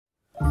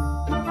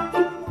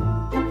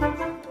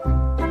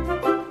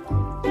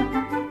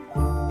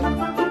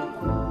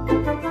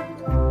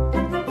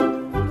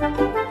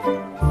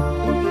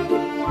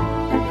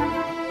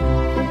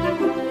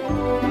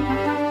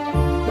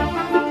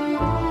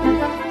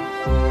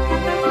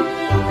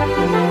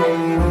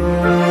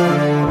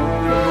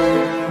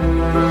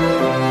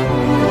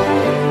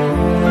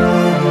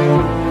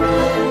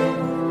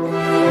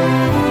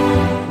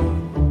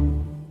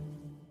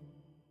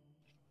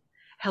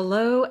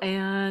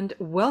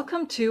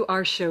welcome to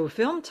our show,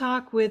 Film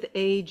Talk with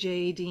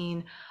AJ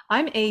Dean.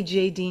 I'm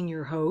AJ Dean,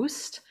 your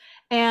host,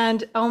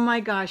 and oh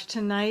my gosh,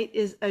 tonight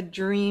is a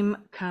dream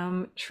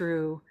come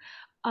true.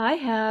 I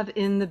have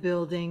in the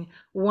building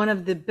one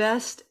of the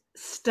best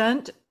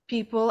stunt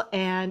people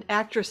and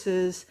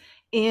actresses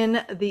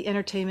in the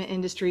entertainment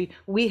industry.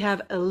 We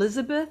have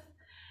Elizabeth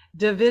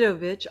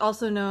Davidovich,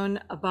 also known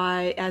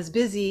by as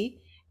Busy,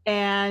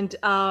 and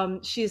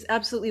she is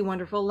absolutely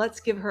wonderful.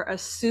 Let's give her a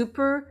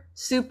super,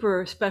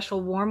 super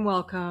special warm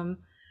welcome.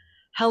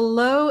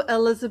 Hello,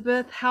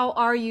 Elizabeth. How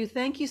are you?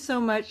 Thank you so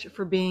much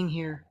for being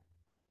here.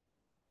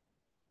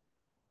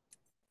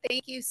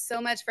 Thank you so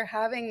much for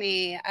having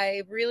me.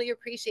 I really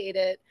appreciate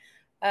it.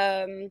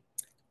 Um,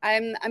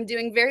 I'm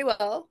doing very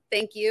well,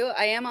 thank you.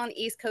 I am on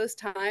East Coast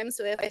time,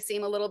 so if I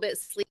seem a little bit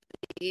sleepy,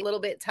 a little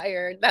bit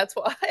tired, that's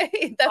why.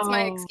 That's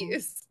my Oh,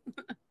 excuse.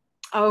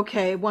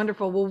 okay,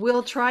 wonderful. Well,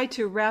 we'll try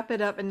to wrap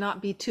it up and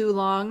not be too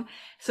long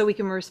so we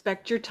can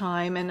respect your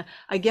time. And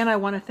again, I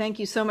want to thank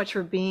you so much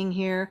for being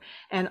here.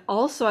 And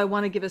also, I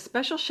want to give a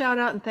special shout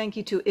out and thank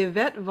you to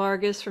Yvette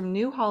Vargas from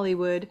New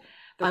Hollywood.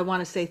 I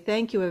want to say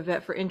thank you,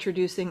 Yvette, for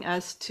introducing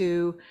us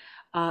to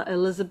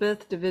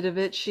Elizabeth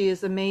Davidovich. She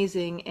is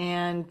amazing.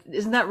 And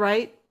isn't that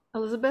right,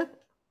 Elizabeth?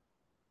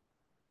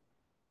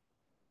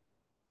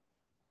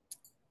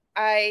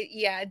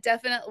 Yeah,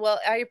 definitely. Well,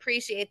 I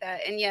appreciate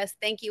that. And yes,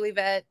 thank you,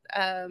 Yvette.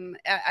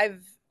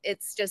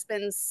 It's just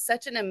been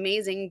such an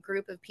amazing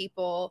group of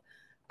people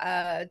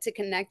to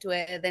connect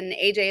with, and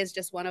AJ is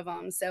just one of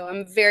them. So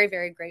I'm very,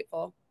 very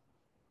grateful.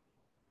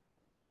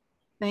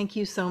 Thank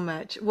you so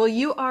much. Well,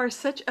 you are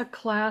such a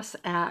class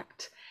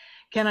act.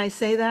 Can I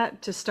say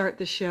that to start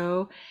the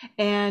show?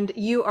 And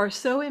you are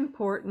so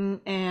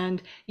important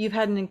and you've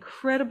had an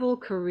incredible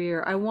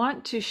career. I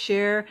want to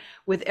share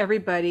with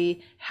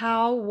everybody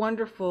how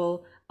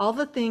wonderful all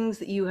the things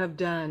that you have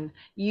done.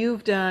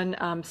 You've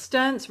done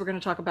stunts. We're going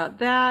to talk about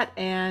that.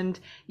 And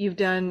you've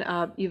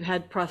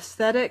had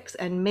prosthetics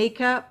and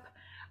makeup,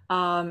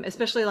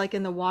 especially like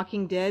in The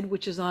Walking Dead,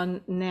 which is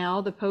on now,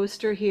 the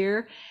poster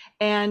here.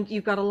 And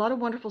you've got a lot of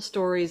wonderful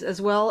stories,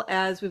 as well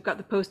as we've got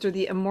the poster,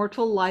 The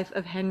Immortal Life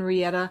of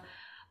Henrietta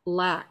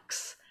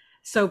Lacks.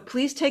 So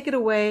please take it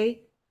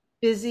away,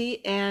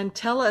 Busy, and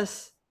tell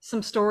us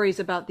some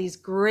stories about these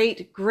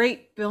great,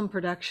 great film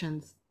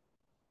productions.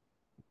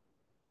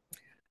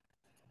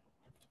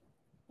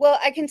 Well,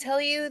 I can tell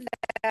you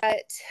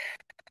that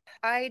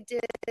I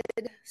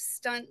did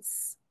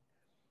stunts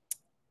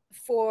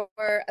for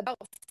about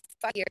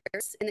 5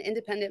 years in the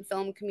independent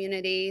film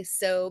community.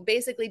 So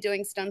basically,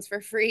 doing stunts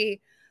for free,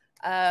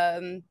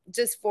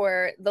 just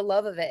for the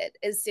love of it.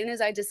 As soon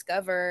as I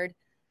discovered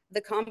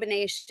the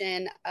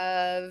combination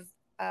of,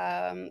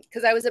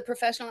 because I was a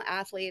professional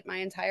athlete my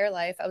entire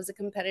life, I was a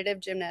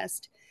competitive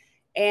gymnast.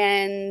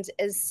 And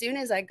as soon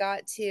as I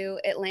got to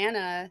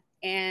Atlanta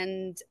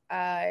and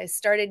I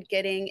started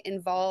getting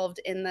involved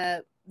in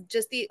the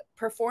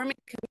performing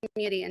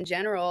community in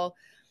general,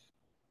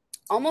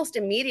 almost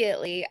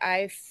immediately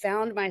I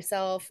found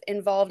myself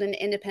involved in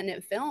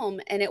independent film.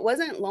 And it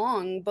wasn't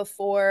long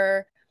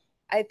before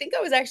I think I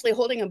was actually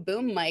holding a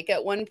boom mic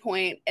at one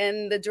point,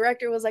 and the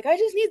director was like, I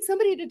just need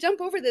somebody to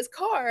jump over this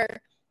car.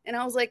 And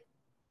I was like,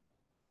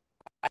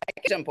 I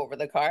can jump over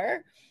the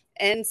car.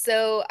 And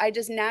so I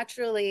just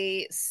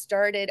naturally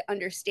started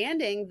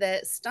understanding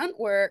that stunt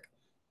work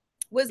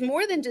was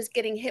more than just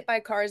getting hit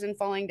by cars and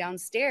falling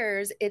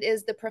downstairs. It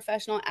is the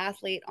professional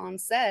athlete on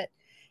set.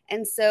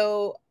 And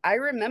so I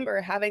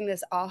remember having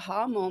this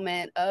aha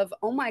moment of,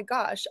 oh my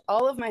gosh,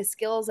 all of my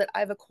skills that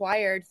I've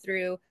acquired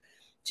through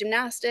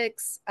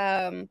gymnastics.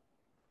 And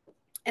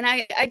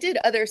I did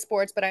other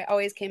sports, but I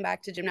always came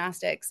back to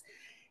gymnastics.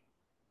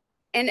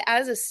 And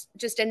as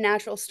just a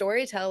natural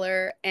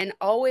storyteller and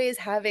always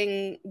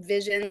having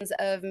visions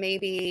of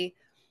maybe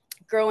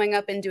growing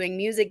up and doing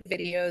music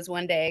videos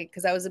one day,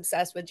 because I was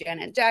obsessed with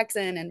Janet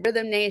Jackson and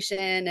Rhythm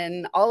Nation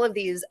and all of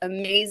these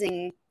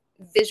amazing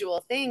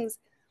visual things.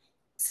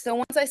 So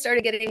once I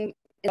started getting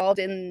involved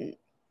in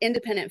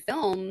independent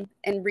film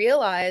and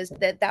realized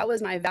that that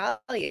was my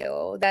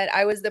value, that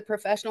I was the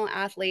professional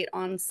athlete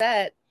on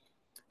set,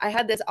 I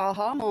had this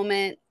aha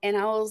moment and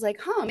I was like,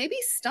 huh, maybe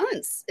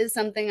stunts is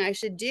something I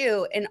should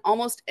do. And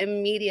almost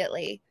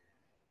immediately,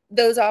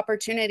 those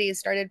opportunities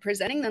started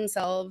presenting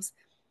themselves.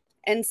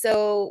 And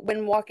so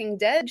when Walking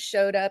Dead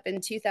showed up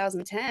in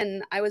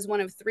 2010, I was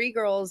one of three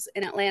girls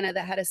in Atlanta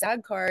that had a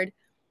SAG card.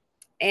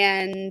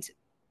 And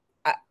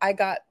I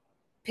got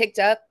picked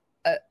up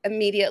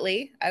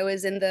immediately. I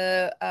was in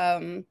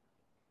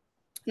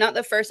not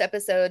the first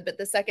episode, but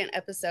the second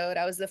episode.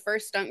 I was the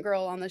first stunt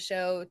girl on the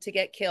show to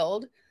get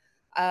killed.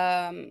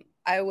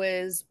 I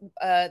was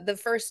the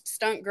first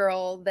stunt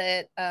girl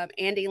that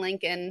Andy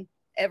Lincoln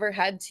ever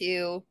had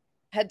to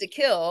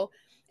kill.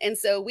 And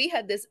so we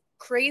had this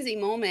crazy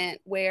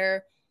moment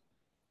where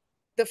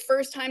the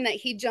first time that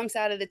he jumps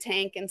out of the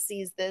tank and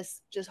sees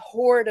this just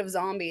horde of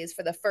zombies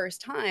for the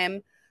first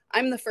time,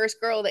 I'm the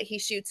first girl that he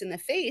shoots in the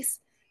face.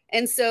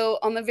 And so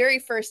on the very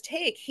first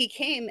take, he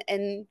came,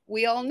 and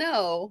we all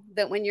know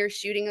that when you're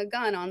shooting a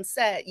gun on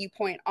set, you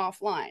point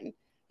offline.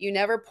 You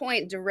never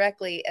point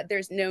directly.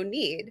 There's no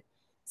need.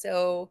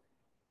 So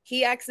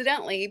he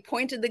accidentally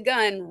pointed the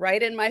gun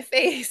right in my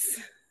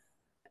face.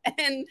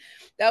 And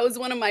that was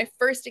one of my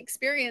first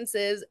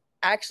experiences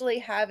actually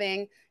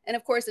having, and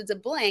of course, it's a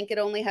blank, it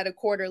only had a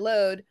quarter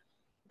load.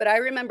 But I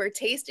remember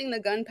tasting the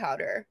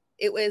gunpowder.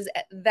 It was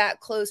at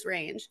that close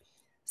range.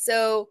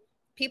 So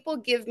people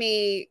give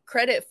me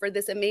credit for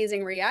this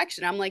amazing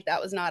reaction. I'm like,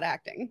 that was not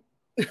acting.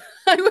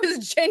 I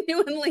was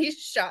genuinely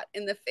shot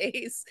in the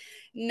face,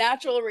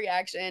 natural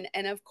reaction.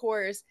 And of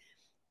course,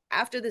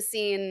 after the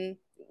scene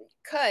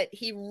cut,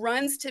 he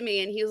runs to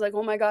me and he was like,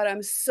 "Oh my God,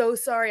 I'm so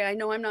sorry. I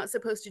know I'm not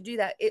supposed to do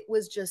that." It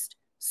was just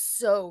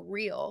so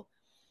real.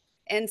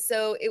 And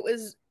so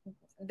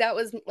that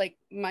was like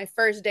my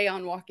first day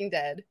on Walking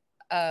Dead.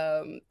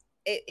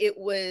 It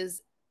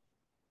was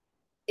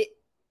it,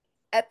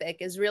 epic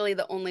is really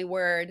the only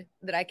word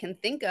that I can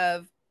think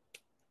of.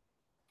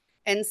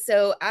 And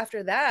so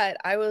after that,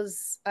 I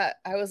was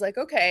like,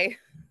 okay,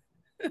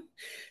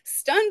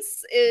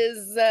 stunts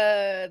is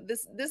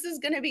this is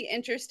going to be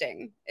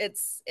interesting.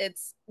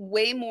 It's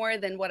way more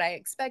than what I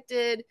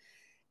expected,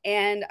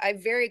 and I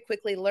very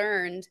quickly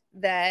learned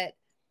that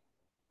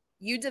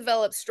you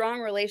develop strong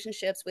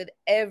relationships with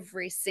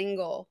every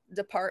single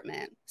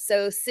department.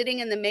 So sitting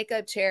in the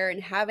makeup chair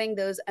and having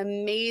those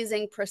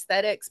amazing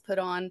prosthetics put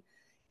on,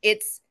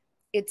 it's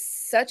it's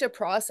such a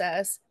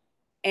process,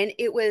 and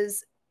it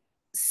was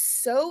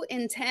so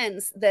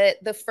intense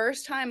that the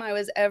first time I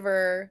was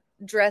ever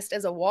dressed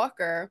as a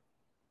walker,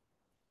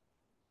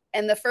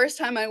 and the first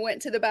time I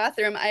went to the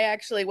bathroom, I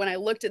actually, when I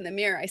looked in the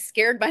mirror, I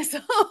scared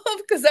myself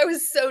because I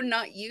was so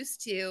not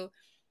used to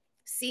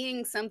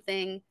seeing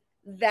something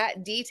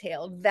that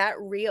detailed, that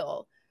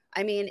real.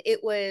 I mean,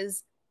 it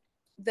was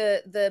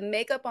the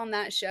makeup on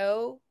that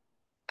show.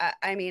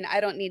 I mean, I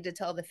don't need to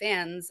tell the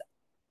fans,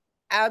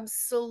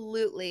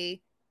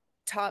 absolutely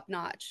top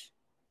notch,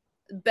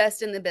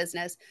 best in the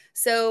business.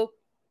 So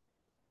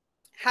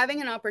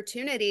having an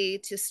opportunity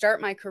to start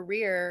my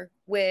career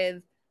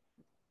with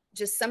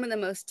just some of the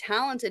most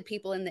talented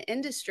people in the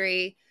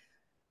industry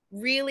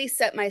really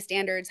set my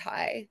standards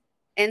high.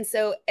 And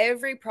so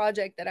every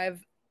project that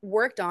I've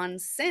worked on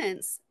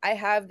since, I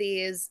have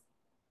these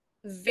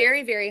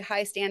very, very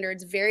high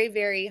standards, very,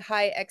 very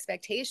high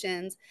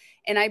expectations.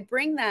 And I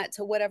bring that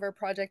to whatever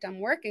project I'm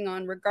working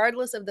on,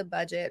 regardless of the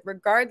budget,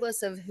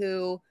 regardless of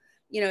who,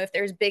 if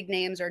there's big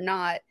names or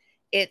not.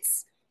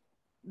 It's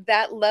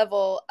that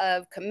level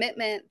of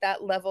commitment,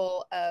 that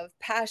level of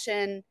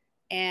passion.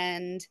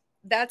 And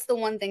that's the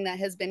one thing that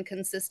has been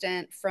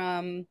consistent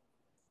from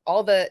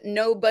all the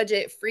no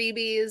budget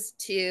freebies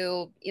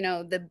to,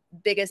 the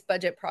biggest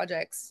budget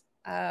projects.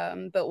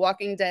 But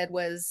Walking Dead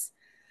was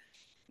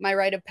my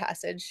rite of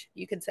passage,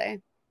 you could say.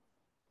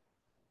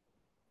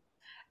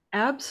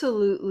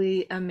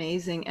 Absolutely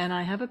amazing. And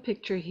I have a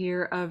picture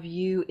here of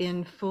you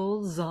in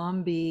full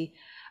zombie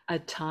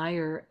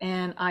attire,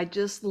 and I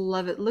just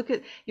love it. Look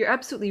at, you're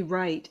absolutely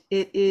right.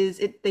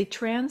 They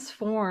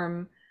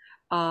transform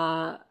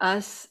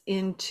us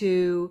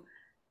into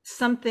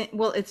something,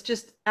 well, it's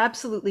just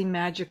absolutely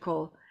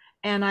magical.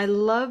 And I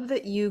love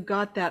that you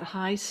got that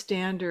high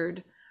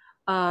standard,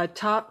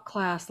 top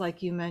class,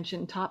 like you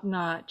mentioned, top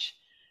notch.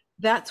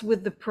 That's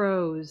with the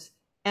pros,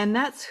 and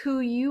that's who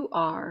you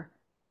are,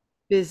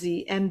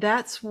 Busy. And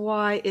that's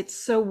why it's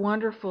so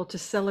wonderful to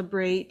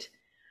celebrate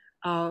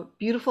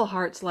beautiful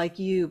hearts like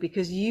you,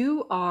 because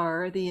you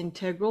are the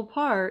integral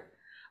part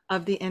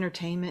of the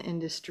entertainment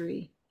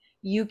industry.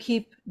 You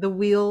keep the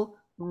wheel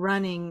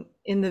running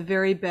in the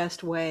very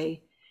best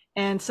way.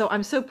 And so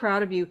I'm so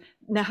proud of you.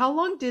 Now, how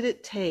long did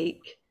it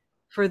take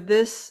for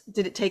this?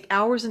 Did it take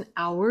hours and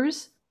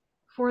hours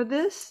for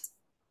this?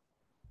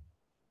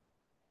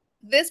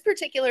 This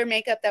particular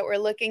makeup that we're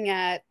looking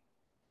at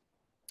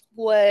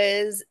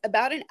was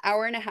about an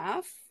hour and a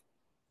half.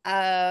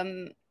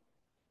 Um,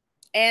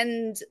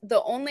 and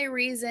the only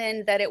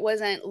reason that it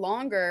wasn't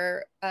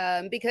longer,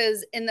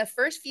 because in the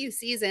first few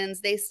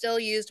seasons, they still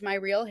used my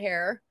real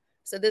hair.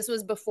 So this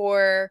was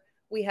before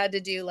we had to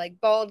do like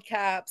bald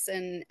caps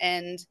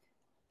and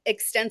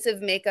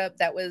extensive makeup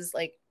that was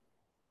like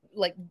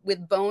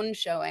with bone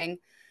showing.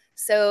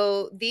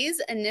 So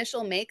these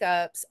initial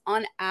makeups,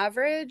 on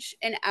average,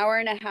 an hour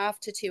and a half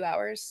to 2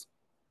 hours.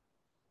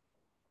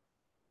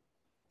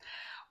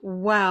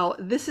 Wow,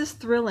 this is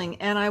thrilling.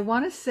 And I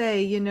want to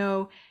say,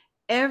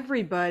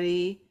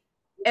 everybody,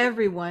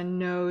 everyone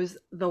knows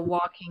The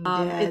Walking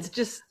Dead. It's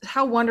just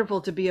how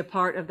wonderful to be a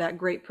part of that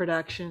great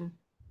production,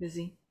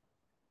 Busy.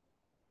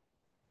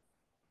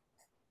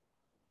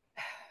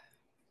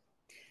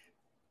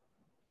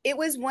 It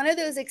was one of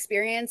those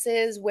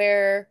experiences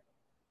where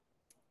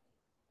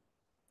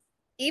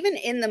even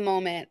in the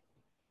moment,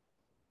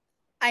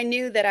 I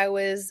knew that I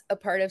was a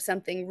part of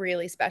something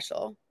really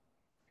special.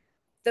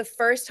 The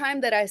first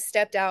time that I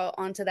stepped out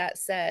onto that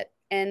set,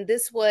 and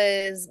this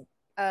was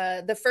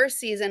the first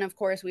season, of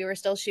course, we were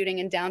still shooting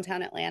in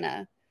downtown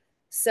Atlanta.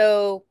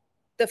 So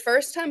the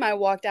first time I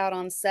walked out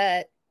on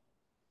set,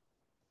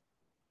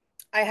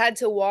 I had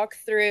to walk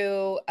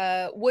through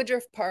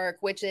Woodruff Park,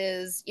 which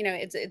is,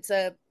 it's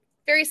a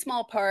very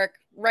small park,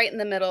 right in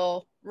the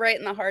middle, right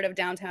in the heart of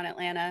downtown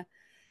Atlanta.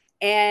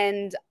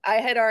 And I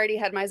had already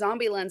had my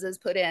zombie lenses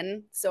put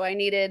in, so I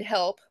needed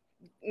help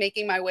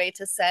making my way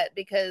to set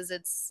because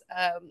it's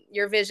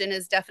your vision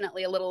is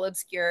definitely a little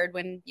obscured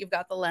when you've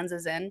got the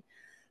lenses in.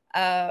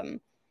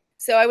 Um,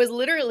 so I was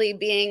literally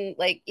being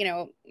like, you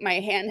know, my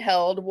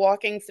handheld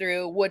walking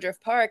through Woodruff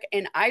Park,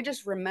 and I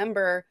just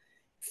remember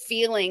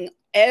feeling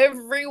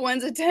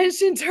everyone's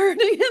attention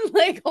turning and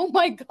like, oh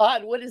my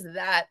God, what is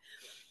that?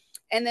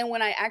 And then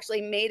when I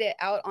actually made it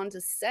out onto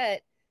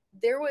set,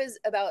 there was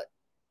about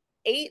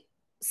 8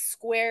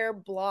 square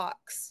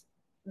blocks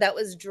that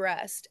was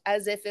dressed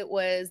as if it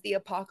was the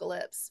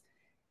apocalypse.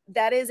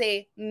 That is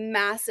a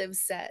massive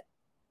set,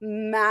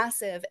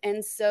 massive.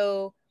 And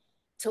so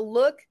to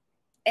look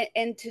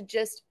and to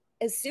just,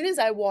 as soon as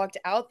I walked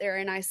out there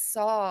and I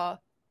saw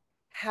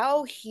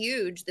how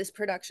huge this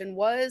production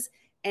was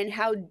and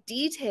how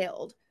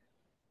detailed,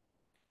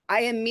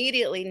 I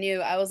immediately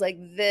knew. I was like,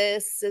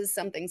 this is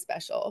something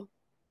special.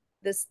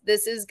 This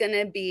is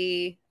gonna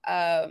be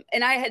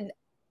and I had,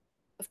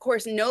 of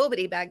course,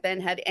 nobody back then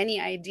had any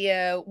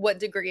idea what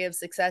degree of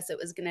success it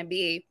was going to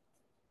be.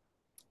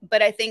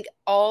 But I think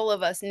all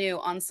of us knew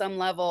on some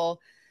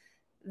level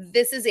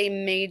this is a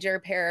major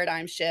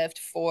paradigm shift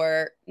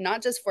for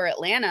not just for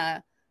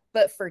Atlanta,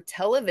 but for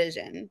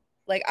television.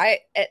 Like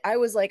I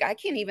was like, I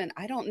can't even,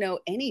 I don't know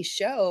any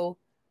show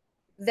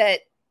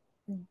that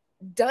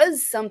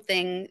does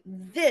something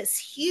this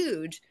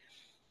huge.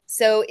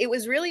 So it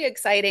was really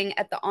exciting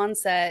at the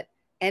onset,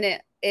 and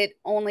it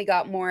only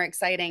got more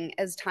exciting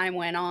as time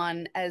went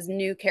on, as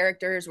new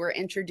characters were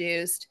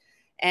introduced,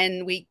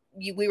 and we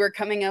were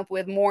coming up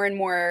with more and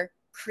more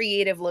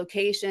creative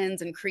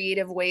locations and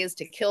creative ways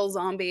to kill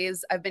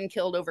zombies. I've been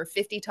killed over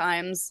 50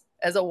 times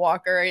as a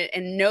walker,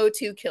 and no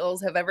two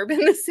kills have ever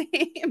been the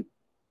same.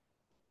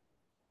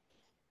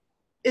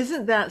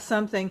 Isn't that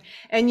something?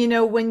 And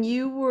when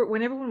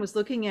when everyone was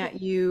looking at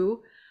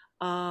you,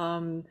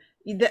 um,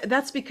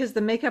 that's because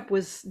the makeup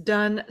was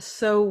done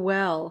so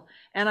well.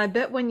 And I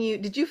bet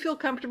did you feel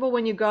comfortable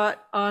when you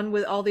got on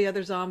with all the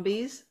other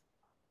zombies?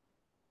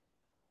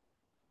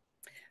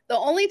 The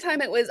only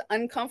time it was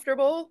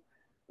uncomfortable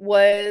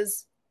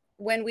was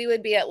when we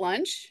would be at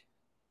lunch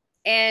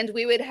and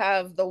we would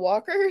have the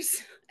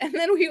walkers and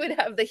then we would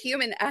have the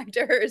human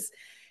actors,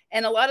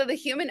 and a lot of the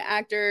human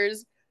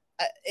actors,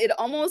 it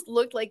almost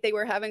looked like they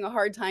were having a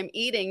hard time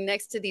eating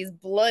next to these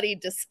bloody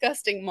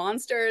disgusting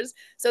monsters.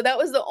 So that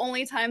was the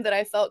only time that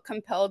I felt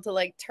compelled to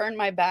like turn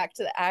my back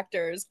to the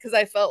actors, because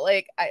I felt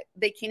like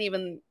they can't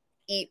even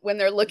eat when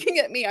they're looking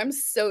at me. I'm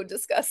so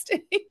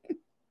disgusting.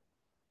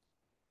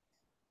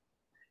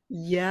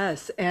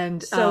 Yes,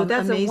 and So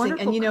that's a amazing.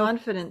 And wonderful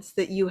confidence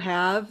that you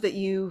have that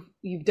you've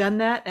done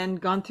that and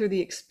gone through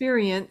the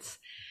experience.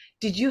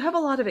 Did you have a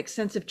lot of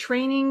extensive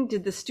training?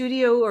 Did the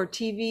studio or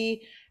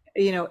TV,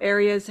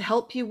 areas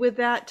help you with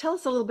that? Tell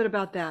us a little bit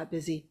about that,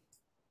 Busy.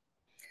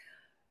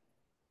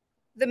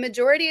 The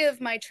majority of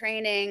my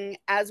training,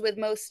 as with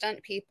most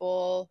stunt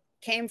people,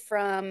 came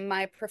from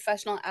my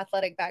professional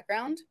athletic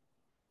background.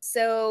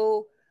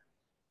 So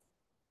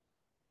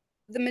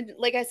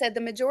like I said, the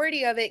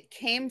majority of it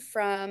came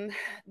from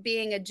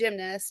being a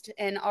gymnast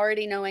and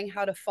already knowing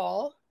how to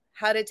fall,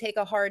 how to take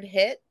a hard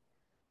hit,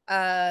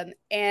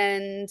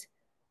 and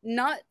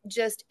not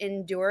just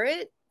endure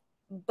it,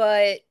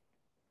 but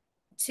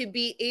to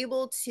be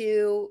able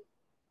to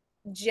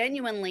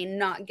genuinely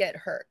not get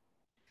hurt.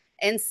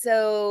 And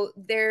so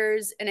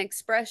there's an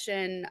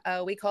expression,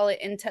 we call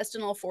it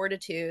intestinal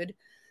fortitude.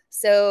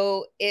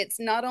 So it's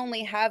not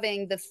only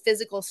having the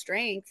physical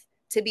strength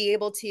to be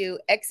able to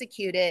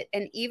execute it,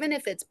 and even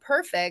if it's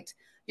perfect,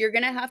 you're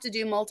going to have to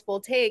do multiple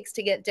takes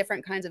to get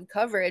different kinds of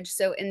coverage.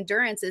 So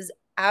endurance is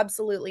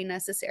absolutely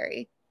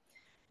necessary.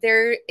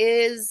 There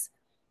is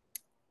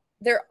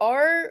there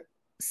are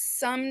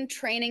some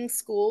training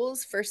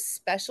schools for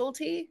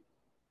specialty,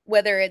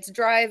 whether it's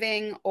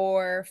driving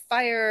or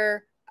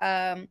fire.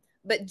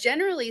 But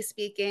generally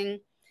speaking,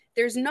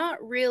 there's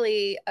not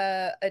really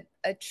a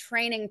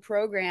training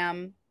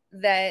program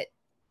that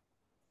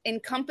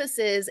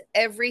encompasses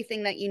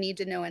everything that you need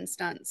to know in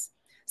stunts.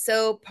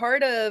 So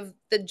part of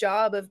the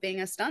job of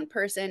being a stunt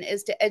person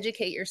is to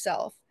educate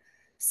yourself.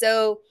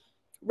 So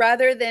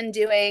rather than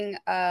doing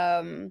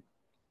uh,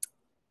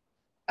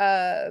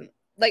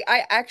 like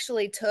I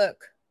actually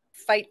took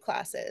fight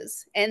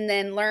classes and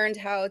then learned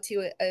how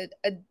to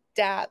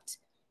adapt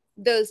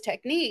those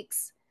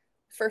techniques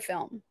for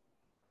film.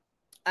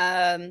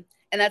 And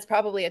that's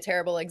probably a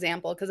terrible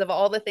example because of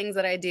all the things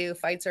that I do,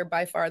 fights are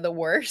by far the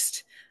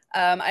worst.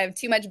 I have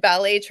too much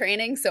ballet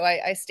training, so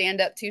I stand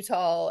up too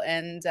tall.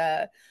 And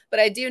but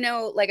I do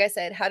know, like I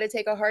said, how to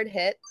take a hard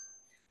hit.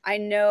 I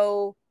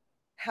know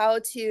how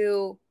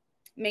to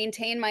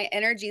maintain my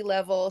energy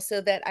level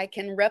so that I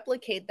can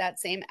replicate that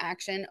same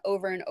action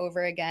over and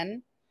over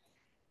again.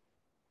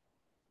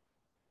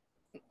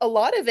 A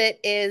lot of it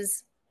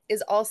is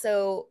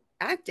also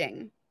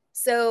acting.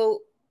 So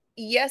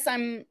yes,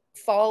 I'm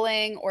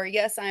falling, or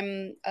yes,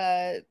 I'm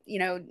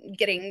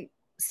getting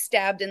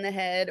stabbed in the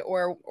head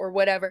or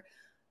whatever,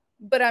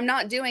 but I'm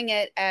not doing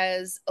it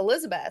as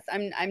Elizabeth.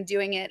 I'm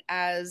doing it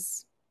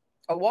as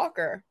a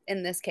walker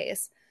in this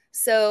case.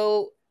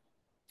 So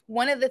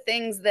one of the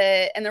things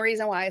that, and the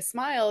reason why I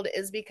smiled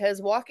is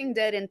because Walking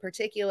Dead in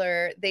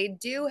particular, they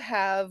do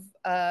have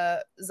a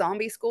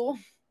zombie school.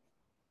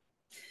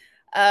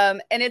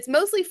 And it's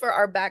mostly for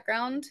our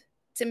background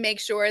to make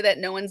sure that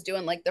no one's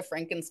doing like the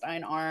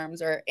Frankenstein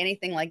arms or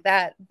anything like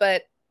that.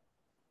 But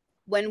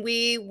when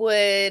we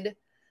would,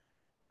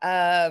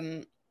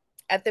 um,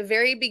 at the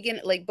very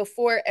beginning, like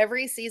before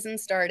every season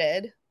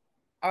started,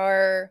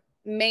 our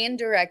main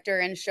director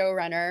and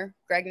showrunner,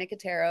 Greg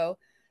Nicotero,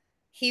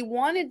 he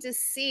wanted to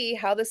see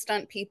how the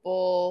stunt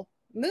people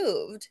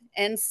moved.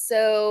 And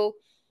so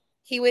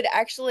he would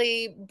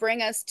actually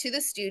bring us to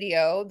the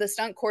studio. The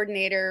stunt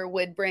coordinator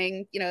would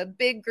bring, a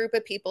big group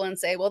of people and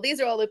say, well,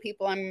 these are all the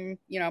people I'm,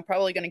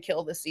 probably going to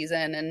kill this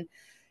season.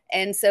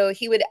 And so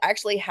he would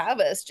actually have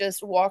us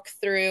just walk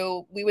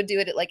through. We would do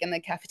it like in the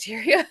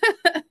cafeteria.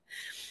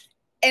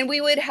 And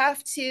we would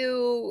have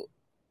to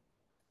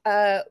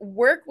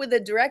work with the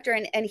director,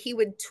 and he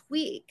would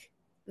tweak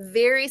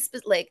very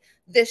like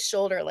this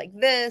shoulder like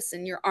this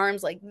and your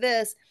arms like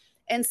this.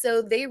 And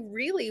so they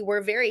really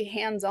were very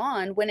hands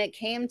on when it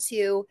came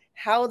to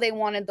how they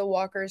wanted the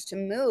walkers to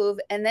move.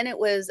 And then it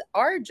was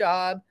our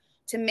job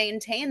to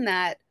maintain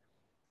that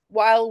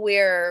while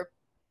we're,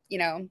 you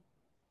know,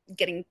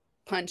 getting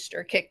punched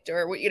or kicked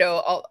or,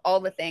 all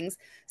the things.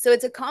 So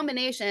it's a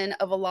combination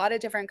of a lot of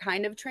different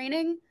kind of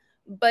training,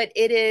 but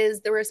it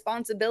is the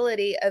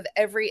responsibility of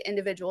every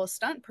individual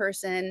stunt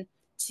person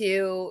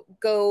to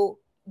go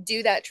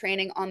do that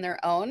training on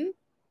their own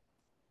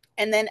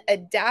and then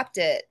adapt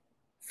it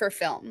for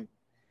film.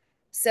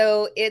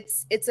 So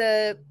it's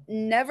a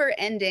never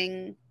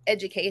ending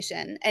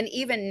education. And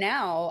even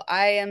now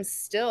I am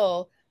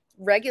still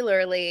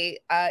regularly,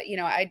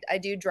 I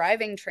do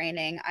driving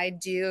training. I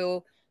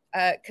do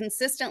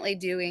consistently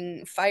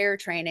doing fire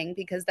training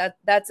because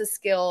that's a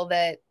skill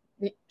that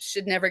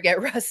should never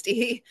get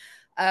rusty.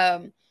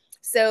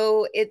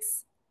 So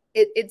it's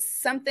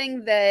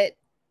something that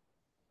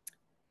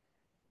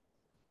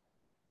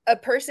a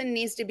person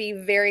needs to be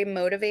very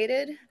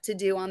motivated to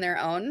do on their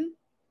own.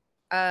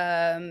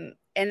 And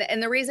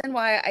the reason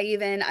why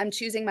I'm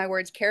choosing my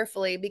words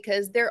carefully,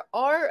 because there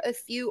are a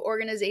few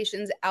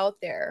organizations out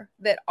there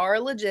that are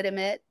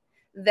legitimate,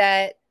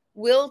 that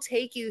will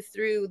take you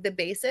through the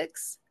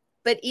basics.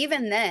 But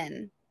even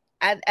then,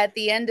 at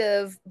the end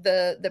of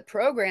the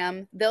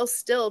program, they'll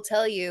still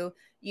tell you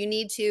you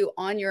need to,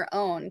 on your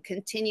own,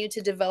 continue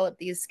to develop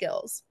these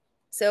skills.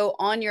 So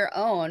on your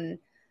own,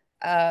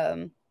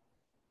 um,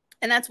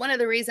 and that's one of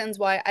the reasons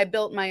why I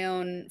built my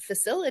own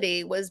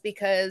facility, was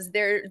because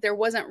there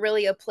wasn't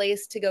really a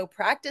place to go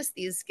practice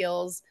these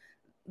skills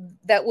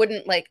that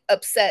wouldn't like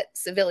upset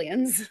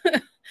civilians.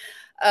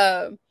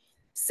 um,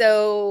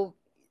 so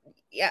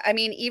yeah, I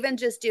mean, even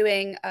just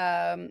doing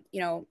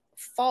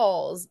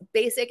falls,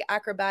 basic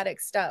acrobatic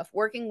stuff,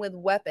 working with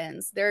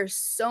weapons, there's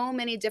so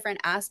many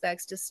different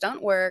aspects to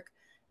stunt work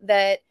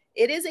that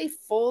it is a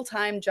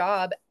full-time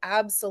job,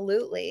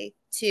 absolutely,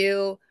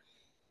 to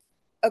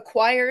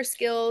acquire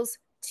skills,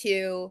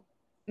 to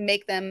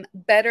make them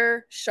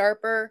better,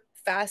 sharper,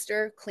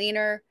 faster,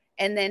 cleaner,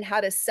 and then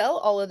how to sell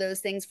all of those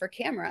things for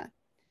camera.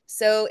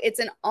 So it's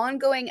an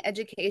ongoing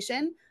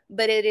education,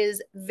 but it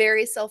is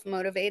very self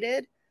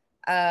motivated.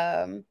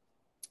 And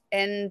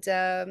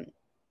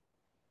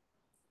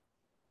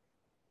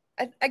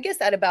I guess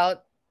that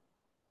about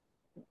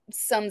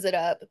sums it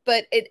up.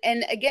 But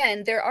and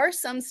again, there are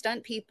some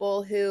stunt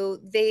people who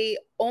they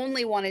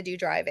only want to do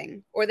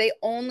driving, or they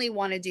only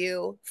want to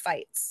do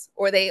fights,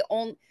 or they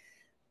only,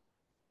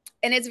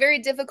 and it's very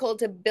difficult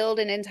to build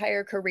an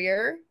entire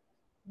career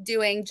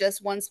doing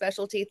just one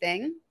specialty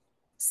thing.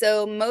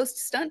 So most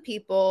stunt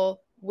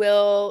people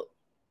will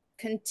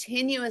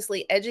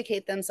continuously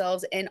educate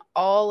themselves in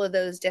all of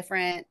those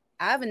different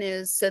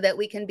avenues so that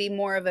we can be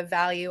more of a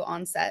value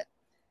on set.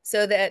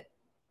 So that,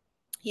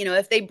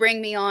 if they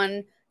bring me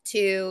on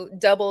to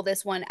double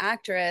this one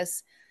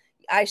actress,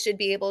 I should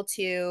be able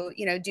to,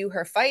 do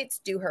her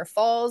fights, do her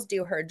falls,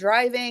 do her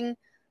driving.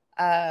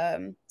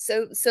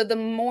 So the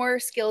more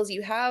skills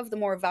you have, the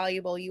more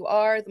valuable you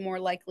are, the more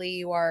likely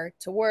you are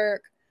to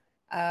work.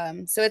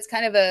 So it's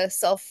kind of a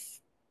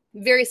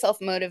very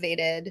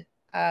self-motivated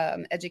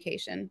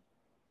education.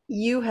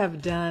 You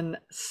have done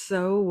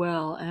so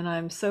well, and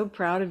I'm so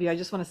proud of you. I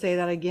just want to say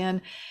that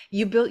again.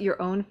 You built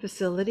your own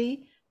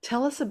facility.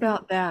 Tell us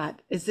about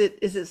that. Is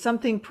it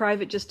something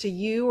private just to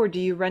you, or do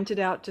you rent it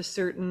out to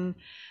certain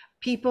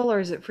people, or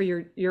is it for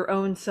your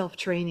own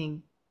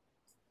self-training?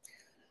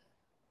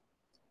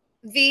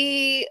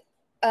 The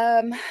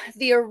um,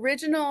 the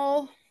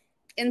original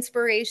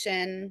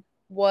inspiration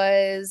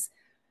was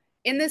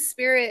in the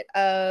spirit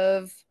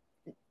of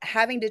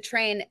having to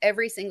train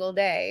every single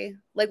day.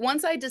 Like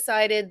once I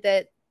decided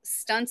that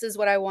stunts is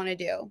what I want to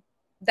do,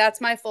 that's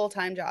my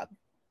full-time job.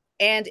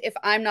 And if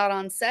I'm not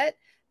on set,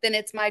 then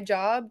it's my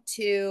job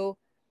to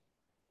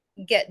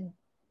get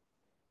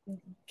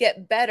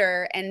get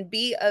better and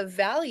be of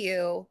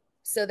value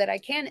so that I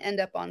can end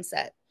up on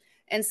set.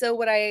 And so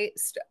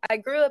I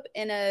grew up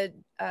in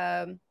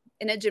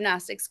a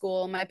gymnastics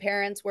school. My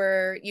parents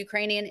were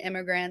Ukrainian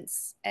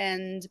immigrants,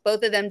 and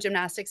both of them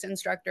gymnastics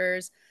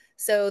instructors.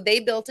 So they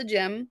built a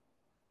gym,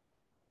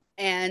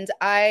 and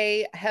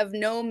I have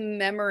no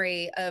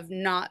memory of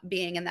not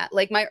being in that.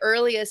 Like my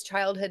earliest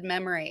childhood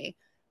memory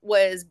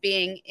was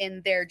being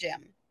in their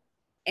gym.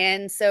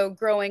 And so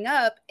growing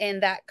up in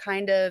that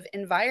kind of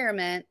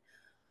environment,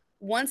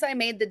 once I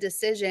made the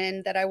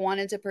decision that I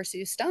wanted to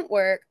pursue stunt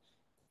work,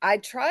 I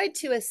tried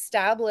to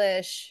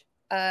establish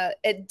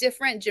at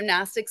different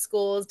gymnastic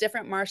schools,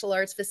 different martial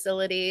arts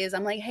facilities.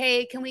 I'm like,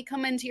 hey, can we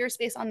come into your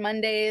space on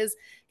Mondays?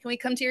 Can we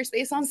come to your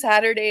space on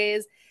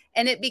Saturdays?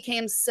 And it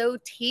became so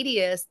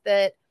tedious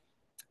that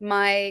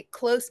my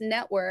close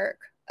network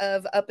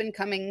of up and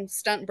coming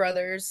stunt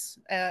brothers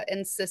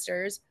and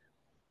sisters,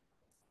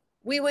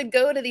 we would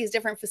go to these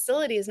different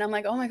facilities, and I'm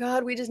like, oh my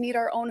God, we just need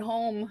our own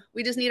home.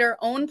 We just need our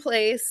own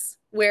place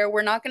where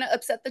we're not going to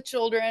upset the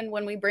children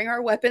when we bring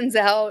our weapons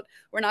out.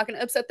 We're not going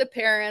to upset the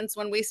parents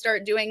when we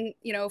start doing,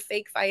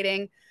 fake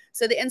fighting.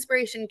 So the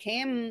inspiration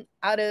came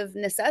out of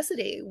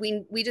necessity.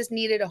 We just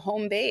needed a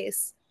home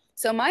base.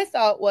 So my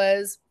thought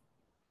was,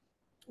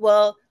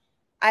 well,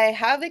 I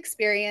have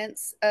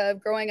experience of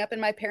growing up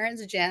in my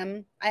parents'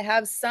 gym. I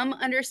have some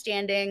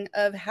understanding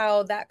of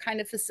how that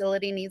kind of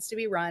facility needs to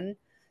be run.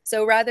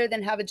 So rather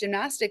than have a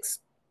gymnastics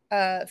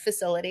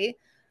facility,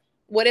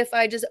 what if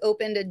I just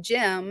opened a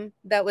gym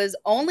that was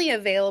only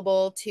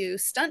available to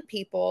stunt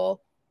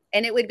people,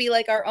 and it would be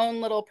like our own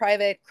little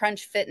private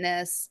Crunch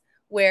Fitness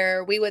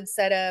where we would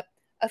set up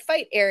a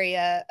fight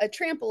area, a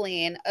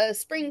trampoline, a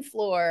spring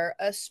floor,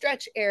 a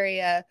stretch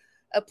area,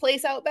 a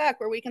place out back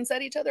where we can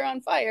set each other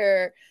on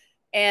fire.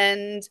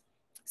 And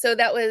so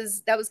that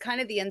was kind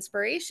of the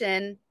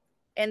inspiration,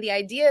 and the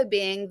idea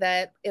being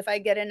that if I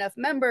get enough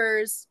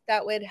members,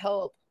 that would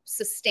help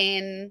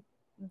sustain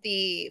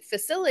the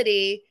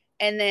facility,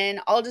 and then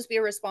I'll just be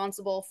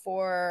responsible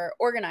for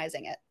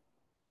organizing it.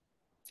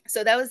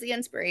 So that was the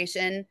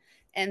inspiration,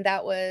 and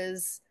that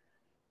was,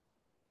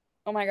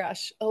 oh my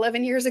gosh,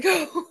 11 years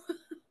ago.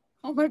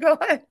 Oh my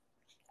God.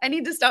 I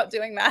need to stop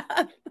doing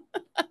that.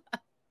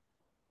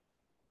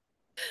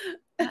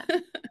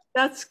 That-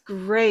 That's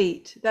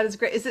great. That is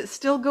great. Is it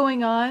still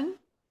going on?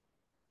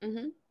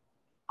 Mm-hmm.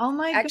 Oh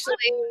my God. Actually,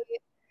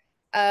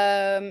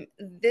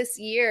 this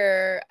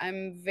year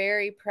I'm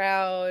very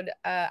proud.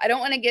 I don't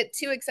want to get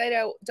too excited.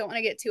 I don't want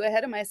to get too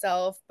ahead of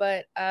myself,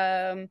 but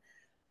I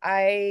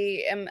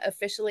am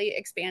officially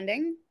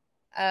expanding.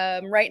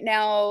 Right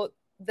now,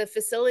 the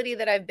facility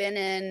that I've been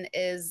in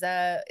is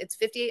it's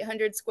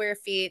 5,800 square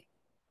feet,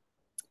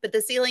 but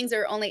the ceilings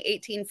are only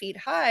 18 feet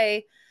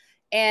high.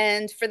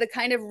 And for the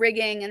kind of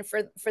rigging and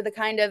for the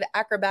kind of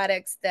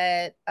acrobatics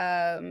that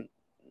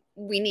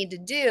we need to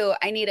do,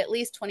 I need at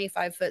least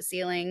 25-foot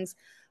ceilings.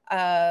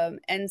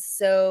 And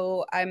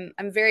so I'm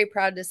very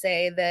proud to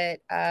say that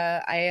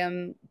I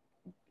am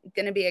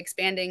going to be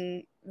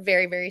expanding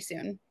very, very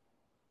soon.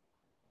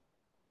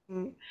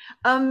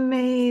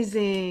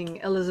 Amazing,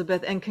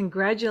 Elizabeth, and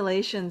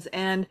congratulations,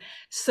 and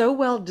so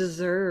well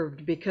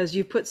deserved because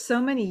you put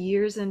so many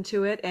years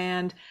into it.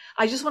 And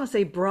I just want to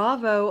say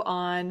bravo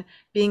on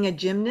being a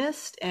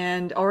gymnast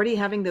and already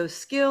having those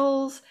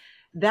skills.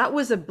 That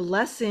was a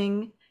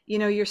blessing.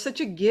 You're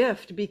such a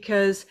gift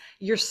because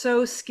you're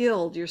so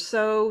skilled, you're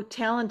so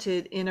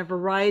talented in a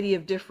variety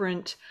of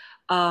different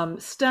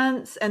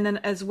stunts. And then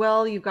as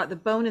well, you've got the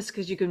bonus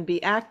because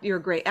you're a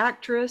great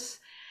actress.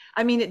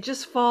 I mean, it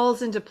just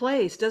falls into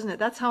place, doesn't it?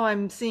 That's how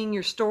I'm seeing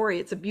your story.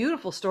 It's a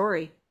beautiful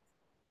story.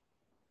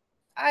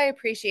 I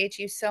appreciate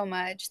you so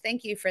much.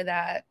 Thank you for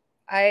that.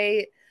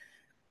 I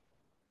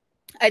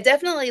I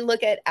definitely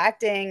look at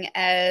acting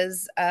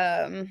as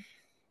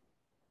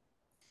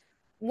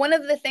one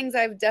of the things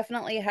I've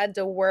definitely had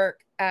to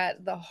work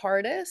at the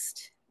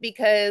hardest,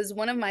 because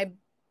one of my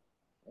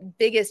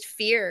biggest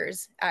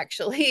fears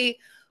actually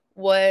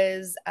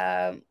was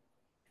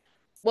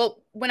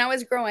well, when I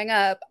was growing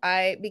up,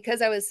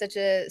 because I was such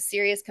a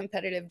serious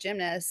competitive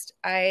gymnast,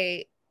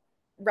 I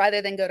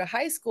rather than go to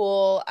high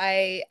school,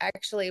 I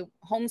actually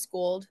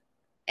homeschooled.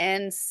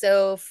 And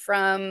so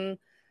from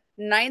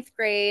ninth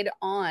grade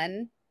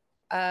on,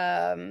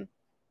 um,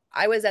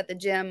 I was at the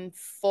gym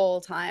full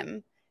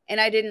time.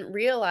 And I didn't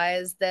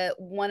realize that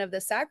one of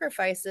the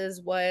sacrifices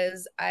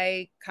was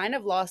I kind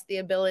of lost the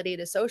ability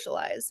to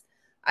socialize.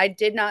 I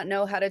did not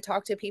know how to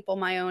talk to people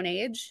my own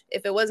age.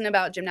 If it wasn't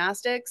about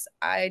gymnastics,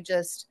 and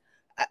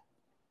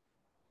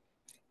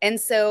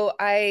so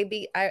I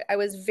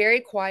was very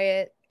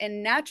quiet,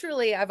 and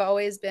naturally I've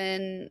always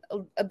been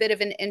a bit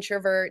of an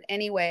introvert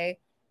anyway.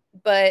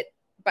 But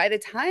by the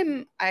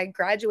time I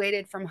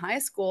graduated from high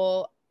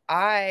school,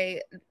 I,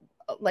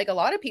 like a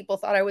lot of people,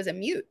 thought I was a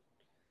mute.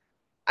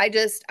 I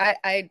just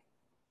I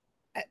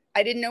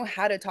didn't know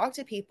how to talk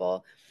to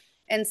people.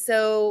 And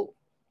so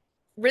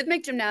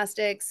rhythmic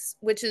gymnastics,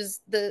 which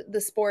is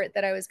the sport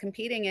that I was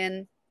competing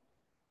in,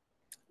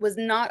 was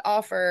not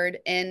offered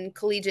in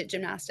collegiate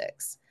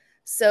gymnastics.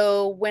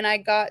 So when I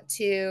got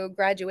to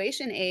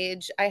graduation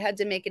age, I had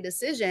to make a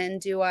decision.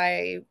 Do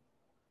I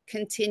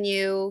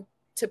continue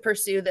to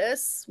pursue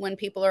this when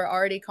people are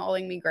already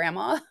calling me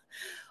grandma?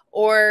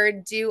 Or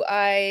do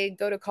I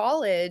go to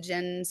college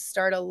and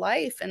start a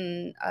life?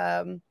 And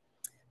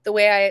the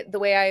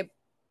way I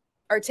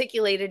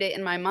articulated it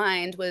in my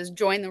mind was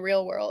join the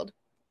real world.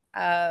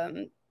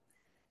 Um,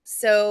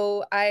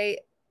 so I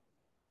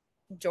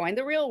joined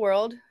the real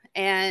world,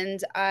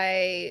 and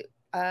I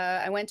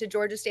went to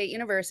Georgia State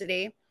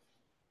University,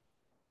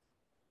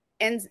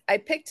 and I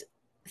picked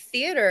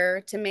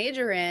theater to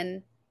major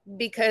in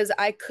because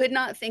I could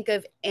not think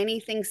of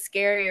anything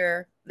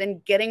scarier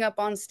than getting up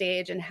on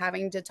stage and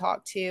having to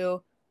talk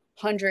to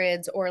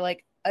hundreds or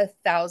like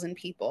 1,000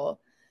 people.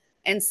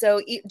 And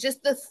so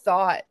just the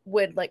thought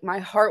would, like, my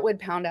heart would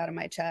pound out of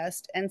my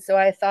chest. And so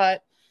I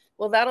thought,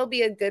 well, that'll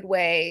be a good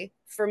way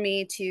for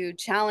me to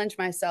challenge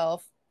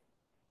myself,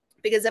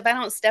 because if I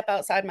don't step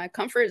outside my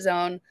comfort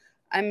zone,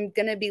 I'm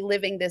going to be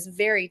living this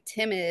very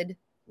timid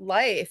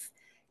life.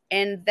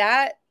 And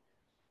that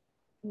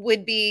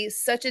would be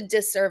such a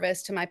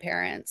disservice to my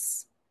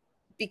parents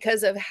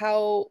because of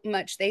how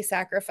much they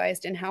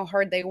sacrificed and how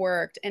hard they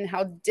worked and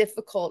how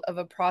difficult of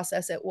a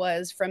process it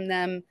was from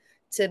them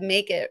to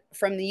make it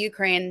from the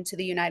Ukraine to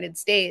the United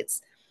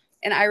States.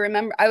 And I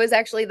remember I was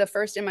actually the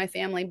first in my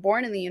family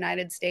born in the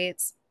United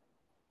States.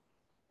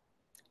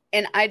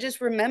 And I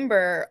just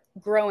remember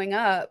growing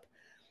up,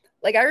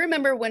 like, I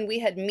remember when we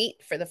had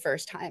meat for the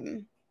first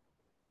time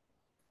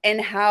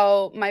and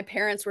how my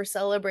parents were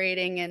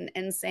celebrating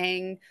and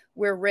saying,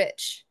 we're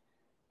rich.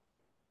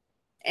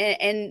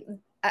 And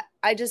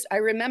I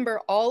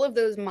remember all of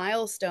those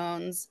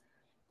milestones.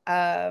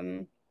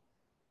 Um,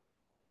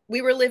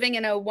 we were living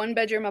in a 1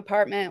 bedroom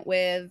apartment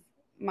with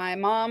my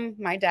mom,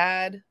 my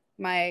dad,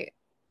 my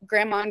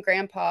grandma and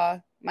grandpa,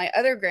 my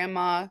other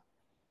grandma,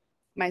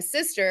 my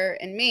sister,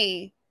 and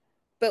me.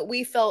 But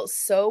we felt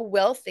so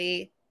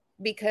wealthy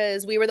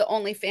because we were the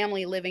only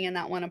family living in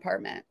that one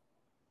apartment.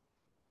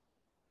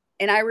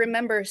 And I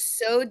remember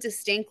so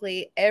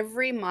distinctly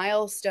every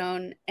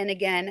milestone. And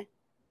again,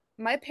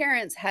 my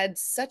parents had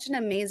such an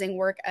amazing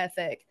work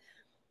ethic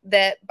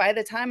that by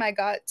the time I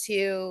got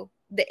to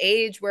the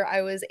age where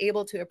I was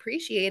able to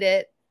appreciate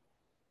it,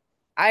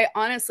 I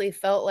honestly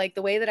felt like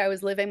the way that I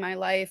was living my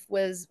life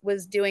was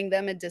doing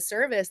them a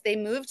disservice. They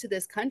moved to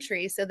this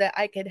country so that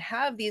I could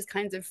have these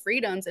kinds of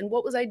freedoms, and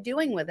what was I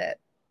doing with it?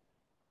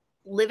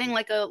 Living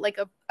like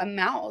a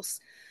mouse.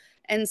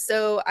 And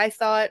so I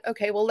thought,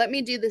 okay, well, let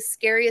me do the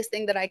scariest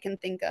thing that I can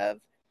think of.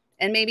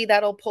 And maybe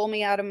that'll pull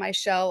me out of my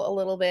shell a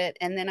little bit.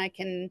 And then I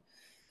can,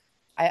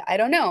 I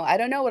don't know. I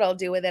don't know what I'll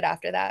do with it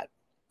after that.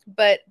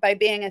 But by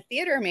being a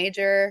theater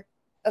major,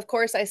 of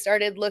course, I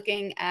started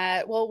looking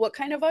at, well, what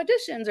kind of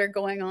auditions are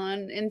going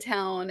on in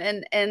town?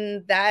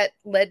 And that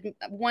led,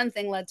 one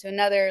thing led to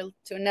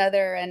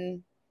another.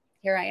 And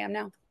here I am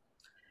now.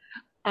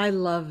 I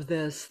love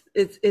this.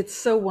 It's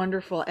so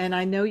wonderful. And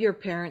I know your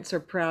parents are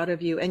proud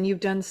of you and you've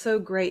done so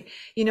great.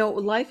 You know,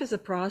 life is a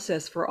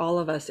process for all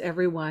of us,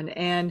 everyone,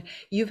 and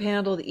you've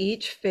handled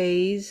each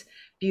phase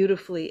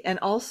beautifully. And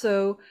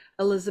also,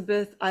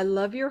 Elizabeth, I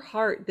love your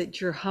heart that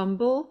you're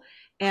humble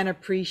and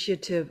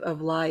appreciative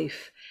of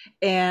life.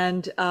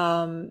 And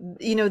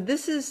you know,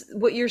 this is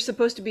what you're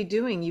supposed to be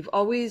doing. You've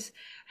always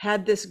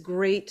had this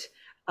great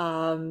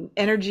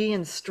energy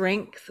and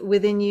strength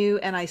within you,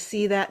 and I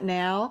see that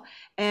now,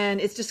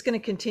 and it's just going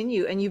to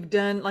continue. And you've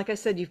done, like I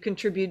said, you've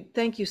contributed.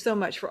 Thank you so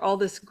much for all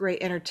this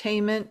great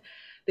entertainment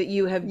that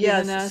you have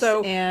given Yes, us,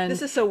 so and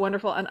this is so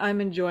wonderful, and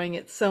I'm enjoying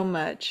it so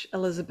much,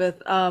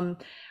 Elizabeth.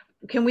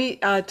 Can we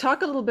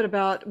talk a little bit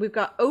about? We've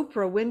got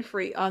Oprah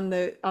Winfrey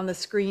on the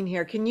screen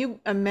here. Can you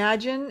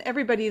imagine?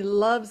 Everybody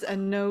loves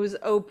and knows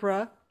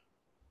Oprah,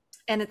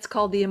 and it's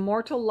called The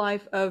Immortal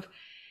Life of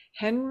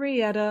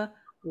Henrietta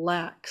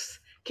Lacks.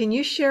 Can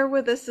you share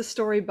with us the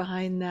story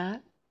behind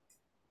that?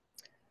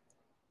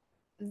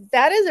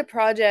 That is a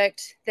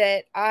project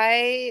that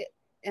I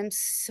am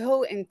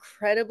so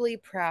incredibly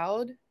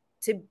proud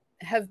to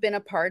have been a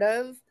part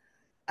of.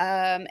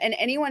 And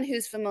anyone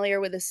who's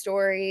familiar with the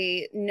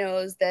story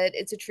knows that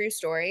it's a true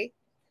story.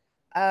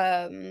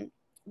 When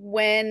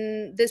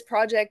this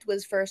project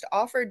was first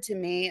offered to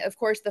me, of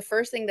course, the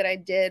first thing that I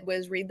did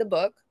was read the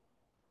book.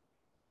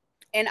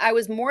 And I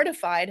was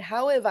mortified.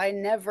 How have I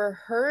never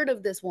heard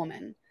of this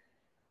woman?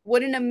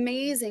 What an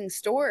amazing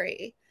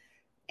story.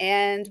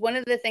 And one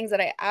of the things that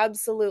I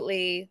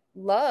absolutely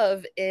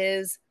love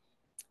is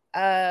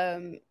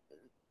um,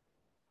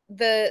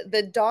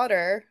 the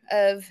daughter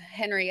of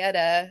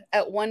Henrietta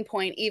at one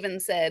point even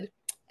said,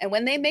 "And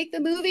when they make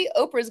the movie,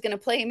 Oprah's going to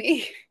play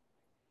me."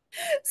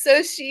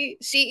 So she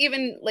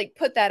even like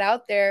put that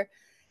out there.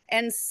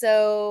 And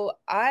so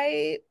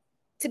I,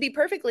 to be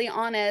perfectly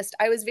honest,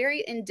 I was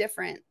very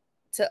indifferent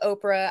to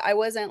Oprah. I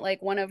wasn't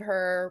like one of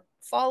her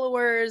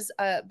followers,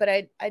 but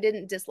I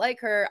didn't dislike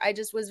her. I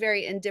just was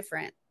very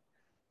indifferent.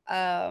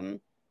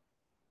 Um,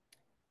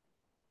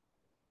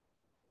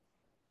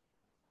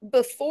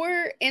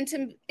 Before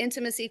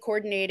intimacy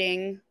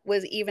coordinating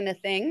was even a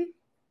thing,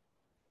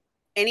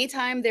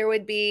 anytime there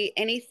would be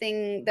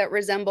anything that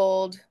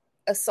resembled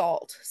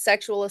assault,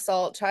 sexual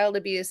assault, child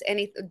abuse,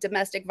 any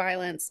domestic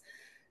violence,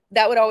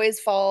 that would always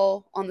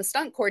fall on the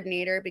stunt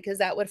coordinator because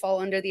that would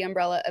fall under the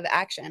umbrella of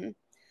action.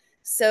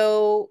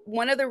 So,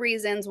 one of the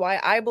reasons why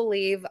I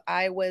believe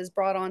I was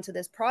brought onto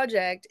this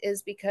project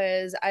is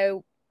because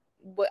I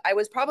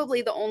was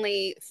probably the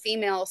only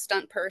female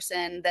stunt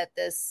person that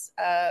this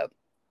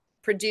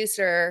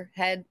producer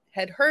had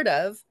heard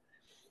of.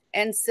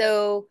 And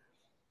so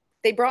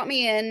they brought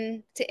me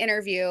in to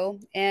interview,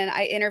 and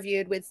I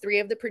interviewed with three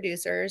of the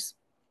producers.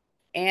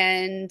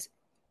 And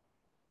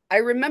I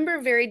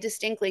remember very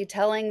distinctly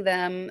telling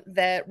them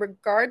that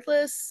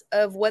regardless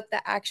of what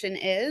the action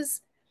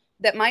is,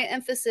 that my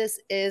emphasis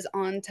is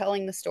on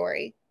telling the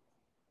story.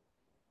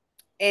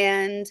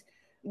 And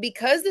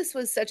because this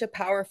was such a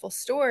powerful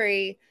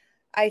story,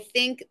 I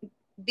think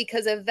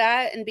because of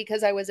that, and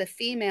because I was a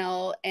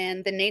female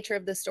and the nature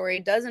of the story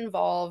does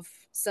involve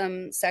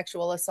some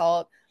sexual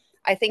assault,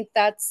 I think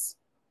that's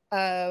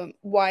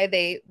why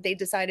they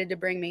decided to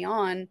bring me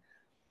on.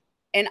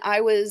 And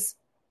I was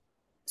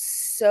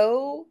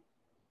so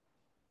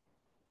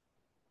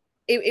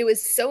it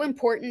was so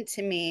important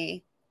to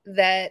me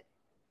that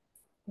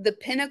the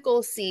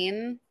pinnacle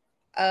scene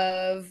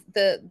of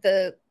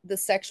the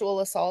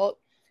sexual assault,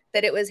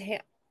 that it was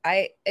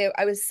I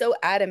was so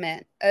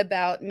adamant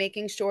about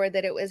making sure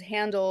that it was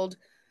handled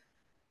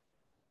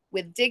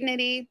with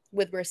dignity,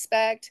 with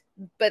respect,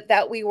 but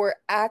that we were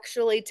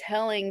actually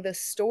telling the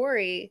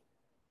story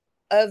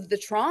of the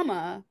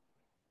trauma,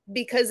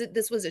 because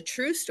this was a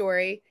true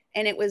story.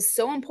 And it was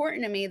so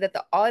important to me that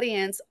the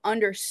audience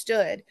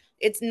understood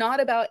it's not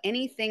about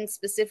anything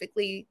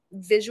specifically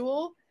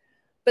visual,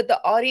 but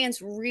the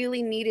audience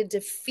really needed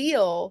to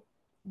feel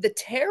the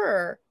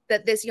terror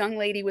that this young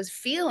lady was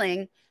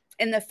feeling,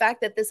 and the fact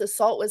that this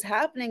assault was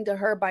happening to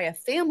her by a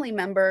family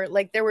member.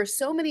 Like, there were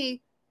so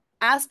many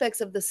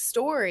aspects of the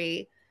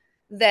story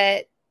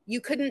that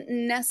you couldn't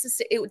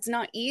necessarily, it's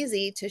not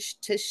easy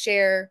to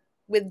share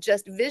with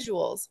just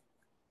visuals.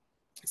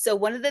 So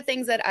one of the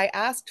things that I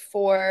asked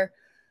for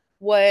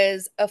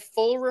was a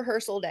full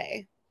rehearsal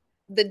day,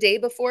 the day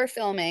before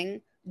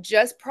filming,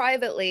 just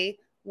privately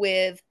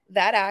with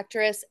that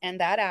actress and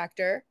that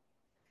actor,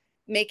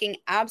 making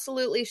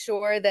absolutely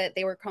sure that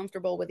they were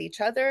comfortable with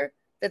each other,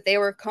 that they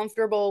were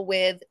comfortable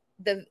with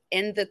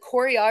and the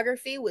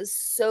choreography was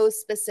so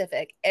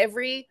specific.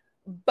 Every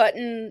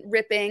button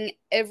ripping,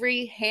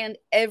 every hand,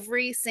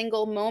 every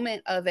single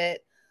moment of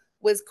it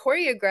was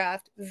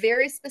choreographed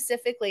very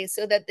specifically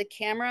so that the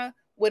camera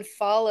would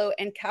follow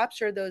and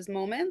capture those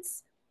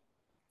moments,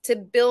 to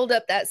build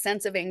up that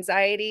sense of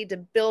anxiety, to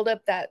build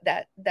up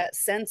that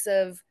sense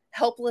of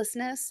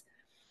helplessness.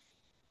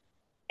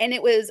 And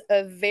it was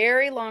a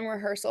very long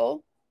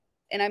rehearsal,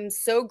 and I'm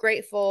so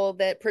grateful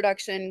that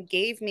production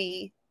gave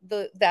me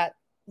that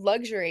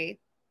luxury.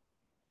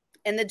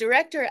 And the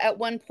director at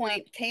one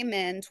point came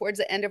in towards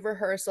the end of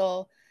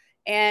rehearsal,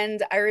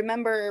 and I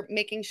remember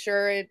making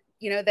sure,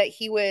 that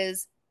he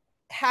was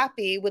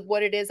happy with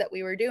what it is that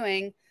we were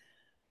doing.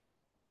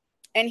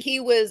 And he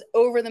was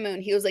over the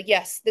moon. He was like,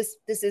 "Yes, this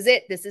is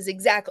it. This is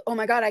exactly. Oh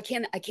my god, I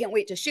can't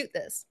wait to shoot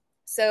this."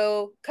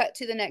 So, cut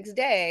to the next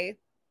day,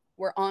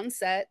 we're on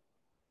set.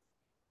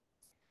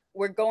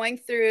 We're going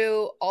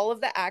through all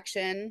of the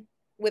action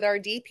with our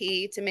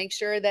DP to make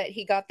sure that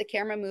he got the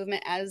camera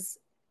movement as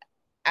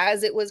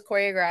it was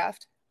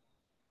choreographed.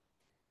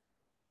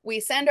 We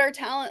send our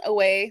talent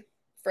away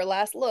for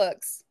last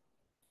looks.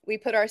 We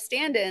put our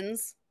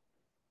stand-ins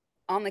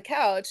on the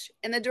couch,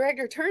 and the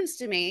director turns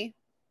to me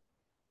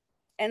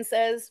and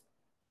says,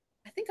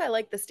 "I think I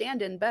like the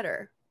stand-in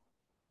better."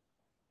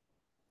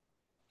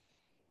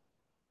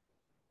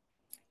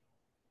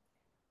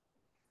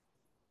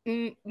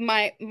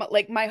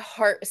 My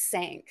heart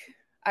sank.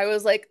 I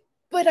was like,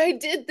 "But I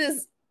did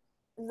this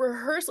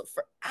rehearsal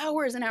for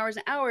hours and hours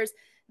and hours.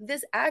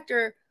 This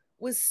actor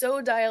was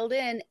so dialed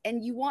in,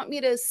 and you want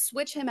me to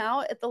switch him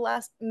out at the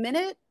last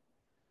minute?"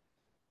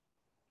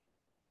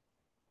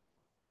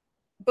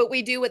 But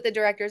we do what the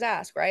directors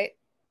ask, right?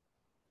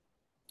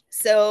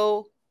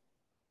 So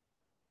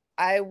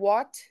I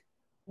walked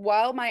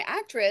while my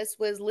actress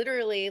was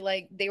literally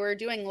like, they were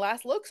doing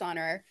last looks on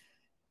her.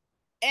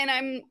 And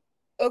I'm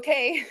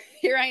okay,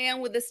 here I am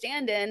with the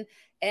stand in,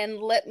 and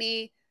let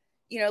me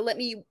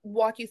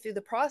walk you through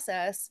the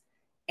process.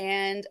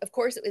 And of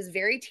course, it was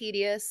very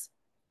tedious.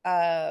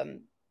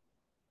 Um,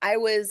 I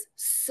was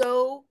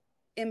so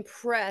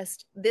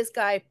impressed. This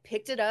guy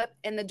picked it up,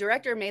 and the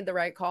director made the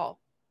right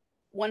call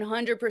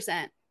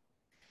 100%.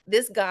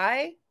 This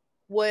guy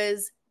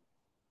was,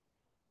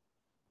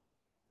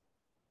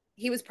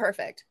 he was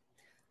perfect.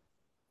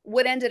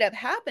 What ended up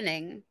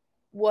happening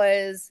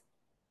was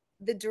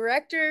the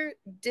director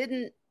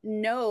didn't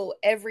know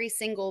every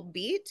single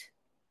beat.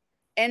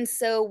 And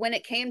so when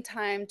it came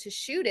time to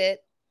shoot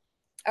it,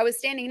 I was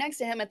standing next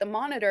to him at the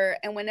monitor,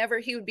 and whenever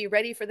he would be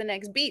ready for the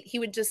next beat, he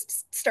would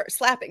just start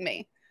slapping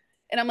me.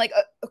 And I'm like,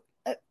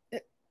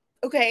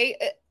 okay.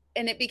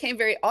 And it became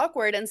very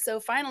awkward. And so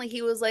finally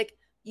he was like,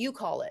 "You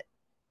call it."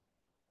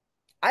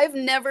 I've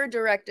never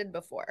directed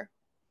before.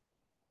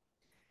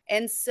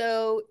 And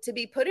so to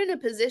be put in a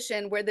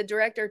position where the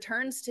director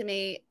turns to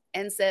me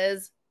and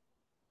says,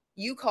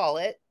 "You call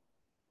it."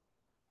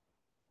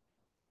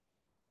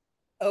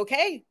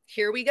 Okay,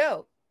 here we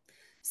go.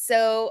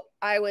 So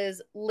I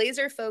was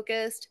laser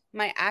focused.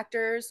 My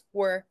actors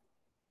were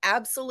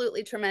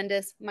absolutely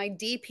tremendous. My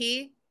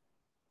DP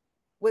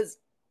was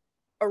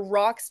a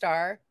rock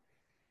star.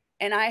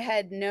 And I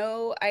had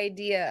no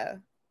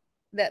idea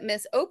that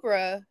Miss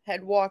Oprah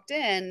had walked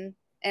in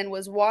and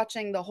was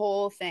watching the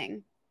whole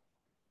thing.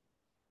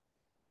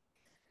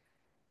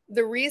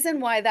 The reason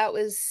why that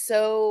was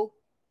so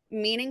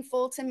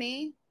meaningful to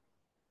me,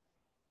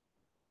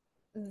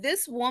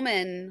 this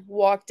woman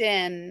walked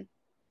in,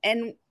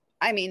 and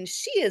I mean,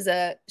 she's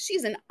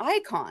an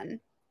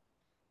icon,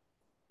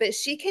 but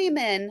she came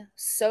in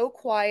so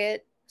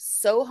quiet,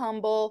 so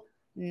humble,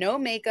 no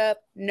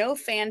makeup, no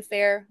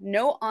fanfare,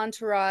 no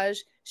entourage.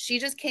 She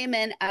just came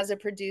in as a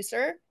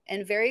producer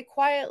and very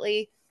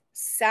quietly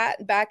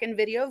sat back in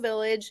Video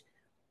Village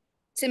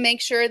to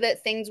make sure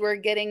that things were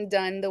getting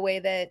done the way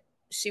that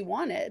she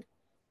wanted.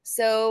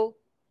 So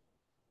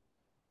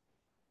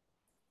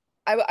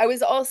I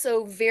was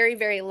also very,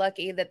 very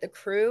lucky that the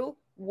crew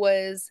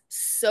was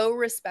so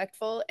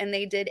respectful and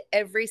they did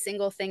every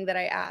single thing that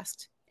I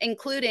asked,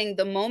 including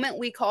the moment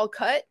we call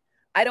cut.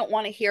 I don't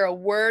want to hear a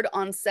word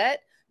on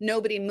set.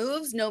 Nobody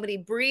moves, nobody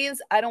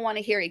breathes. I don't want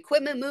to hear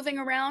equipment moving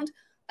around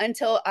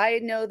until I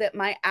know that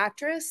my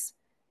actress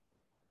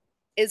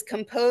is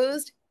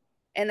composed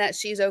and that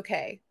she's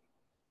okay.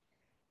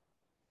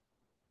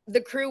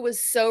 The crew was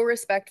so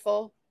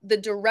respectful. The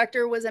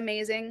director was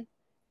amazing.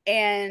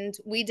 And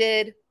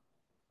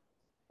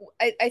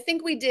I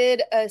think we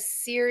did a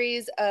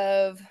series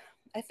of,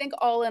 I think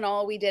all in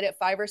all, we did it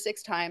 5 or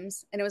 6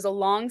 times, and it was a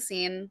long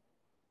scene.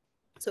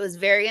 So it was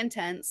very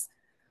intense,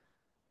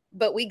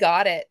 but we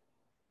got it.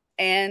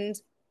 And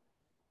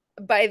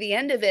by the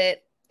end of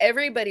it,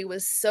 everybody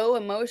was so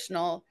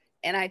emotional.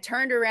 And I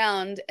turned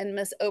around and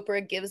Miss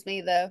Oprah gives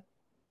me the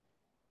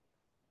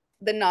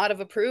nod of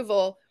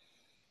approval.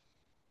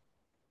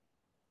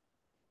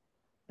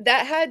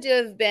 That had to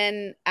have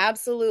been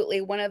absolutely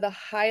one of the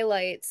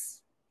highlights.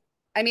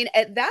 I mean,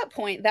 at that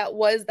point, that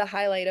was the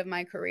highlight of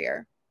my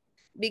career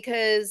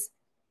because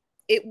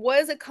it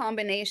was a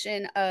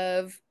combination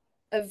of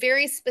a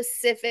very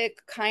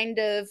specific kind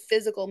of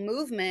physical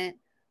movement,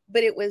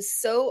 but it was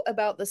so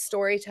about the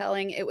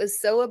storytelling. It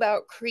was so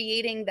about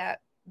creating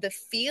the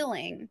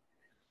feeling.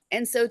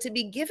 And so to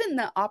be given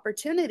the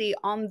opportunity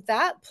on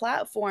that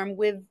platform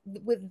with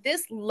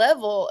this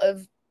level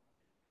of,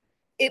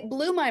 it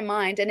blew my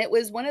mind. And it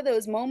was one of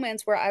those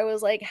moments where I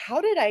was like, how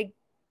did I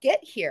get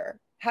here?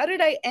 How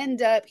did I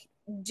end up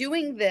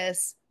doing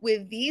this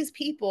with these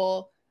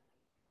people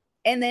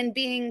and then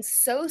being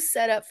so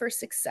set up for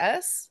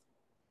success?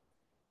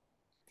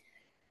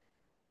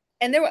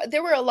 And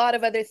there were a lot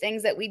of other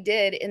things that we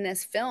did in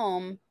this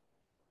film,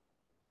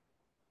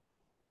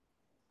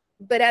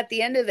 but at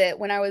the end of it,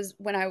 when I was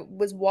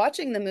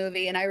watching the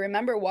movie and I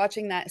remember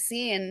watching that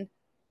scene,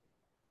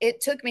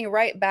 it took me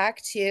right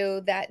back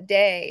to that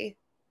day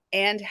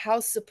and how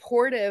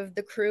supportive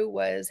the crew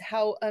was,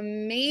 how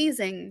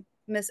amazing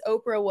Miss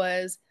Oprah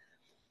was.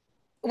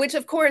 Which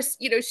of course,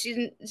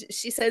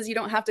 she says you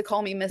don't have to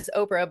call me Miss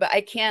Oprah, but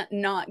I can't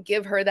not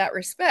give her that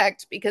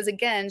respect because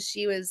again,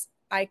 she was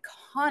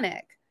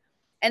iconic.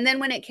 And then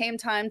when it came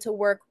time to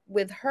work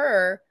with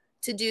her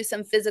to do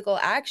some physical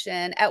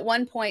action, at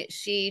one point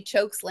she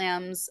choke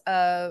slams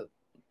our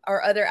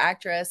other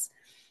actress,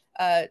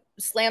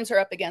 slams her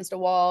up against a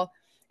wall.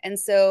 And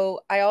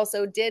so I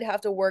also did have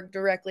to work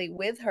directly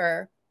with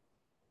her.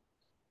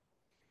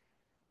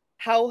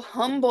 How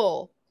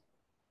humble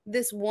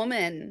this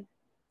woman,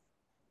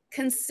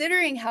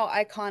 considering how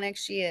iconic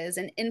she is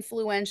and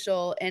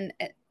influential, and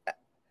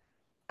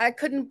I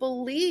couldn't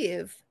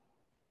believe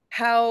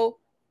how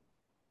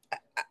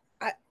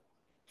I,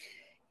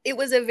 it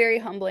was a very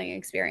humbling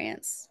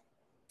experience.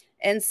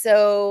 And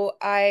so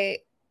I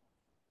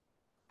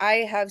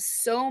have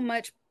so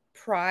much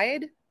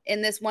pride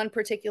in this one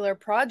particular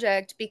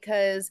project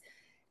because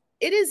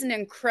it is an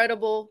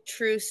incredible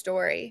true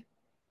story.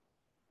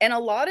 And a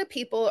lot of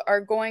people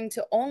are going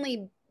to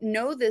only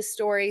know this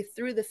story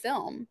through the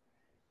film.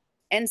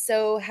 And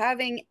so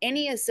having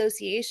any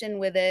association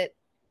with it,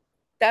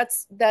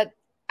 that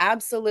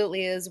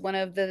absolutely is one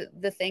of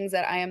the things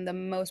that I am the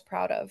most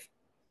proud of.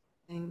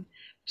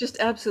 Just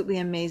absolutely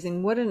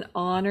amazing. What an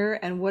honor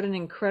and what an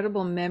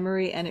incredible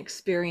memory and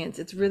experience.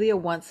 It's really a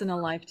once in a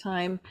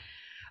lifetime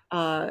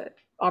uh,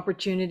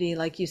 opportunity,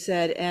 like you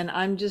said. And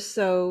I'm just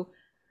so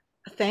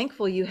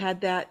thankful you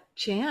had that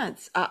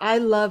chance. I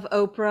love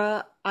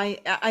Oprah.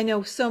 I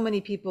know so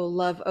many people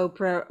love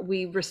Oprah.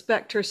 We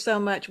respect her so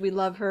much. We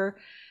love her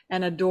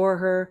and adore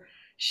her.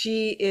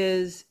 She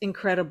is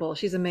incredible.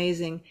 She's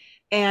amazing.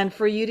 And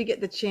for you to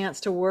get the chance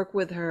to work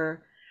with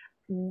her,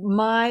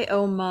 my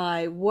oh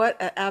my,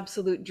 what an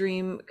absolute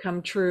dream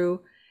come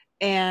true.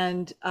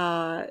 And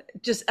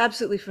just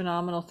absolutely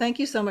phenomenal. Thank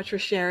you so much for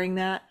sharing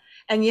that.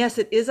 And yes,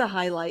 it is a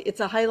highlight. It's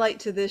a highlight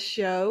to this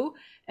show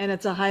and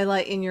it's a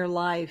highlight in your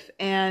life.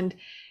 And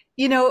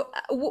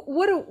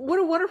what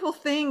a wonderful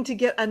thing to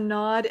get a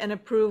nod and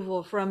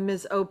approval from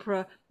Miss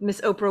Oprah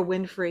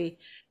Winfrey.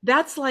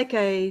 That's like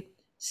a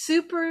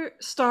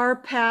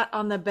superstar pat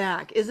on the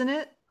back, isn't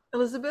it,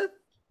 Elizabeth?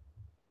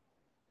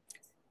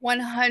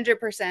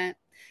 100%.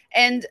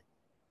 And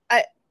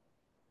I,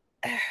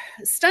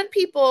 stunt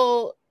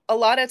people, a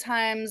lot of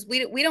times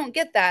we don't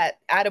get that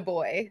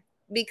attaboy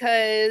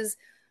because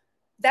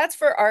that's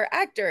for our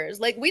actors.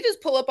 Like we just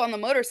pull up on the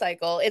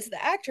motorcycle. It's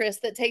the actress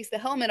that takes the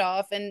helmet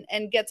off and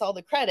gets all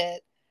the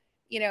credit.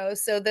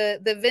 So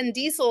the Vin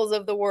Diesels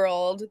of the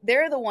world,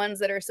 they're the ones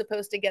that are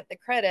supposed to get the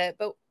credit,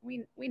 but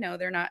we know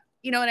they're not.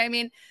 You know what I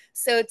mean?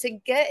 So to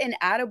get an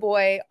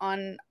attaboy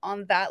on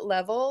that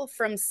level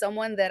from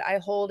someone that I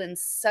hold in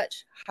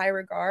such high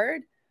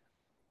regard,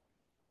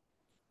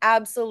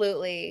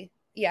 absolutely.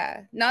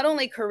 Yeah. Not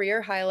only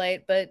career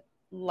highlight, but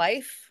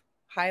life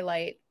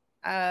highlight.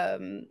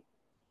 Um,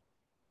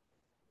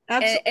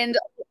 and Absolutely.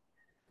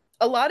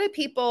 a lot of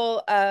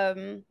people,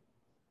 when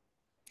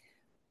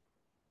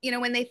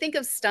they think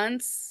of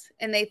stunts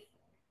and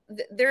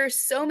there are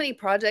so many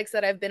projects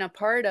that I've been a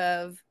part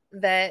of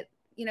that,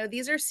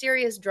 these are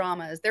serious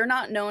dramas. They're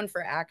not known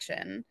for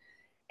action.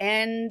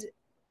 And,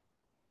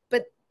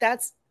 but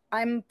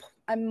I'm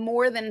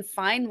more than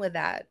fine with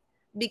that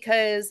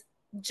because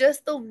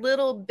just the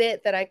little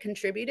bit that I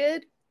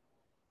contributed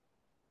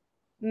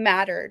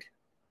mattered.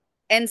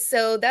 And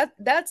so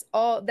that's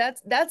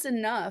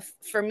enough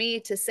for me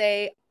to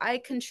say I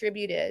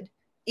contributed,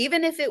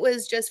 even if it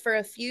was just for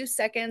a few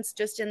seconds,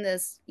 just in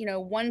this,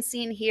 one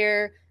scene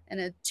here and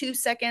a 2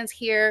 seconds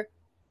here,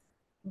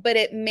 but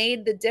it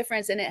made the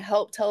difference and it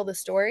helped tell the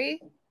story.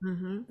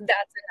 Hmm.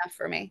 That's enough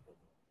for me.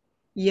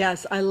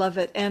 Yes, I love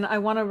it. And I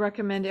want to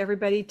recommend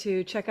everybody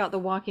to check out The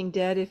Walking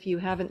Dead if you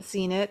haven't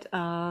seen it.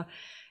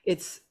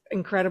 It's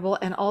incredible.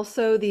 And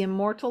also The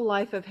Immortal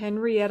Life of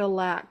Henrietta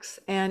Lacks.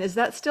 And is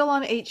that still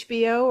on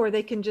HBO or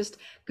they can just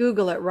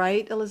Google it,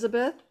 right,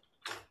 Elizabeth?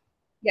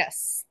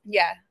 Yes.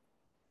 Yeah.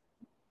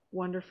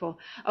 Wonderful.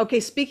 Okay,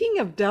 speaking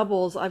of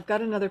doubles, I've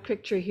got another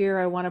picture here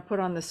I want to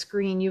put on the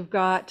screen. You've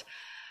got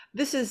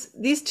these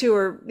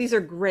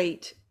are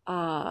great,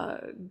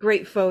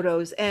 great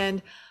photos.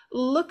 And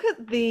look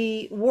at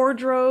the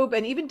wardrobe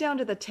and even down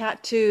to the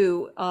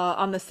tattoo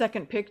on the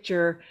second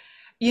picture.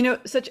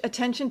 Such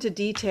attention to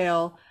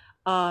detail.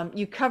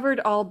 You covered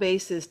all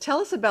bases. Tell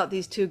us about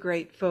these two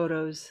great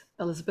photos,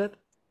 Elizabeth.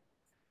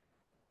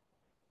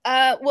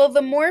 Well,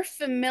 the more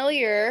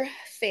familiar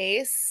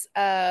face,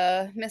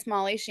 Miss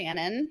Molly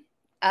Shannon,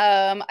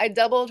 I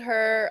doubled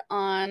her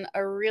on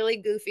a really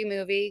goofy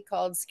movie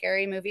called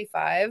Scary Movie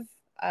 5.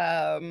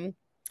 Um,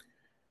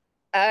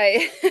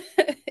 I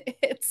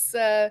it's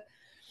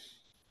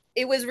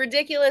it was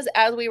ridiculous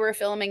as we were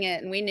filming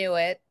it and we knew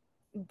it.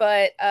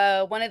 But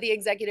one of the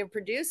executive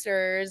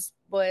producers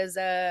was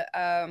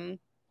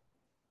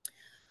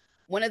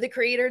one of the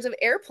creators of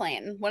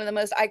Airplane, one of the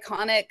most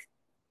iconic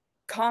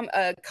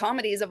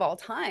comedies of all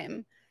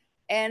time.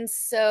 And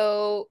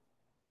so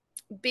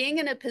being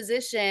in a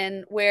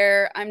position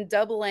where I'm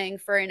doubling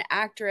for an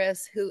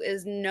actress who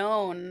is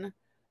known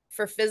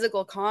for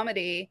physical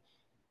comedy,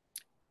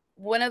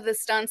 one of the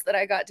stunts that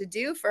I got to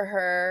do for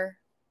her,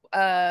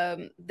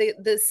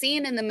 the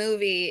scene in the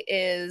movie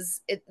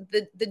is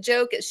the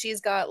joke is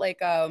she's got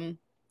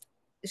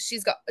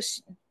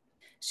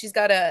she's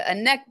got a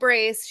neck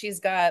brace, she's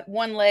got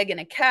one leg in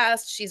a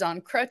cast, she's on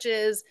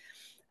crutches,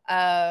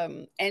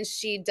 and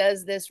she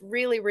does this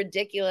really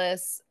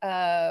ridiculous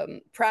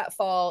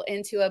pratfall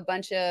into a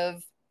bunch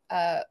of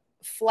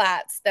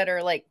flats that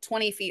are like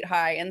 20 feet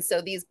high, and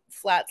so these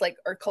flats like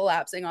are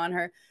collapsing on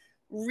her.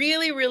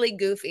 Really, really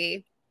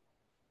goofy.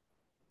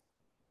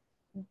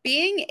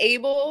 Being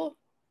able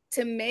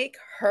to make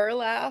her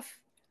laugh,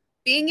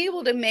 being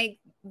able to make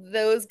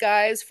those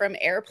guys from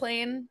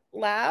Airplane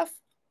laugh.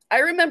 I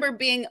remember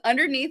being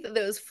underneath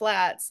those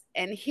flats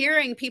and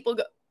hearing people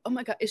go, "Oh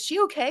my god, is she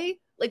okay?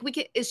 Like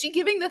is she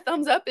giving the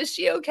thumbs up? Is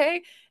she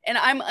okay?" And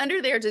I'm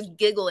under there just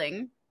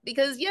giggling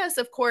because yes,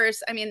 of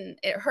course, I mean,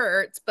 it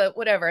hurts, but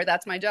whatever,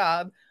 that's my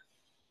job.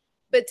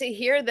 But to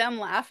hear them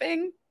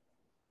laughing,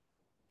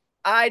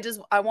 I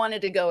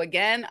wanted to go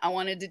again. I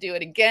wanted to do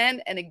it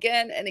again and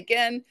again and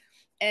again.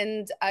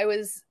 And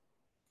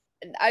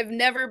I've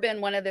never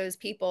been one of those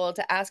people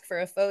to ask for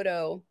a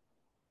photo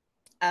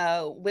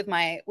with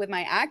my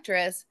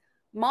actress.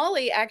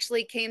 Molly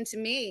actually came to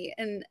me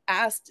and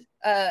asked.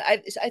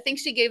 I think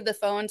she gave the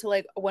phone to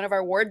like one of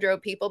our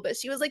wardrobe people, but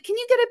she was like, "Can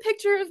you get a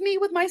picture of me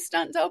with my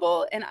stunt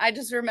double?" And I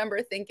just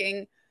remember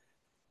thinking,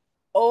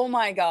 "Oh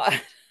my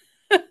god!"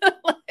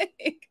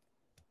 Like,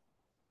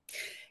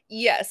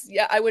 yes,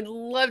 yeah, I would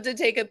love to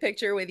take a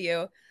picture with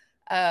you.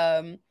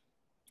 Um,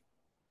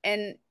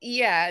 and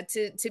yeah,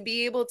 to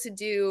be able to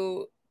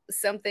do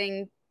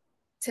something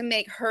to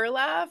make her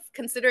laugh,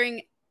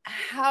 considering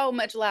how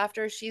much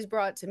laughter she's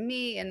brought to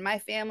me and my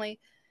family,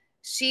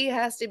 she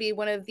has to be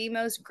one of the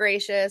most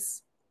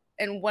gracious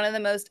and one of the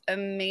most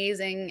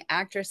amazing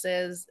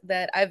actresses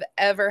that I've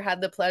ever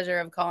had the pleasure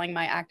of calling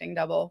my acting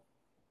double.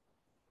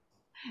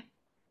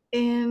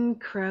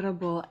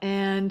 Incredible.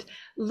 And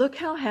look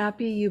how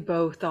happy you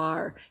both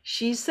are.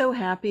 She's so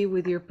happy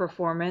with your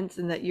performance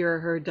and that you're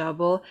her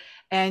double,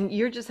 and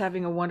you're just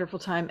having a wonderful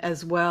time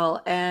as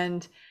well.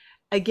 And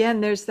again,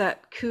 there's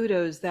that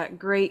kudos, that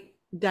great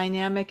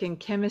dynamic and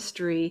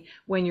chemistry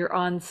when you're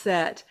on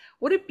set.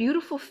 What a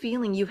beautiful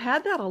feeling. You've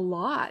had that a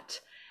lot.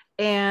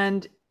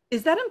 And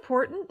is that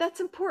important? That's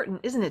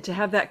important, isn't it? To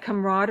have that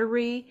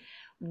camaraderie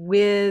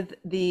with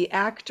the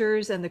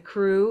actors and the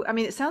crew. I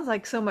mean, it sounds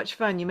like so much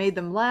fun. You made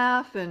them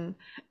laugh and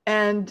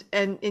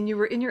you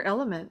were in your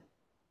element.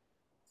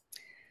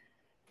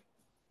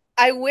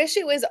 I wish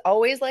it was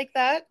always like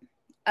that.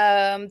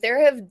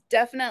 There have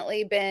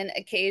definitely been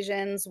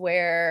occasions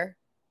where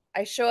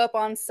I show up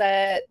on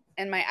set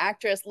and my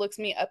actress looks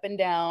me up and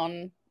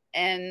down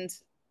and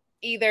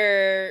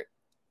either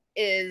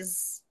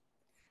is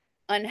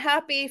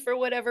unhappy for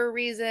whatever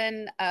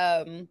reason.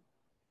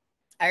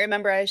 I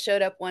remember I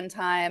showed up one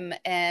time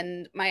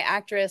and my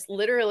actress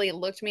literally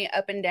looked me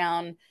up and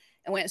down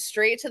and went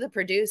straight to the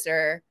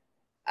producer.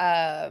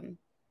 Um,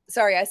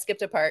 Sorry, I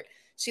skipped a part.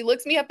 She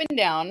looks me up and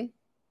down.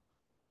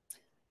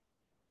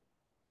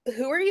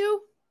 Who are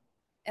you?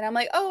 And I'm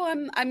like, oh,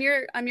 I'm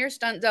your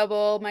stunt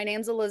double. My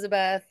name's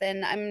Elizabeth,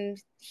 and I'm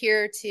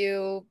here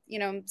to,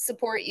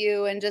 support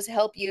you and just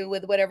help you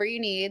with whatever you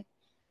need.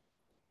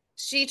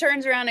 She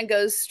turns around and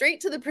goes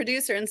straight to the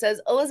producer and says,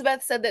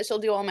 Elizabeth said that she'll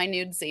do all my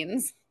nude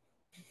scenes.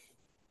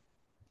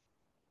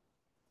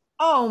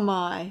 Oh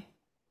my.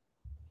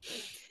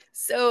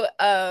 So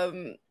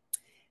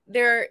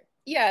there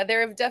yeah,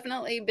 there have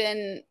definitely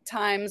been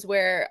times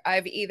where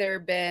I've either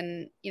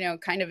been,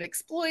 kind of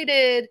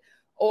exploited,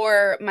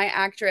 or my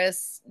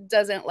actress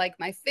doesn't like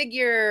my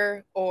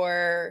figure,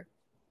 or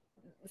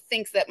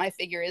thinks that my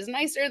figure is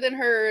nicer than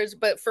hers,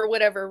 but for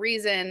whatever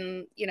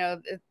reason,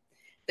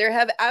 there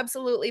have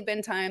absolutely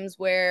been times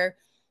where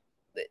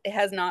it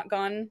has not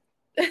gone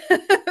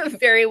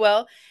very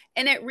well,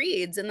 and it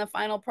reads in the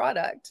final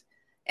product.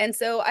 And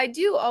so I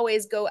do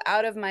always go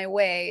out of my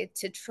way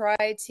to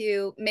try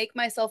to make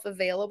myself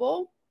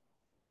available.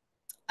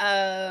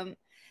 Um,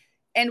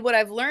 and what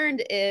I've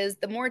learned is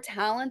the more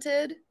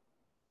talented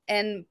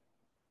and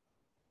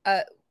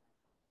uh,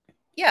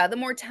 yeah, the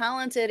more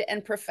talented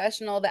and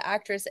professional the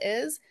actress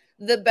is,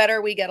 the better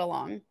we get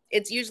along.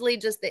 It's usually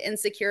just the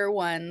insecure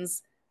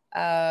ones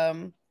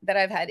that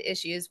I've had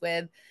issues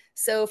with.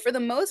 So, for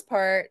the most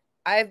part,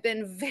 I've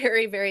been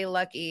very, very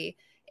lucky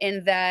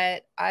in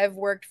that I've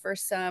worked for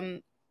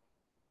some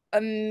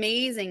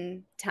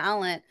amazing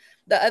talent.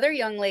 The other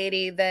young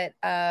lady that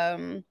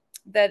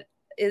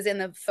is in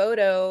the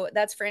photo,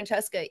 that's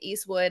Francesca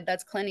Eastwood.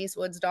 That's Clint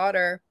Eastwood's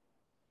daughter.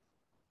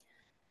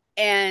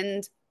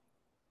 And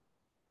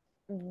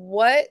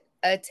what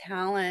a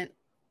talent.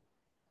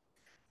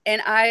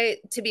 And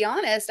to be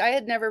honest, I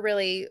had never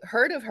really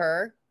heard of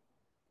her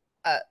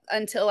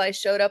until I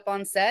showed up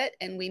on set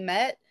and we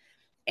met.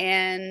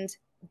 And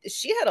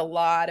she had a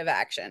lot of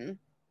action.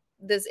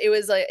 It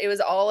was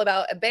all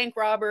about a bank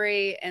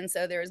robbery, and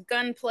so there's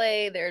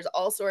gunplay. There's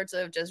all sorts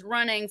of just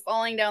running,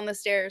 falling down the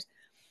stairs,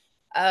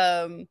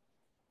 um,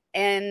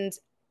 and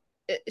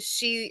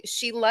she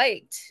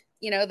liked,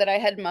 that I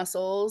had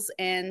muscles,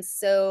 and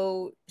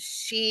so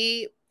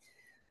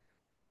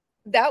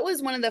that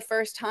was one of the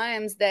first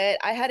times that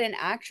I had an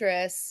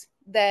actress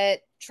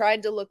that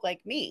tried to look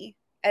like me,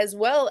 as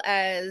well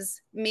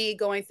as me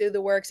going through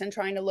the works and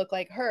trying to look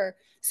like her.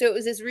 So it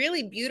was this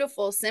really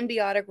beautiful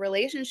symbiotic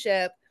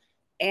relationship,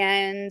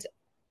 and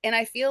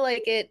I feel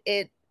like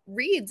it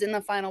reads in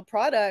the final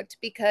product,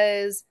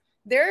 because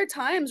there are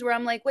times where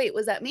I'm like, wait,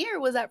 was that me or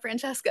was that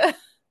Francesca?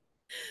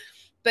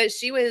 But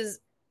she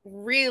was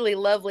really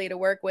lovely to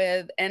work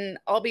with. And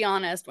I'll be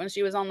honest, when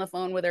she was on the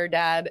phone with her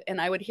dad and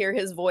I would hear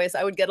his voice,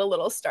 I would get a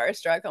little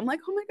starstruck. I'm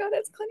like, oh my God,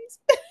 it's Clint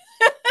Eastwood.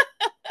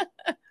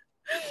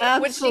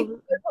 Which she Absolutely.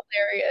 was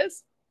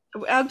hilarious.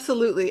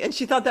 Absolutely. And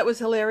she thought that was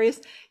hilarious.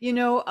 You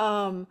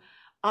know,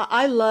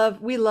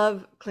 we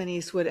love Clint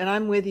Eastwood, and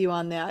I'm with you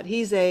on that.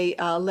 He's a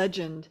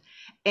legend.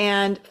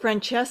 And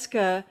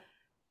Francesca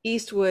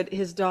Eastwood,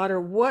 his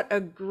daughter, what a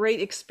great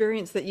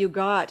experience that you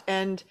got.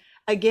 And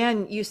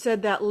again, you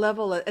said that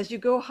level, as you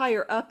go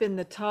higher up in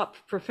the top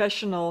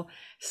professional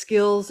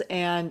skills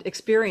and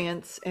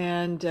experience,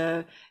 and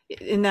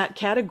in that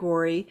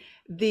category,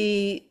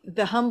 the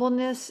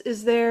humbleness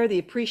is there, the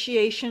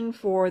appreciation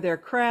for their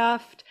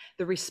craft,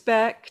 the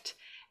respect,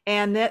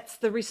 and that's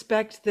the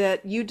respect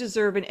that you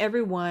deserve and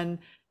everyone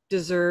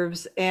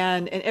deserves,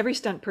 and every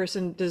stunt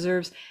person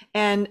deserves.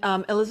 And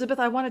Elizabeth,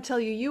 I want to tell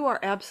you, you are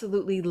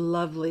absolutely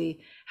lovely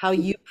how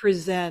you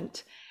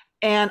present.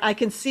 And I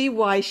can see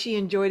why she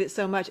enjoyed it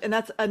so much. And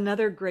that's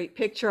another great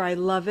picture. I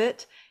love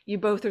it. You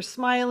both are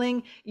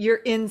smiling.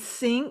 You're in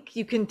sync.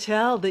 You can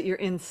tell that you're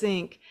in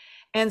sync.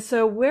 And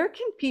so, where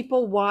can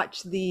people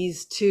watch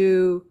these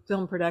two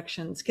film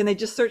productions? Can they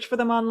just search for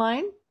them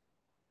online?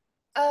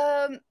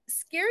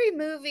 Scary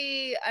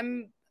Movie,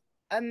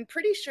 I'm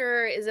pretty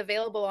sure is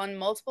available on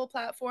multiple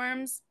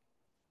platforms.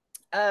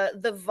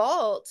 The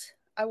Vault,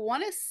 I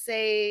want to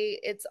say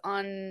it's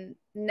on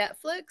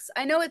Netflix.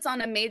 I know it's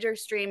on a major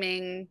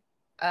streaming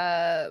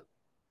uh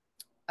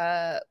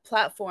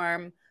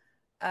platform.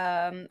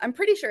 I'm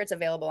pretty sure it's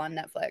available on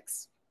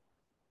Netflix.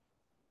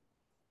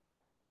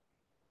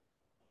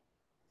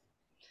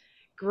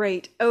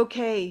 Great.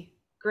 Okay.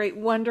 Great.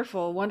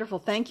 Wonderful. Wonderful.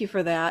 Thank you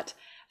for that.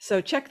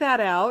 So check that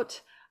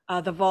out.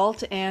 The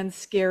Vault and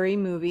Scary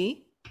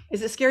Movie.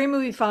 Is it Scary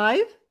Movie 5?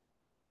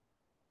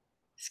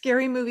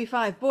 Scary Movie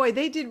 5. Boy,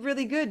 they did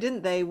really good,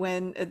 didn't they?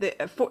 When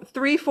the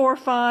 3, 4,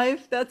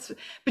 5. That's,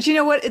 but you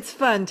know what? It's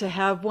fun to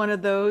have one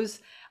of those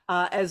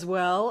as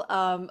well.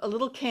 A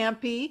little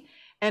campy.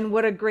 And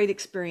what a great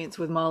experience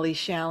with Molly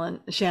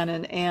Shannon.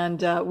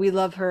 And we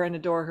love her and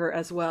adore her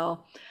as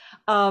well.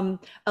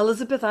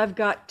 Elizabeth, I've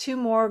got two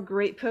more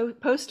great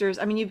posters.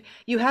 I mean,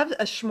 you have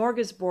a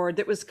smorgasbord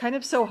that was kind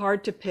of so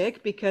hard to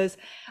pick because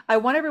I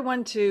want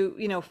everyone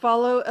to,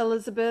 follow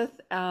Elizabeth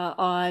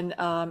on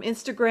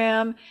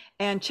Instagram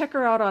and check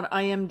her out on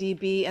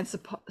IMDb and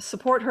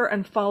support her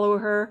and follow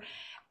her.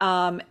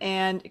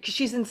 And because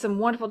she's in some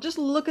wonderful, just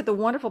look at the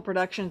wonderful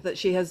productions that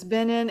she has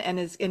been in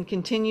and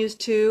continues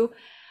to.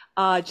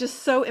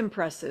 Just so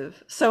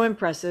impressive,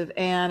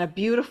 and a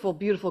beautiful,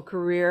 beautiful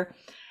career,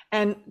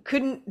 and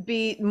couldn't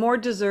be more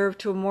deserved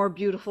to a more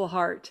beautiful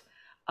heart,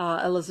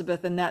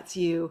 Elizabeth, and that's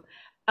you.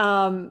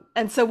 And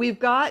so we've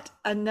got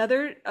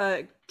another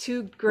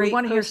two great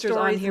posters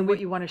on here. What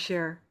you want to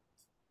share?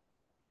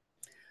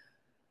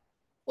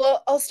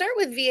 Well, I'll start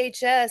with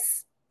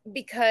VHS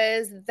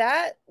because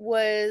that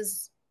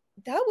was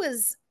that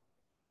was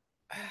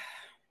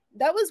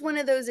one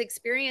of those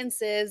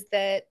experiences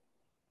that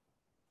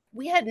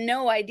we had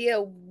no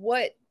idea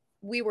what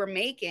we were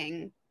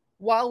making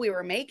while we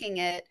were making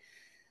it.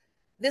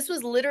 This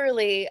was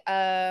literally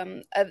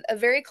a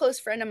very close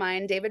friend of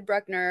mine, David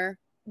Bruckner,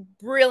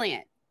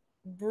 brilliant,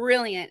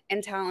 brilliant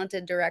and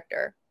talented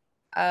director.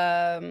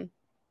 And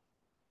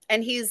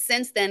he's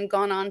since then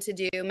gone on to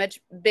do much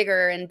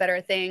bigger and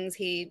better things.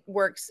 He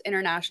works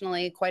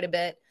internationally quite a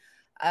bit.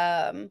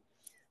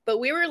 But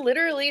we were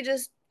literally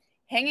just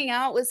hanging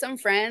out with some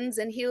friends,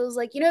 and he was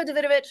like,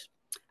 Davidovich,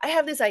 I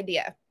have this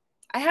idea.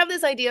 I have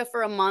this idea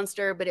for a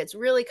monster, but it's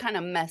really kind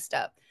of messed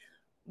up.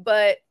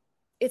 But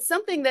it's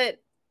something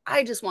that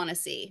I just want to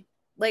see.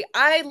 Like,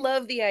 I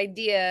love the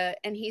idea.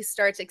 And he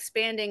starts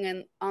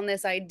expanding on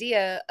this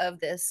idea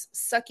of this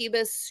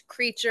succubus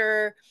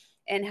creature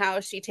and how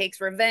she takes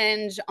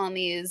revenge on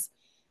these,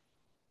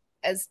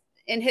 as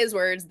in his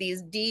words,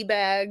 these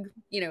D-bag,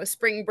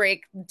 spring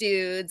break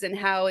dudes, and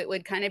how it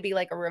would kind of be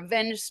like a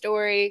revenge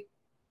story.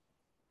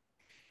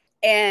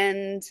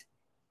 And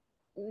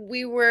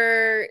we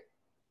were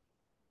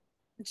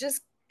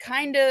just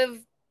kind of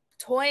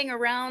toying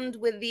around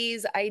with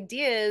these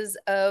ideas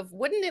of,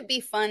 wouldn't it be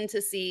fun to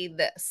see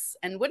this?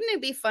 And wouldn't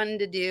it be fun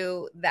to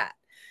do that?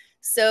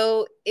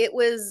 So it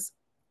was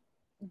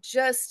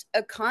just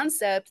a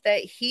concept that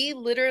he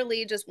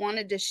literally just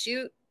wanted to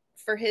shoot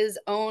for his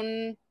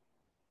own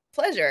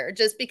pleasure,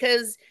 just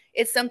because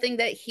it's something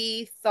that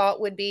he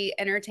thought would be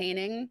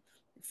entertaining,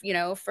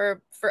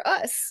 for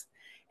us.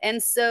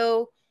 And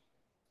so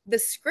the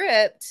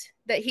script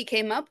that he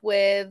came up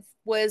with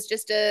was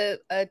just a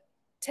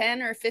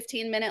 10 or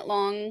 15-minute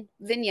long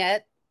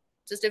vignette,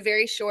 just a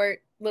very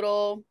short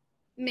little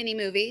mini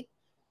movie.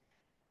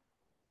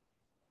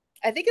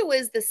 I think it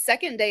was the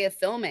second day of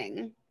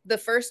filming, the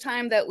first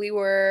time that we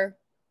were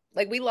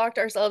like, we locked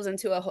ourselves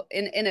into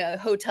in a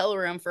hotel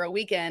room for a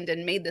weekend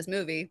and made this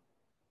movie.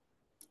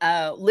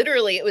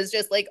 Literally, it was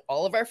just like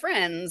all of our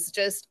friends,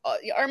 just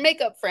our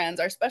makeup friends,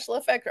 our special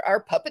effect,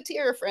 our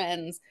puppeteer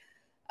friends,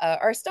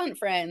 our stunt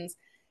friends.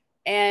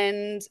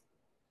 And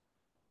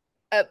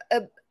uh,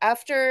 uh,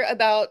 after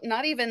about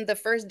not even the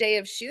first day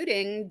of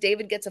shooting,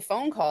 David gets a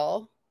phone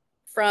call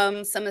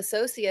from some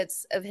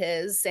associates of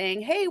his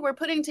saying, "Hey, we're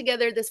putting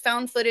together this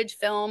found footage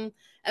film,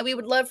 and we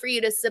would love for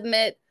you to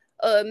submit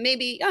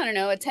maybe, I don't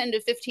know, a 10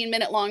 to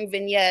 15-minute long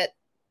vignette."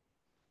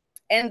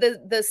 And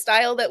the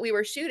style that we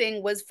were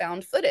shooting was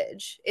found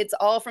footage. It's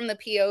all from the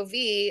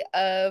POV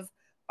of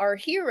our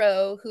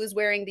hero, who's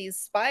wearing these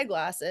spy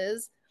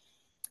glasses.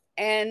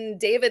 And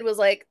David was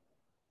like,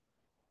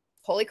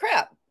 holy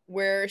crap,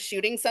 we're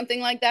shooting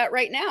something like that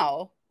right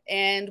now.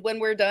 And when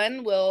we're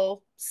done,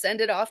 we'll send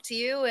it off to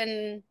you.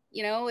 And,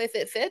 if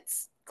it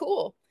fits,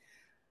 cool.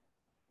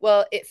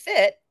 Well, it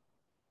fit.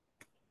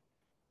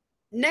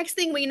 Next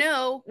thing we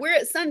know, we're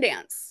at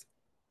Sundance.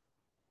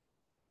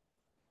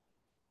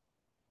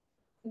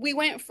 We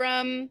went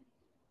from,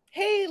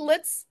 hey,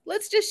 let's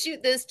just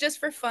shoot this just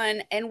for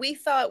fun, and we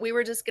thought we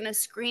were just going to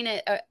screen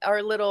it at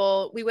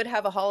we would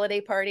have a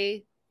holiday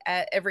party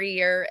every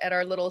year at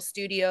our little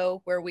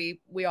studio where we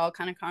all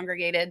kind of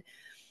congregated.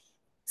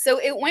 So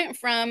it went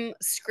from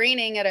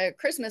screening at a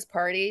Christmas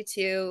party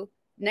to,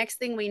 next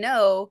thing we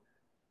know,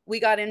 we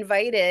got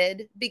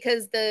invited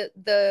because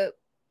the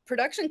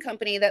production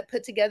company that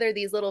put together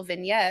these little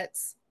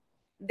vignettes,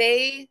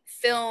 they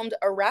filmed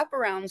a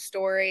wraparound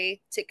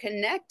story to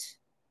connect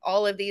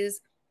all of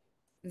these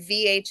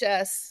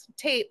VHS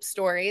tape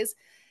stories.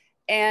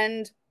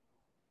 And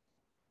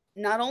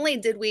not only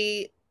did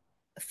we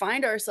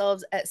find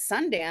ourselves at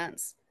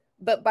Sundance,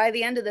 but by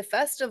the end of the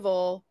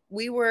festival,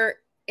 we were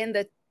in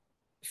the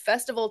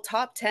festival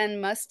top 10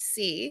 must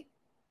see.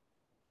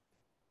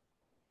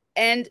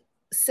 And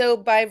so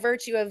by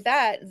virtue of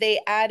that, they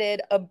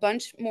added a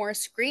bunch more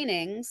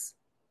screenings.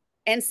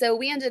 And so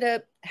we ended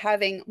up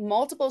having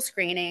multiple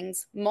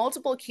screenings,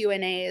 multiple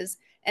Q&As,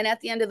 and at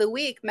the end of the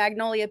week,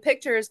 Magnolia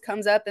Pictures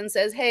comes up and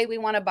says, "Hey, we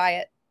want to buy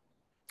it."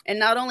 And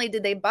not only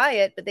did they buy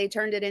it, but they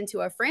turned it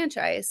into a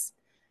franchise.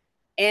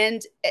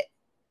 And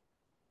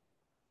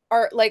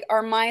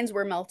our minds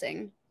were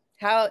melting.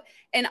 How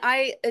and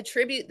I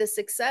attribute the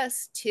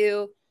success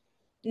to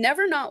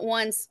never not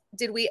once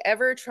did we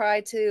ever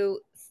try to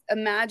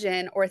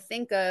imagine or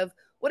think of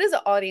what does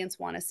the audience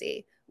want to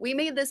see. We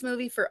made this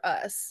movie for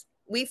us.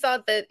 We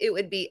thought that it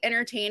would be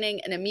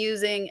entertaining and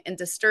amusing and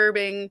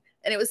disturbing,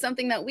 and it was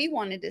something that we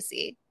wanted to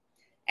see.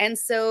 And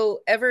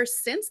so ever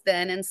since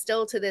then, and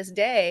still to this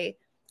day,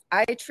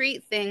 I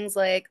treat things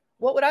like,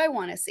 what would I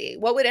want to see?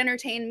 What would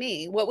entertain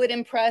me? What would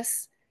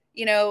impress,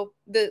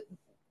 the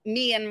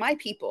me and my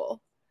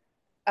people?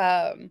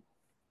 Um,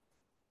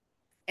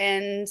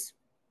 and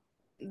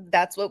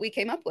that's what we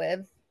came up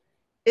with.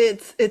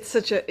 It's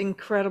such an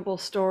incredible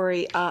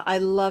story. I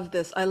love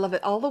this. I love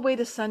it all the way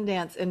to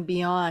Sundance and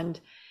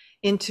beyond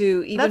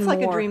into even that's like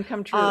a more. dream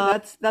come true.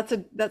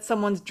 That's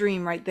someone's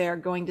dream right there,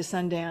 going to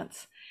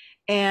Sundance.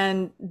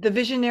 And the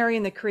visionary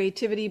and the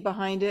creativity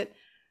behind it,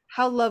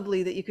 how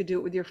lovely that you could do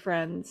it with your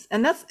friends.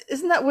 And that's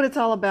isn't that what it's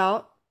all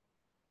about?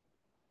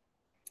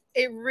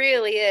 It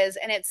really is.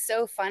 And it's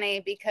so funny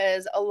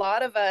because a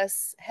lot of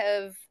us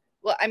have,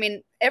 well, I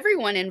mean,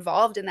 everyone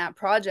involved in that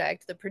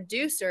project, the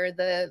producer,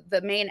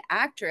 the main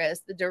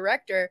actress, the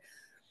director,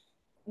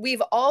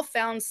 we've all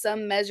found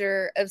some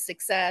measure of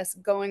success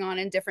going on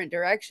in different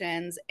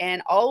directions.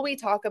 And all we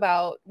talk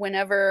about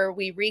whenever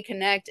we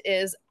reconnect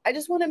is, I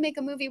just want to make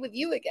a movie with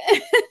you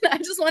again. I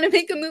just want to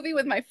make a movie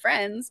with my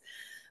friends.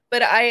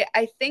 But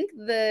I think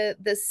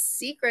the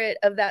secret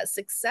of that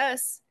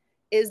success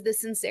is the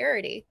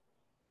sincerity.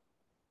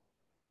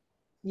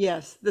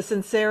 Yes, the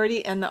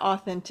sincerity and the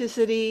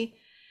authenticity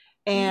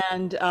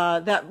and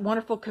that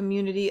wonderful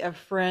community of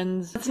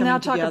friends. Let's now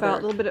talk about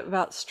a little bit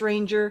about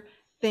Stranger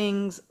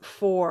Things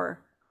 4.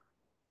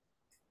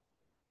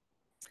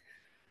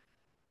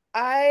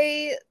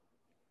 I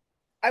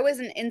I was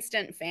an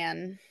instant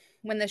fan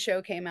when the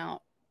show came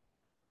out.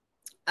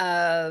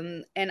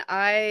 And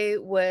I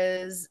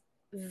was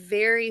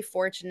very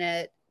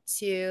fortunate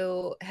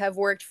to have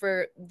worked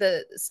for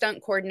the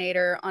stunt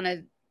coordinator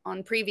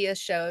on previous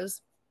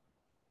shows.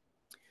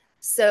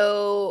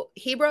 So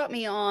he brought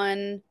me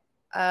on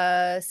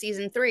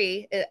season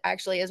 3, it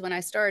actually is when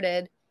I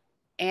started,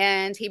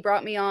 and he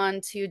brought me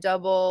on to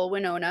double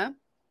Winona,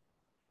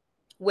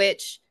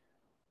 which,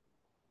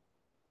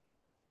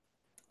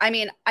 I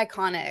mean,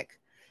 iconic.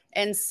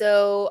 And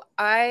so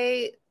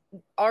I,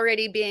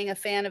 already being a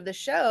fan of the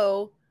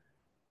show,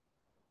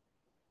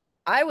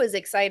 I was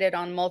excited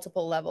on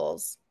multiple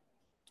levels.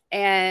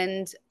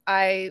 And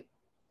I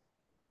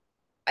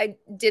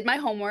did my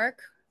homework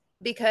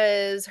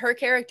because her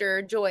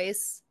character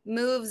Joyce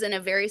moves in a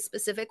very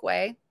specific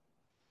way.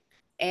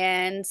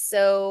 And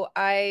so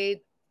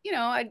I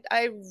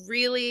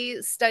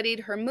really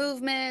studied her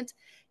movement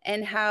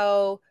and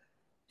how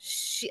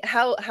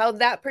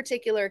that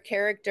particular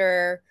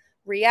character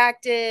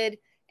reacted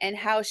and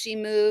how she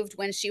moved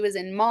when she was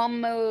in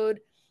mom mode.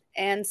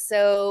 And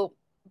so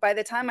by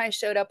the time I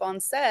showed up on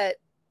set,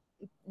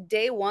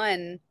 day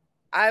 1,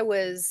 I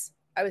was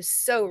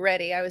so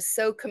ready. I was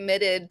so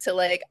committed to,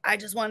 like, I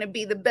just want to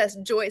be the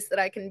best Joyce that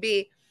I can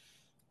be.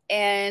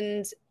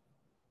 And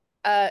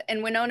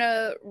and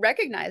Winona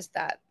recognized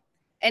that.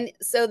 And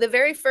so the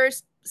very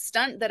first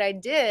stunt that I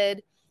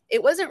did,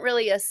 it wasn't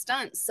really a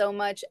stunt so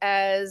much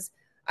as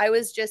I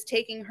was just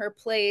taking her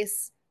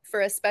place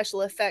for a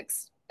special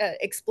effects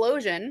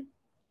explosion.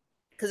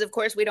 Because, of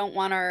course, we don't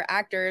want our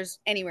actors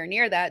anywhere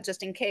near that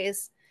just in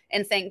case.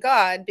 And thank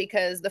God,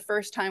 because the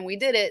first time we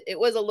did it, it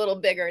was a little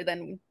bigger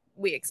than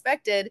we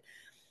expected.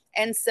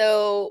 And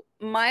so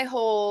my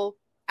whole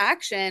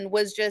action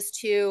was just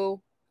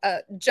to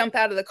jump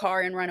out of the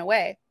car and run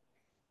away.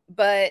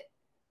 But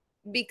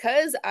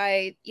because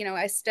I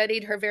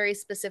studied her very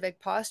specific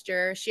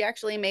posture, she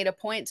actually made a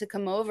point to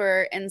come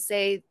over and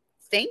say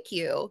thank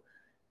you.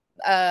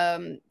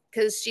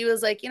 Because she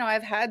was like,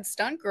 I've had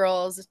stunt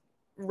girls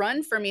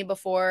run for me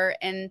before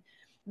and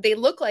they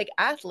look like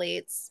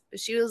athletes.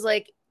 She was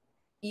like,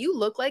 you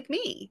look like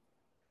me.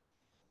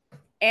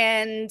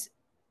 And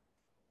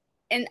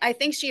I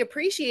think she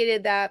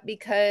appreciated that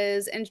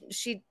because, and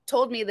she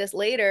told me this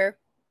later,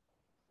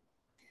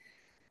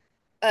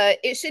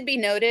 it should be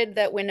noted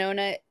that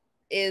Winona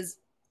is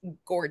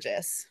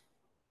gorgeous,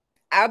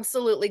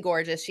 absolutely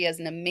gorgeous. She has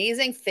an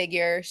amazing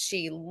figure.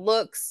 She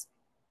looks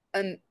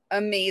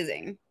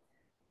amazing.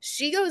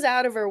 She goes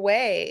out of her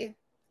way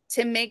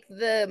to make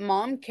the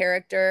mom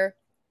character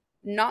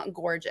not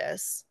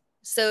gorgeous.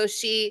 So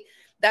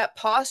that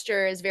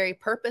posture is very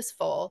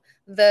purposeful.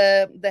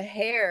 The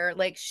hair,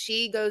 like,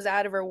 she goes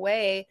out of her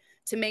way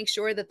to make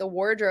sure that the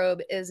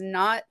wardrobe is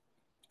not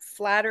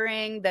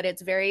flattering, that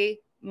it's very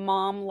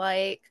mom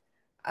like.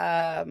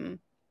 Um,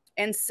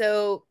 and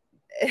so,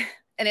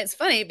 and it's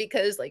funny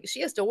because like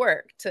she has to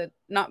work to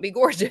not be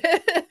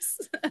gorgeous.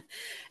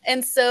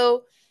 And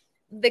so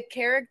the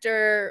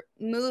character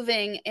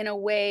moving in a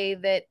way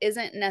that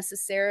isn't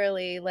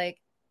necessarily like,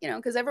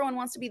 because everyone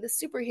wants to be the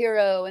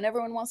superhero and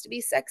everyone wants to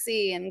be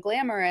sexy and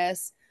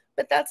glamorous,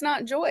 but that's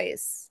not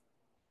Joyce.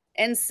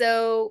 And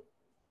so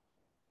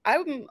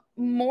I'm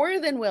more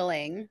than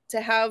willing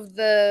to have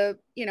the,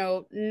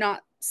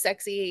 not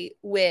sexy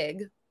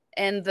wig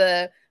and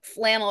the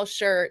flannel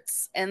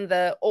shirts and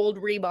the old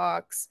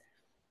Reeboks.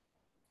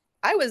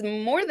 I was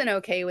more than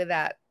okay with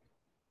that.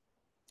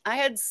 I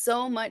had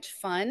so much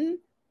fun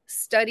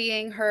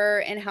studying her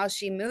and how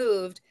she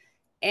moved.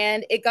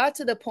 And it got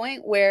to the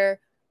point where,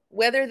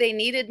 whether they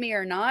needed me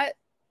or not,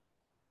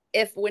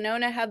 if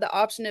Winona had the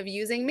option of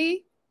using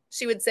me,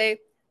 she would say,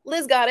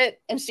 Liz got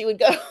it. And she would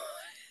go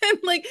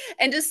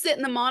and just sit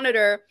in the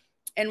monitor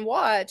and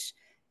watch.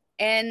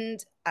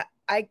 And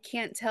I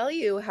can't tell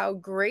you how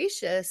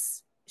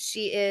gracious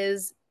she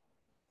is.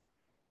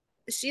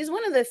 She's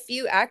one of the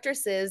few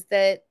actresses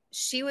that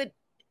she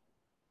was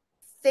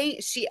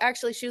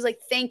like,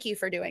 thank you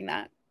for doing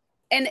that.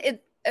 And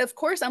it, of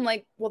course, I'm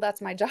like, well,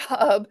 that's my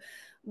job.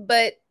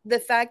 But the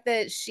fact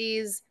that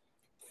she's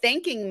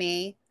thanking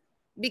me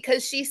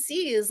because she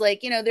sees,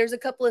 like, there's a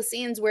couple of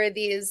scenes where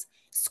these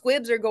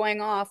squibs are going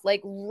off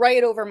like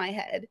right over my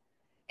head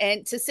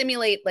and to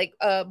simulate like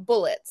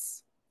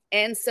bullets.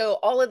 And so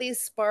all of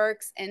these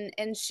sparks,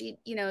 and she,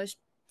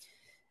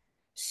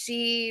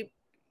 she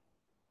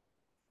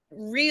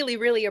really,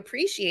 really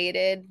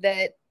appreciated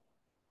that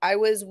I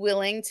was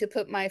willing to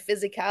put my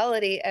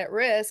physicality at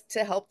risk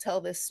to help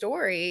tell this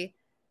story.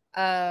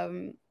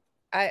 Um,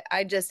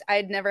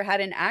 I'd never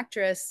had an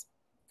actress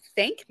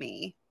thank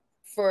me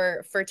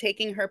for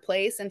taking her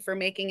place and for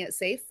making it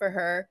safe for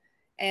her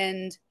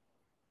and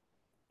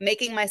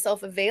making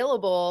myself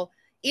available,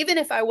 even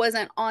if I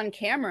wasn't on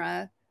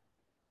camera.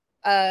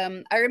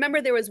 I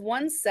remember there was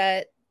one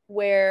set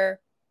where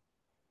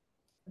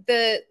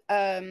the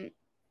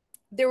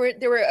there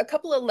were a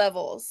couple of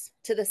levels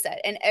to the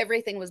set and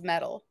everything was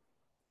metal.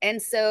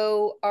 And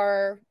so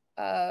our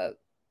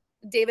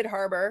David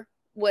Harbour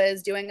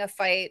was doing a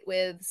fight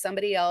with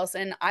somebody else,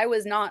 and I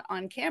was not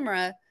on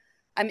camera.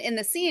 I'm in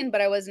the scene,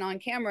 but I wasn't on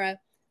camera.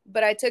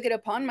 But I took it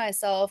upon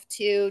myself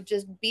to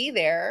just be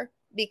there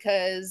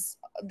because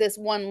this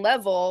one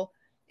level,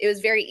 it was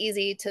very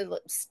easy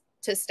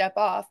to step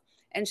off.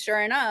 And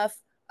sure enough,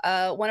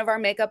 one of our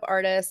makeup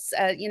artists,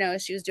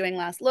 she was doing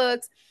last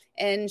looks,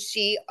 and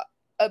she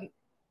uh,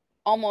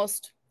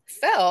 almost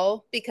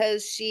fell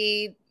because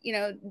she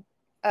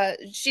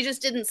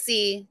just didn't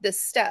see this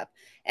step.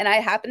 And I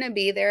happened to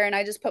be there and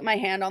I just put my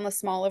hand on the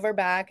small of her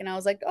back and I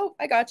was like, oh,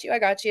 I got you. I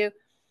got you.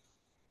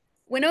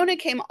 Winona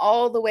came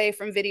all the way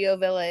from Video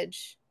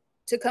Village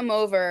to come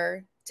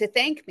over to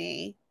thank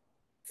me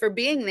for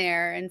being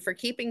there and for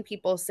keeping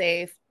people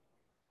safe.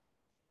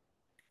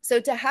 So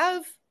to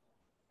have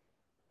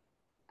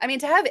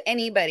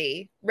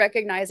anybody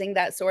recognizing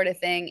that sort of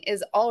thing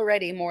is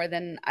already more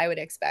than I would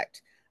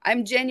expect.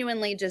 I'm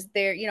genuinely just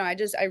there.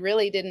 I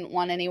really didn't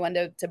want anyone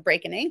to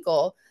break an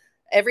ankle.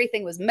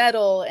 Everything was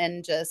metal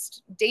and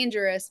just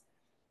dangerous.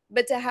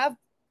 But to have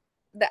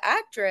the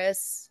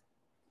actress,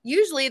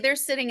 usually they're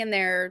sitting in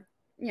their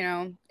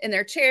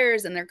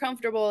chairs and they're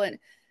comfortable. And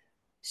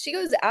she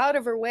goes out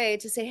of her way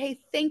to say, hey,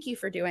 thank you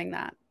for doing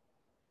that.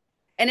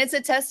 And it's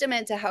a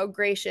testament to how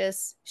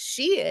gracious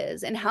she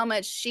is and how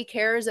much she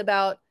cares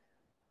about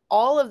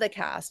all of the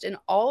cast and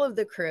all of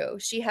the crew.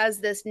 She has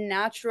this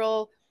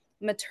natural,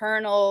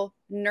 maternal,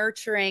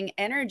 nurturing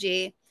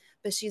energy,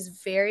 but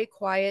she's very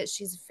quiet.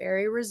 She's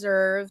very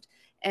reserved.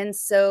 And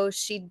so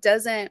she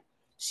doesn't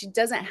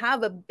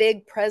have a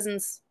big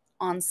presence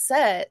on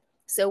set.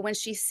 So when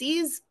she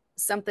sees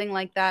something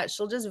like that,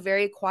 she'll just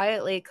very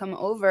quietly come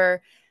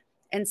over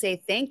and say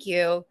thank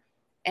you.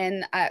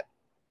 And I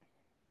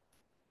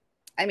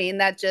mean,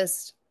 that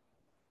just,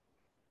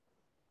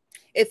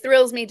 it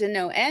thrills me to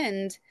no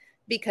end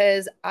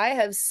because I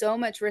have so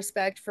much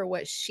respect for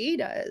what she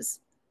does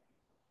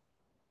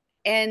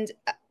and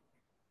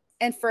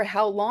for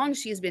how long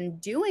she's been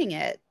doing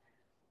it.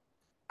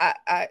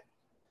 I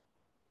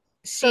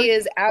So She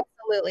is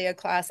absolutely a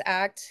class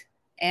act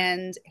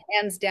and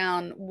hands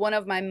down one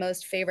of my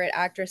most favorite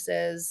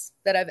actresses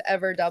that I've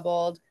ever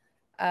doubled.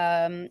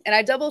 And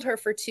I doubled her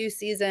for 2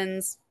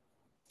 seasons.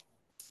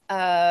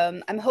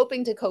 I'm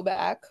hoping to go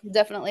back,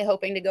 definitely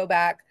hoping to go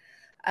back.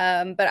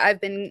 But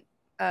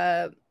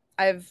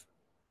I've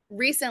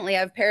recently,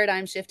 I've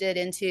paradigm shifted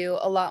into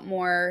a lot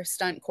more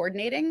stunt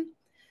coordinating.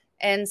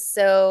 And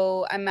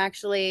so I'm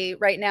actually,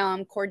 right now,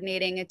 I'm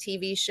coordinating a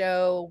TV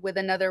show with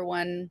another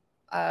one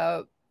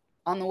on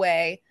the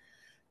way.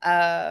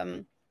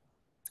 Um,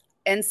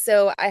 and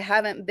so I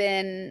haven't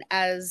been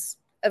as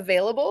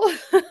available.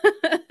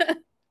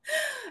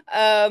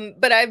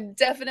 But I've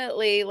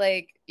definitely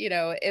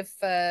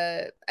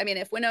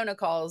if Winona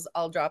calls,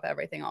 I'll drop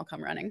everything. I'll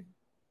come running.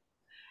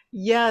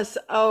 Yes.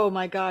 Oh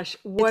my gosh.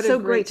 It's What a so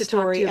great great to talk to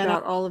story you about.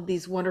 about all of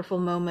these wonderful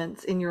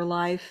moments in your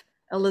life,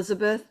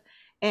 Elizabeth.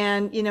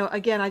 And,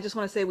 again, I just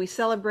want to say we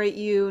celebrate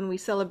you and we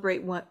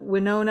celebrate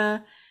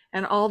Winona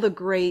and all the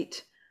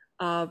great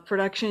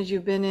productions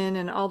you've been in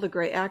and all the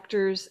great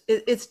actors.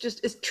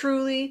 It's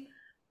truly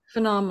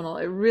phenomenal.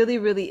 It really,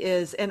 really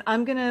is. And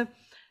I'm gonna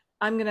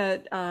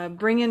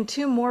bring in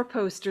two more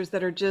posters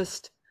that are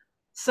just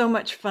so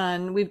much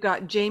fun. We've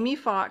got Jamie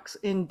Foxx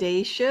in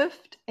Day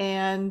Shift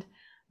and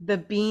the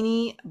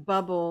Beanie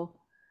Bubble.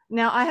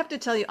 Now, I have to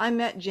tell you, I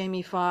met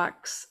Jamie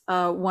Foxx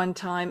one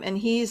time, and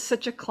he's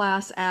such a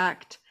class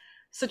act,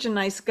 such a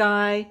nice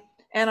guy,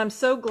 and I'm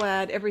so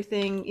glad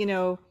everything,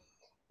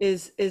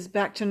 is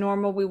back to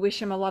normal. We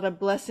wish him a lot of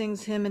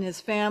blessings, him and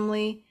his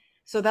family.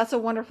 So that's a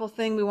wonderful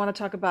thing. We want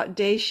to talk about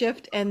Day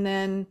Shift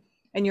and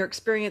your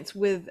experience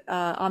with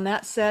on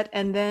that set,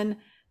 and then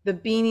the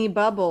Beanie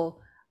Bubble.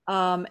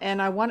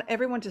 And I want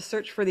everyone to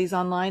search for these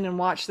online and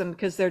watch them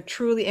because they're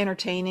truly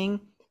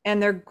entertaining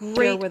and they're Share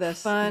great with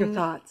us your fun.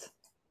 thoughts.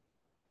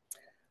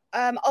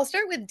 I'll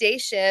start with Day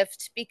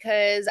Shift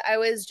because I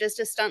was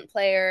just a stunt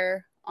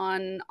player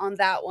on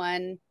that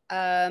one.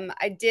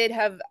 I did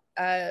have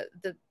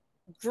the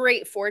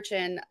great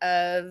fortune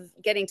of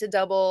getting to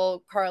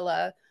double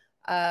Carla.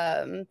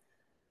 Um,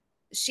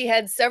 she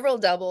had several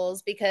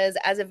doubles because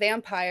as a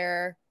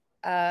vampire,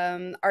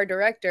 our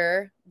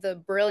director, the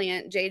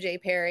brilliant J.J.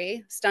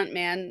 Perry,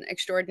 stuntman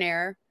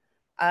extraordinaire,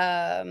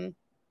 um,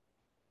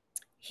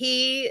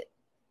 he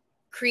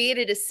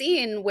created a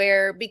scene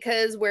where,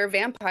 because we're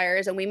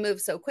vampires and we move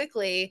so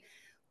quickly,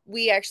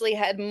 we actually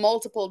had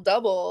multiple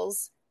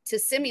doubles to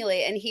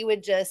simulate. And he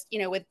would just,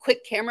 with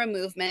quick camera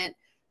movement,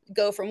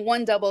 go from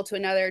one double to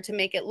another to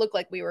make it look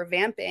like we were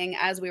vamping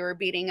as we were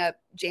beating up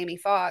Jamie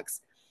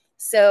Foxx.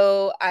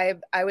 So I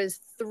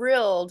was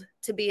thrilled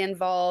to be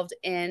involved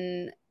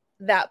in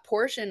that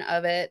portion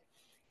of it.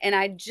 And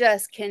I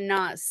just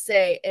cannot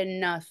say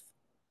enough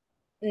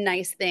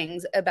nice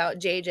things about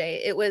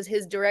JJ. It was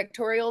his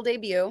directorial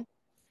debut.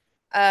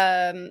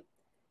 Um,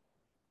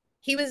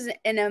 he was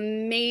an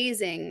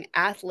amazing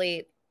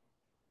athlete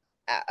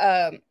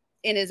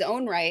in his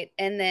own right,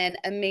 and then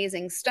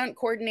amazing stunt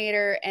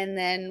coordinator, and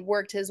then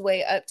worked his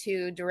way up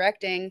to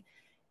directing.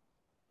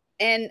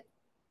 And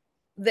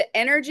the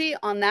energy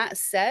on that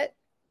set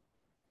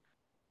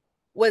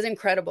was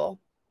incredible.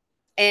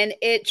 And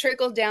it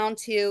trickled down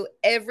to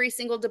every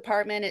single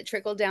department. It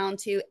trickled down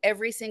to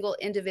every single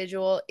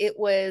individual. It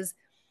was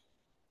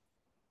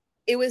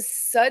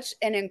such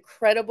an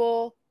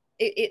incredible,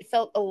 it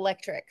felt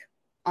electric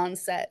on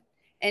set.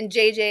 And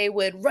JJ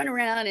would run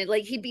around and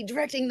like he'd be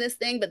directing this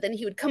thing, but then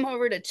he would come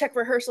over to check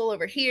rehearsal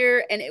over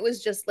here. And it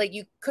was just like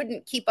you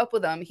couldn't keep up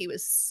with him. He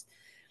was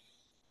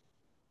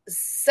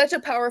such a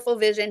powerful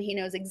vision. He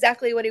knows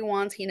exactly what he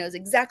wants, he knows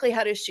exactly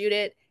how to shoot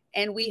it.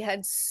 And we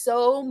had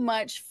so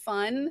much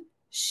fun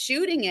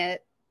shooting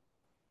it.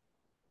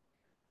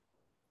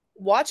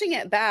 Watching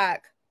it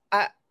back,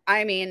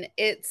 I mean,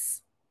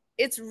 it's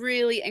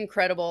really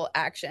incredible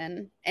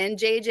action. And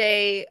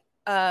JJ,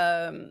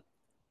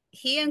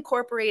 he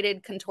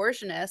incorporated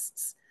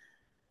contortionists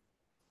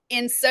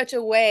in such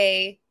a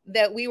way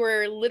that we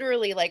were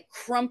literally like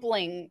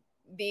crumpling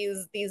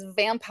these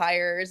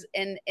vampires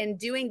and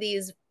doing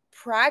these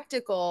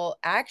practical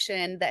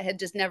action that had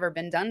just never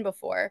been done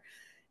before.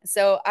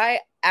 So I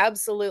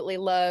absolutely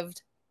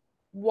loved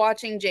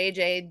watching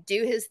JJ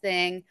do his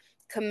thing,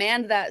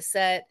 command that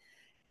set,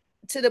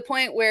 to the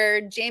point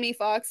where Jamie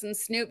Foxx and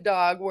Snoop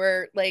Dogg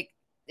were like,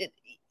 it,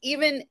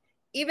 even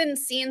even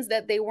scenes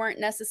that they weren't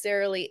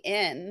necessarily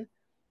in,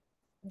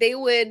 they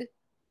would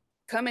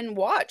come and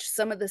watch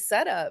some of the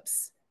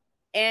setups.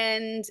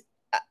 And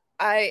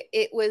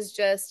it was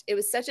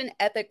such an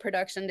epic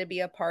production to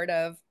be a part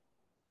of.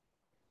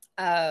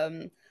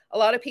 A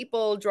lot of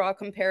people draw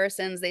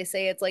comparisons. They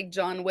say it's like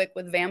John Wick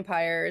with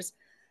vampires.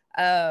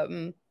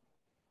 Um,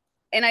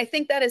 and I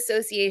think that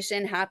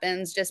association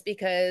happens just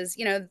because,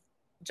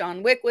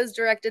 John Wick was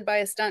directed by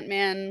a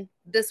stuntman.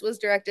 This was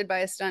directed by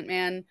a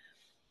stuntman.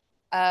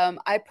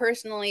 I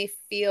personally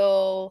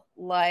feel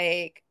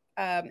like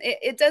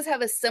it does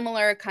have a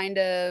similar kind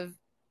of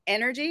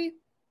energy,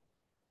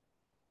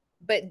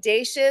 but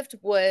Day Shift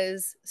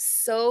was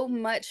so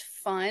much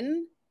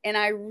fun. And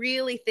I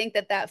really think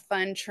that that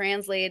fun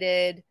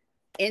translated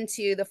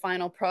into the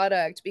final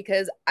product,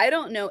 because I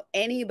don't know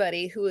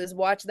anybody who has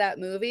watched that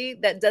movie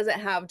that doesn't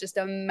have just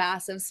a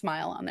massive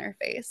smile on their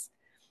face.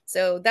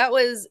 So that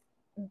was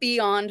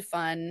beyond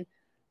fun.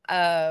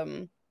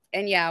 Um,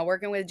 and yeah,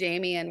 working with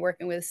Jamie and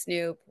working with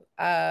Snoop,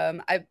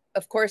 I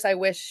of course I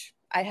wish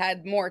I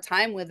had more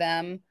time with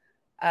them,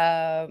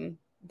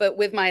 but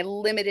with my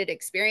limited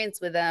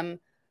experience with them,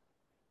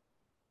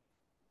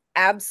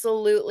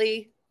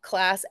 absolutely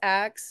class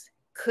acts,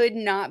 could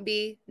not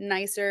be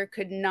nicer,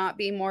 could not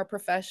be more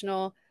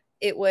professional.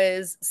 It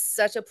was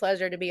such a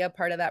pleasure to be a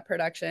part of that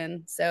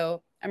production.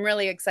 So I'm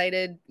really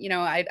excited.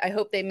 I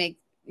hope they make,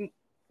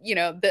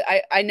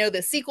 I know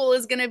the sequel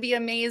is going to be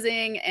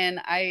amazing. And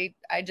I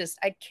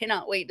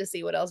cannot wait to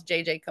see what else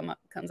JJ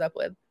comes up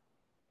with.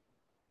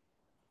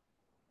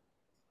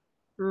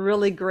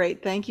 Really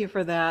great. Thank you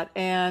for that.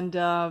 And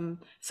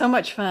so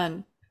much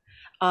fun.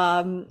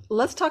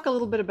 Let's talk a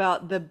little bit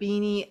about the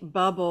Beanie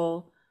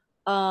Bubble.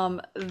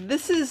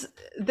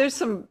 There's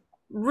some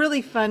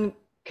really fun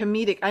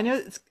comedic. I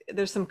know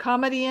there's some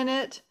comedy in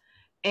it,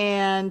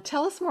 and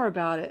tell us more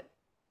about it.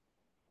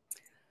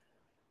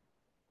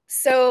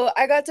 So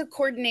I got to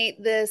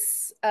coordinate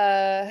this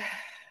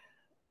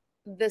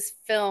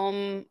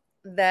film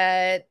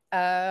that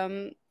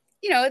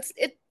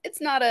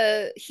it's not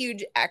a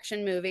huge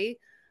action movie,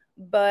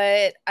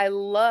 but I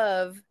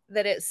love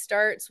that it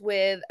starts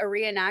with a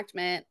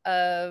reenactment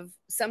of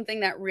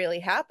something that really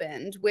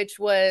happened, which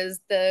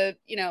was this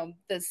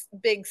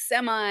big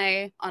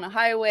semi on a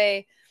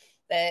highway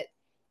that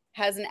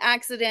has an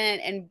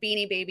accident and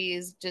Beanie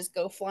Babies just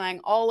go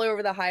flying all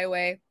over the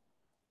highway.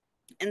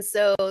 And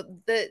so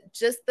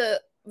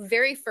the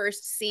very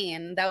first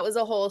scene, that was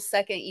a whole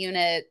second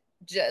unit,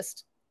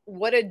 just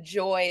what a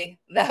joy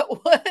that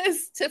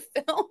was to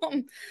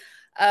film.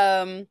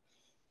 Um,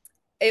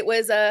 it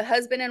was a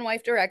husband and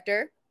wife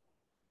director,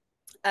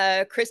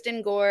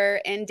 Kristen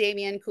Gore and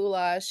Damian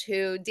Kulash,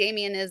 who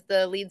Damian is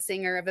the lead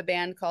singer of a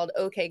band called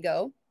OK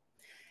Go.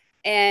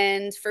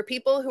 And for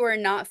people who are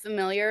not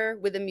familiar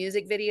with the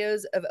music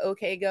videos of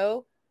OK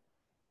Go,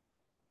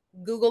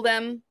 Google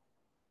them,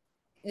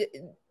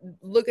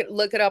 look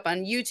it up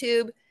on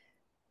YouTube.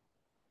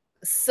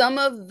 Some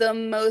of the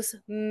most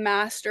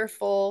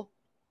masterful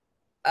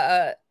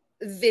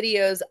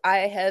videos I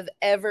have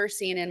ever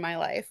seen in my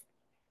life.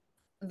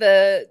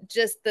 The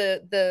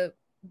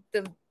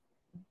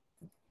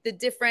the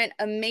different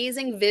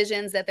amazing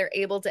visions that they're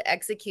able to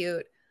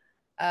execute,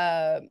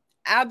 uh,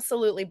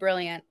 absolutely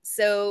brilliant.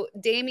 So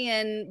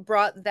Damien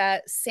brought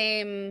that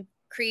same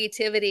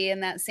creativity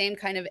and that same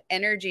kind of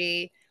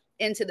energy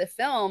into the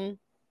film.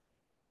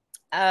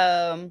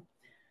 Um,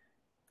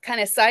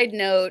 Kind of side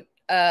note,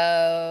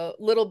 a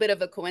little bit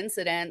of a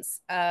coincidence.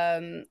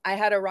 I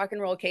had a rock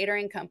and roll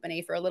catering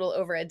company for a little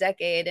over a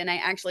decade, and I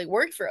actually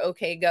worked for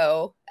OK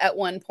Go at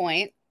one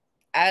point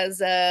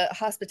as a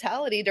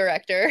hospitality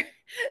director.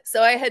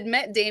 So I had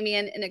met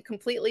Damien in a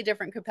completely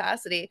different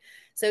capacity.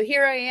 So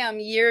here I am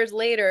years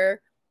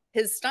later,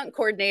 his stunt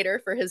coordinator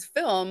for his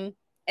film.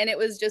 And it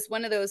was just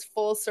one of those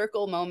full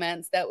circle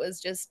moments that was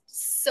just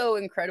so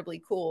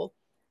incredibly cool.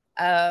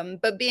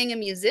 But being a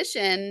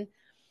musician,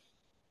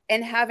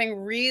 and having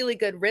really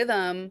good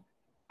rhythm,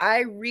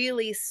 I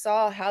really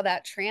saw how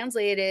that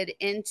translated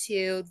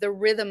into the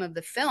rhythm of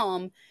the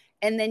film.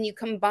 And then you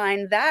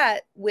combine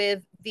that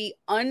with the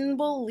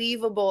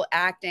unbelievable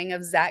acting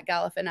of Zach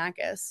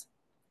Galifianakis.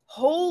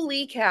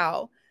 Holy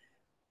cow.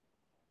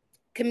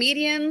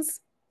 Comedians,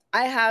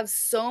 I have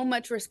so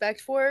much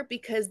respect for,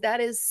 because that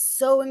is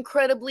so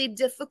incredibly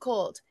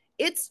difficult.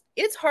 It's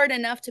hard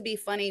enough to be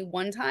funny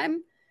one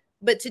time,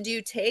 but to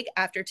do take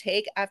after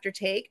take after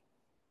take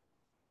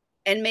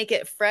and make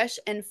it fresh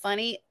and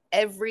funny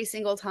every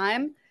single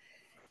time,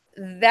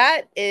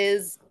 that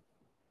is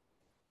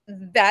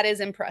that is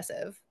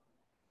impressive.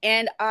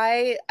 And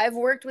I've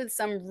worked with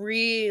some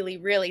really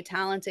really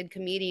talented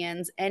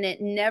comedians, and it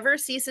never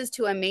ceases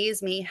to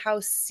amaze me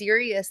how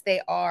serious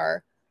they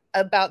are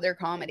about their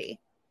comedy.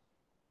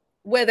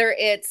 Whether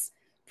it's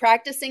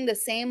practicing the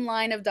same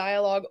line of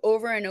dialogue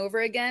over and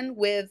over again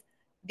with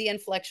the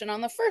inflection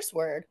on the first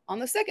word, on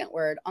the second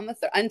word, on the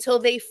third, until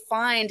they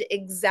find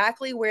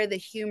exactly where the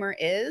humor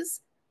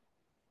is.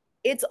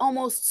 It's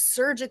almost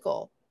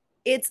surgical.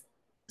 It's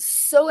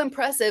so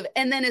impressive.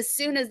 And then as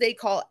soon as they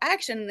call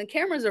action and the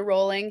cameras are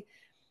rolling,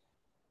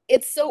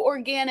 it's so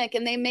organic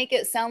and they make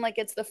it sound like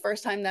it's the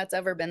first time that's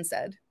ever been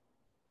said.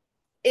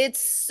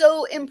 It's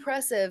so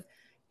impressive.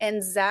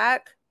 And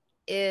Zach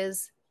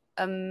is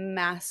a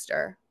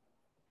master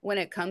when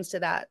it comes to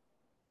that.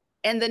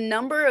 And the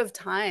number of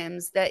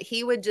times that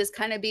he would just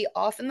kind of be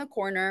off in the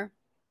corner,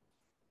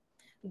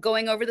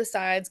 going over the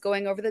sides,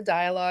 going over the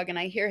dialogue, and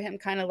I hear him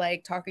kind of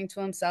like talking to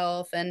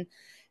himself and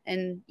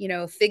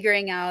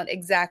figuring out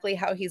exactly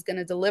how he's going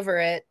to deliver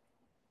it.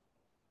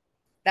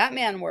 That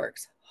man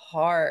works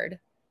hard.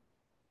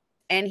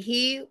 And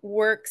he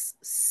works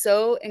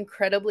so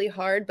incredibly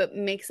hard but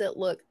makes it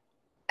look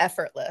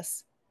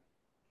effortless.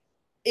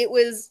 It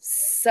was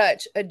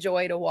such a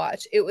joy to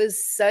watch. It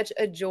was such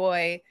a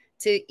joy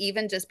to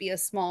even just be a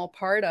small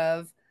part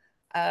of.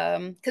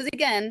 Because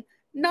again,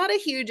 not a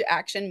huge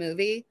action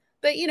movie,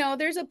 but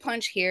there's a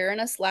punch here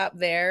and a slap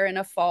there and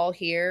a fall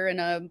here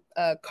and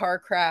a car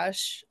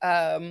crash,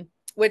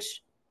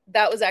 which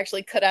that was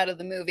actually cut out of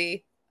the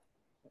movie.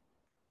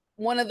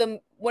 One of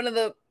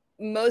the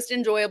most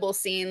enjoyable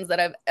scenes that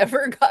I've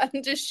ever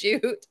gotten to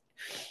shoot.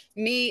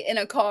 Me in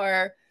a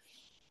car,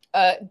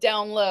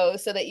 down low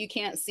so that you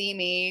can't see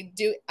me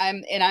do.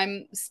 I'm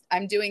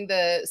doing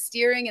the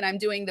steering and I'm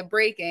doing the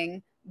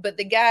braking, but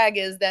the gag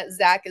is that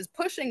Zach is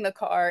pushing the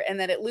car and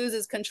that it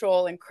loses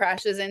control and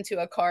crashes into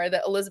a car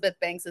that Elizabeth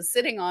Banks is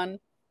sitting on.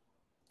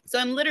 So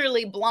I'm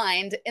literally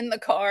blind in the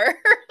car,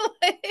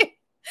 like,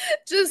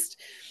 just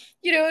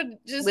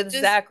with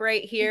Zach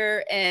right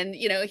here, and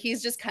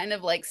he's just kind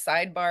of like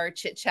sidebar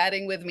chit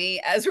chatting with me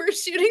as we're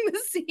shooting the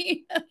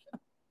scene.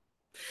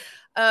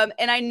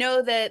 And I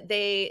know that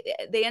they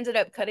ended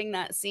up cutting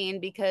that scene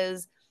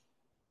because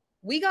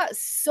we got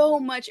so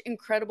much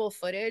incredible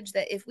footage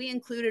that if we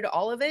included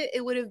all of it,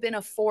 it would have been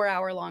a 4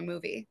 hour long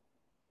movie,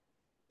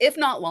 if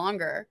not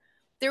longer.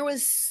 There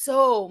was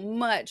so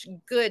much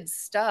good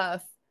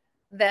stuff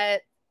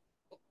that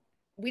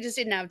we just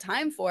didn't have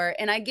time for.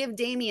 And I give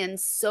Damien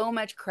so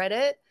much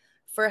credit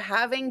for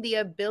having the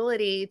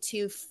ability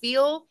to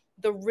feel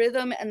the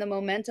rhythm and the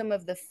momentum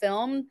of the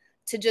film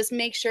to just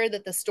make sure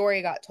that the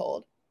story got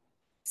told.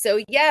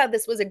 So, yeah,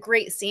 this was a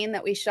great scene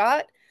that we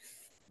shot,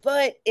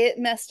 but it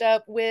messed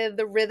up with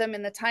the rhythm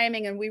and the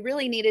timing. And we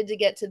really needed to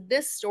get to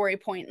this story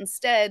point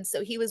instead.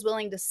 So he was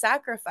willing to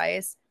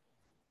sacrifice.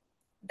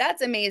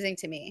 That's amazing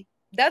to me.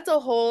 That's a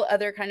whole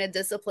other kind of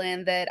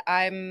discipline that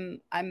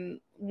I'm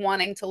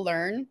wanting to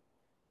learn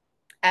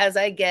as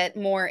I get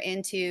more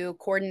into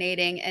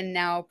coordinating and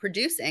now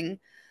producing.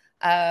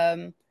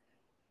 Um,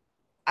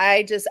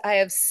 I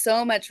have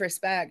so much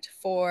respect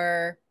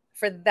for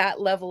that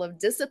level of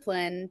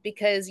discipline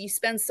because you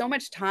spend so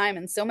much time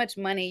and so much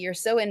money. You're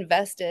so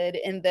invested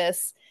in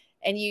this,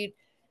 and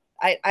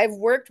I've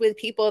worked with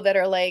people that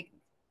are like,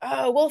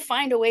 oh, we'll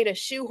find a way to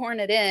shoehorn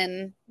it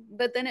in,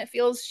 but then it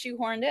feels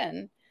shoehorned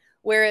in.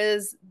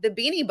 Whereas the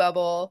Beanie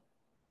Bubble,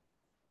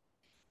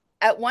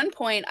 at one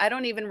point, I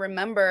don't even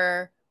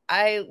remember.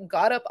 I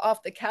got up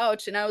off the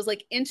couch and I was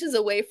like inches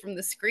away from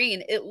the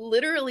screen. It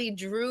literally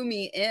drew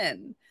me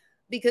in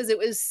because it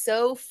was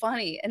so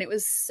funny and it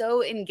was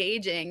so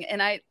engaging.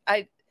 And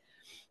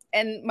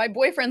and my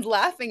boyfriend's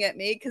laughing at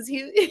me because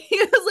he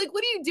was like,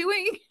 "What are you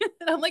doing?"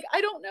 And I'm like,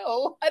 "I don't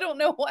know. I don't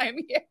know why I'm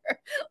here."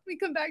 Let me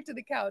come back to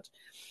the couch.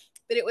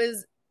 But it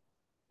was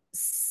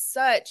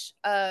such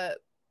a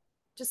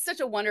just such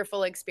a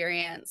wonderful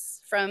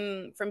experience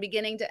from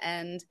beginning to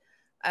end.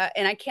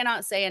 And I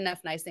cannot say enough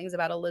nice things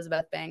about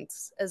Elizabeth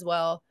Banks as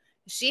well.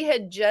 She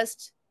had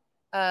just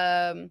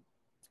um,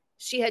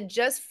 she had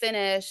just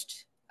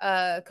finished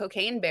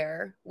Cocaine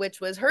Bear,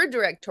 which was her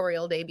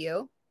directorial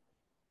debut,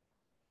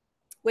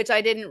 which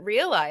I didn't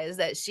realize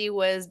that she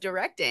was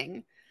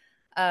directing.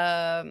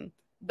 But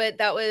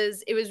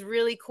it was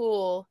really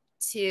cool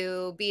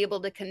to be able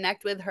to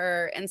connect with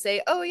her and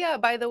say, "Oh yeah,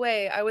 by the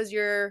way, I was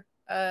the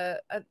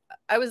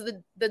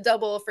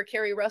double for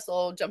Carrie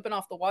Russell jumping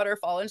off the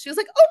waterfall," and she was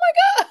like, "Oh my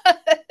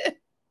god!"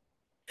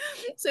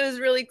 So it was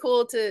really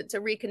cool to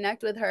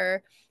reconnect with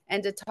her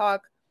and to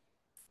talk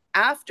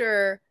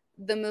after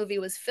the movie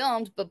was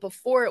filmed, but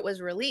before it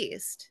was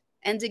released,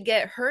 and to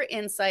get her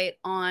insight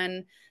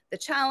on the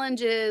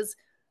challenges.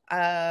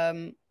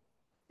 Um,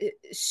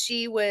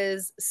 she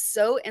was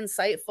so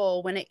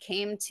insightful when it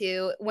came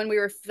to when we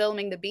were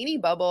filming the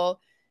Beanie Bubble.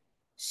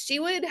 She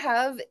would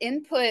have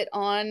input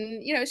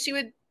on, she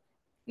would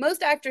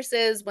most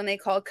actresses when they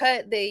call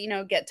cut, they,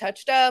 get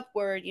touched up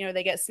or,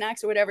 they get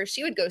snacks or whatever.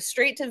 She would go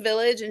straight to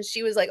Village and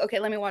she was like, "Okay,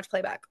 let me watch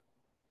playback.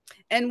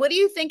 And what do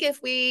you think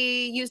if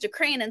we used a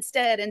crane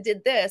instead and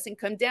did this and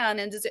come down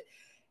and just,"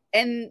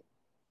 and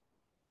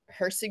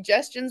her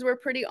suggestions were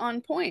pretty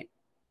on point.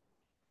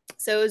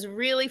 So it was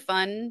really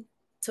fun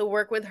to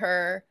work with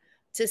her,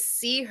 to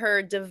see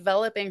her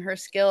developing her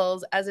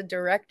skills as a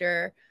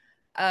director.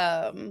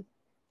 Um,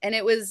 and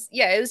it was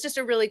just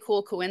a really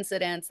cool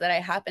coincidence that I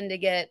happened to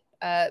get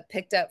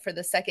picked up for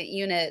the second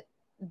unit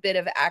bit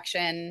of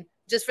action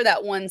just for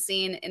that one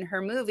scene in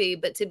her movie,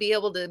 but to be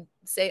able to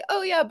say,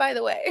 "Oh yeah, by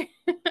the way."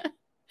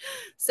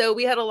 So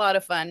we had a lot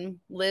of fun.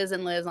 Liz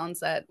and Liz on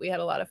set, we had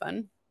a lot of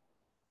fun.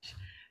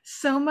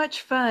 So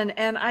much fun,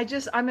 and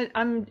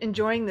I'm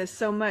enjoying this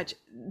so much.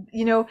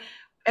 You know,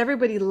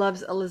 everybody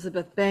loves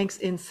Elizabeth Banks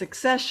in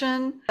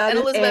Succession, And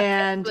Elizabeth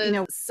and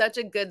was such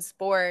a good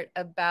sport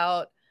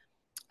about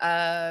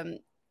um,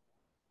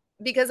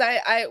 because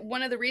I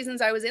one of the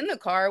reasons I was in the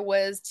car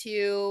was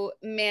to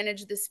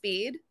manage the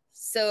speed.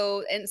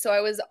 So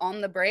I was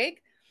on the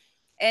brake.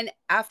 And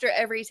after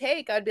every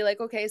take, I'd be like,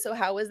 "Okay, so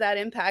how was that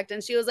impact?"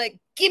 And she was like,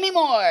 "Give me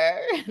more."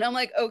 And I'm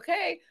like,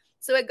 "Okay."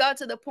 So it got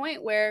to the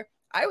point where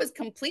I was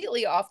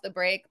completely off the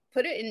brake,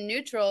 put it in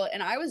neutral,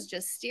 and I was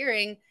just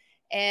steering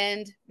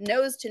and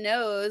nose to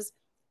nose.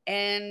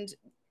 And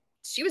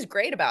she was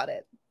great about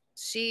it.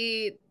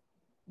 She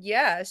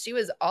Yeah, she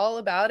was all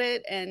about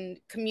it and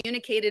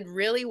communicated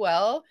really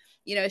well.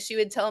 She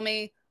would tell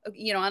me,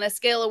 on a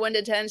scale of 1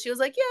 to 10, she was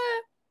like,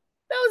 "Yeah,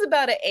 that was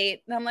about an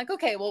 8." And I'm like,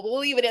 "Okay, well, we'll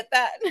leave it at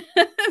that."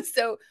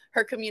 So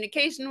her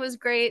communication was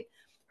great.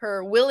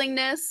 Her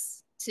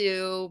willingness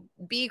to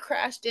be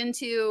crashed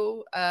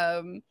into,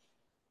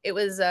 it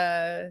was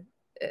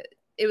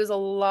it was a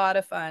lot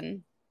of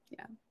fun.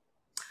 Yeah.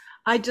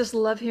 I just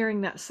love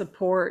hearing that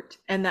support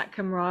and that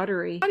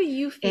camaraderie. How do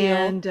you feel?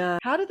 And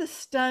how do the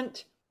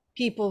stunt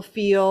people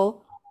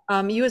feel?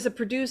 You as a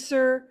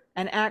producer,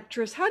 an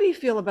actress, how do you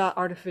feel about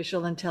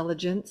artificial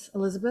intelligence,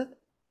 Elizabeth?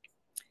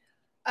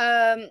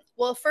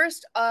 Well,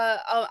 first,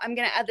 I'm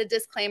going to add the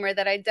disclaimer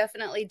that I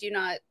definitely do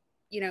not,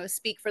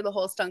 speak for the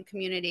whole stunt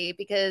community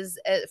because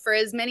for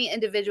as many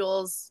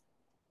individuals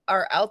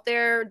are out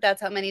there,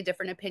 that's how many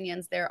different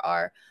opinions there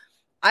are.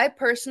 I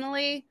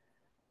personally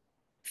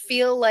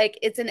feel like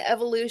it's an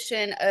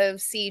evolution of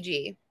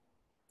CG.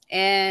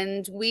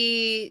 And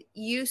we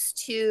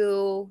used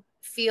to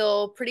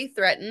feel pretty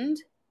threatened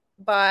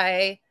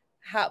by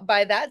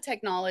by that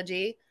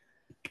technology.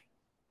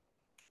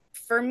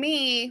 For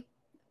me,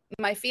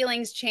 my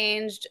feelings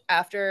changed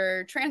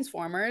after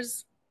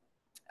Transformers,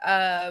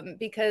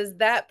 because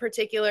that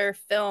particular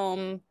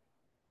film,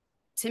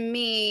 to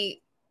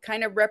me,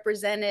 kind of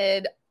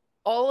represented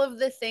all of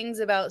the things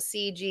about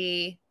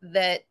CG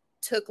that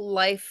took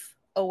life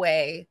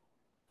away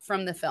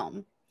from the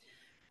film.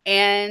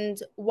 And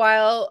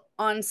while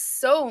on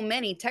so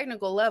many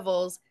technical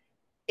levels,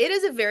 it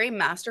is a very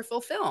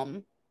masterful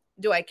film.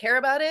 Do I care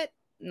about it?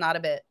 Not a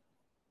bit.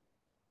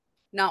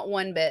 Not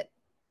one bit.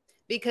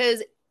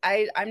 Because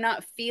I'm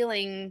not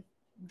feeling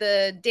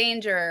the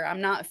danger.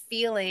 I'm not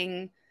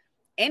feeling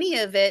any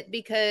of it,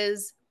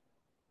 because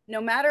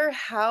no matter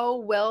how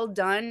well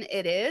done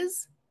it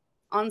is,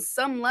 on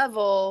some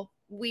level,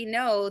 we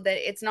know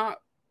that it's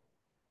not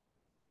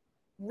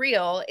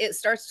real. It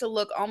starts to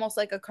look almost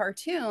like a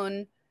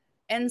cartoon.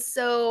 And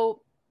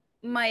so,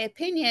 my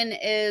opinion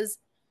is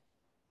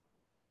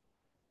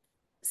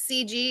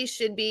CG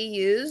should be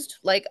used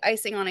like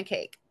icing on a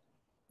cake.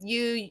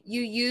 You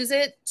use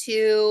it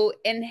to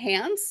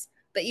enhance,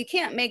 but you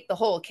can't make the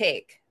whole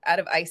cake out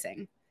of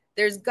icing.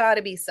 There's got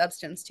to be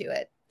substance to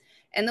it.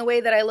 And the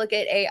way that I look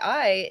at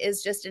AI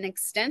is just an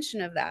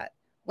extension of that.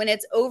 When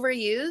it's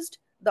overused,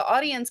 the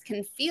audience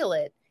can feel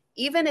it.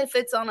 Even if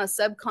it's on a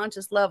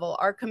subconscious level,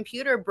 our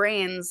computer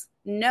brains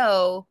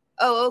know,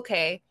 oh,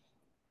 okay,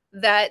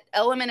 that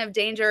element of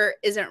danger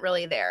isn't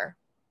really there.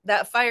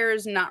 That fire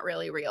is not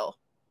really real.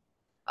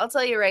 I'll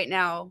tell you right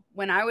now,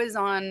 when I was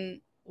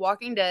on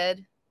Walking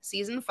Dead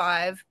season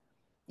 5,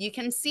 you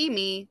can see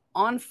me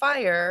on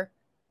fire,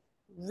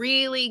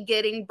 really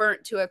getting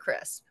burnt to a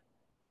crisp,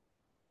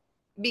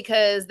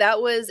 because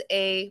that was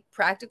a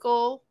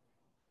practical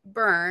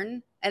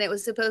burn and it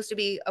was supposed to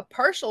be a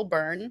partial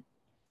burn.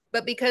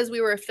 But because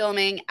we were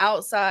filming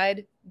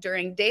outside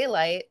during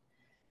daylight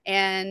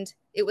and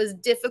it was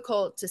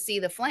difficult to see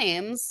the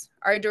flames,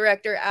 our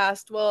director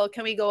asked, well,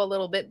 can we go a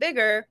little bit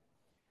bigger?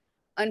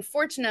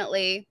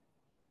 Unfortunately,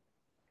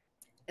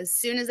 as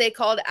soon as they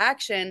called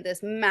action,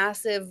 this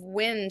massive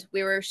wind,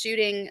 we were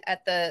shooting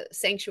at the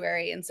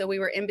sanctuary, and so we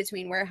were in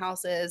between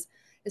warehouses.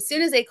 As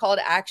soon as they called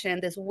action,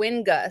 this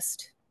wind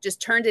gust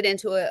just turned it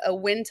into a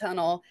wind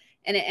tunnel,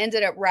 and it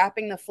ended up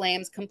wrapping the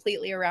flames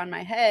completely around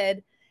my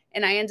head.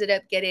 And I ended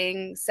up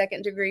getting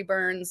second-degree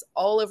burns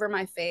all over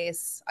my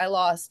face. I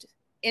lost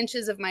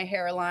inches of my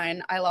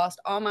hairline. I lost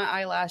all my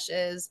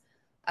eyelashes.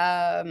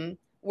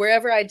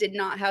 Wherever I did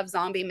not have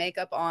zombie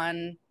makeup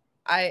on,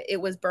 it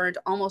was burned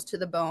almost to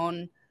the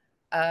bone.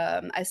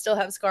 I still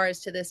have scars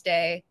to this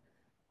day.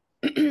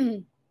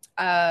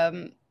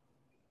 um,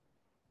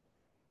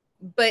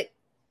 but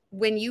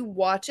when you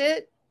watch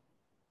it,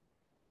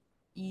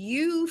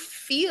 you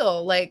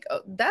feel like,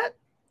 oh, that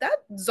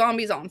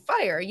zombie's on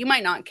fire. You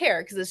might not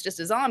care because it's just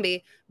a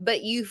zombie,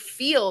 but you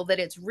feel that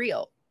it's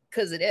real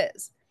because it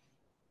is.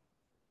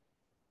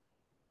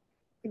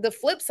 The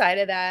flip side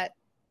of that,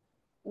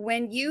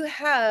 when you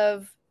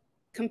have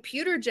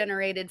computer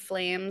generated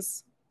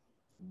flames,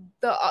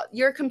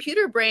 your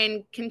computer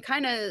brain can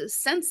kind of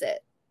sense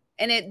it,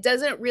 and it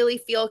doesn't really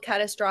feel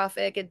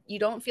catastrophic. You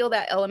don't feel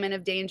that element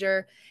of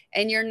danger,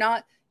 and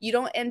you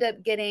don't end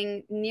up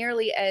getting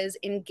nearly as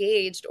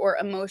engaged or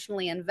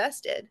emotionally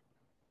invested.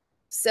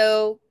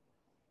 So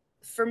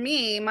for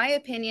me, my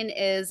opinion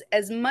is,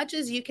 as much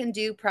as you can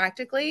do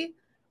practically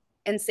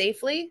and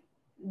safely,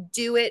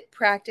 do it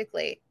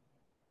practically,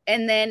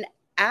 and then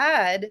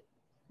add,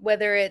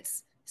 whether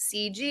it's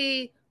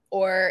CG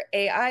or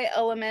AI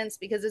elements,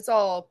 because it's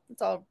all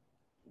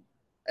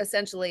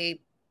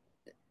essentially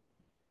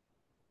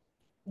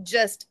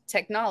just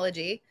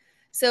technology.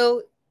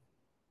 So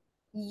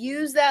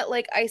use that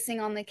like icing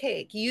on the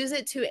cake. Use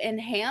it to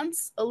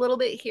enhance a little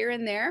bit here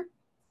and there.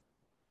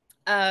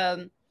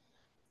 Um,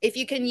 if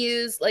you can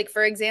use, like,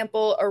 for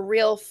example, a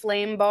real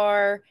flame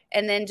bar,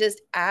 and then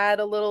just add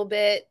a little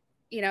bit,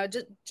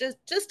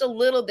 just a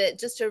little bit,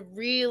 just to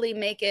really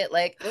make it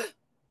like,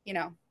 you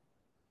know,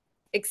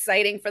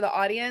 exciting for the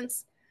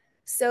audience.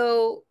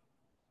 So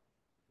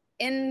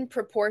in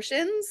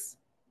proportions,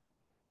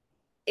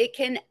 it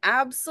can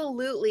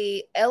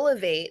absolutely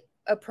elevate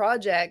a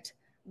project.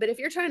 But if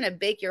you're trying to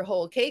bake your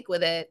whole cake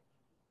with it,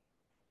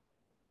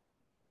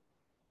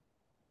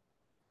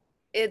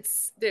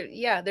 it's there,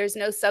 yeah, there's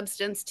no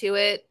substance to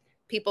it.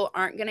 People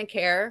aren't going to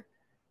care.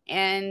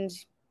 And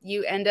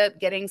you end up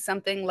getting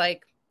something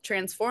like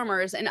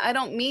Transformers. And I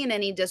don't mean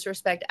any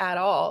disrespect at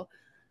all.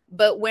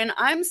 But when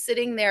I'm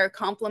sitting there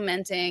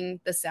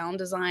complimenting the sound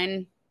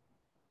design,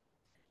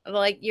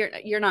 like,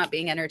 you're not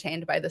being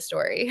entertained by the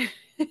story.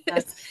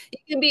 That's You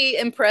can be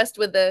impressed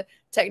with the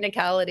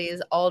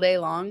technicalities all day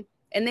long,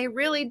 and they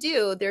really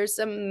do. There's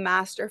some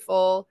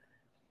masterful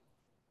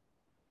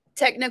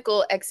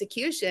technical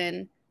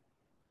execution,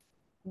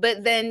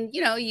 but then,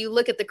 you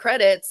look at the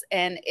credits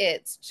and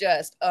it's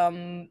just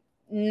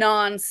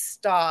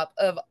nonstop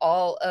of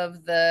all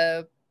of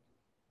the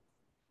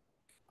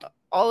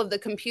all of the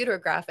computer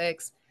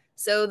graphics.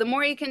 So the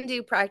more you can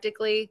do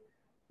practically,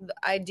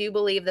 I do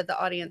believe that the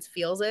audience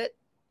feels it.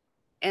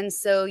 And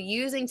so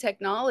using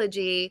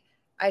technology,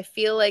 I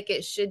feel like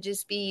it should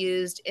just be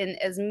used in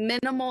as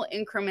minimal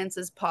increments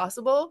as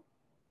possible.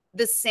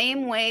 The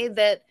same way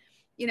that,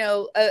 you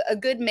know, a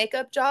good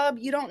makeup job,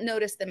 you don't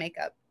notice the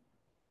makeup.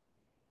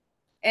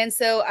 And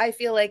so I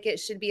feel like it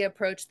should be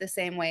approached the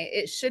same way.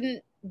 It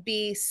shouldn't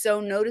be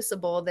so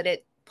noticeable that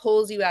it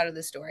pulls you out of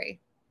the story.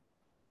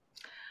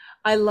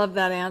 I love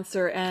that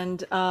answer.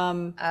 And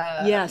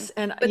yes,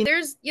 and But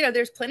there's, you know,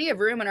 there's plenty of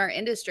room in our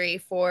industry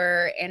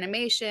for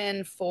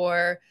animation,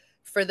 for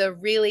the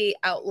really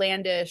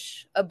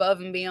outlandish, above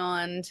and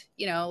beyond.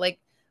 You know, like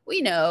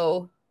we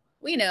know,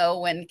 we know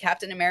when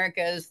Captain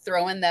America is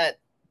throwing that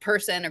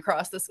person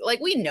across the,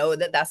 like we know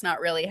that that's not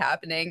really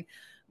happening.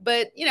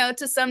 But you know,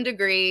 to some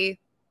degree,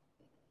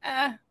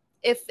 eh,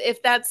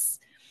 if that's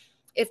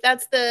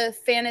the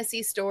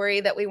fantasy story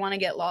that we want to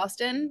get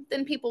lost in,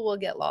 then people will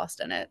get lost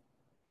in it.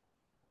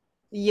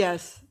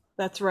 yes,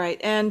 that's right.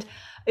 And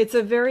it's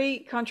a very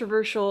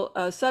controversial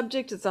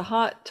subject. It's a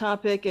hot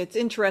topic. It's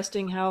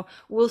interesting how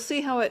we'll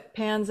see how it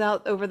pans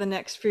out over the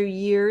next few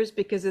years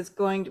because it's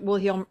going to,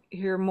 we'll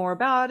hear more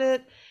about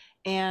it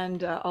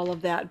and all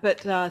of that.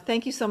 But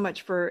thank you so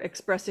much for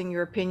expressing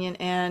your opinion,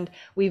 and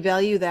we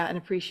value that and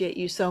appreciate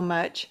you so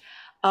much.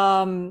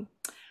 Um,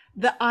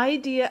 the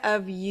idea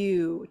of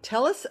you,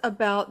 tell us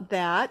about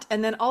that.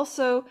 And then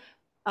also,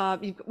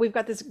 we've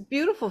got this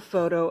beautiful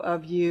photo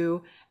of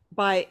you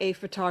by a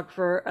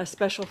photographer, a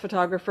special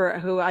photographer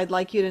who I'd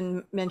like you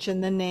to mention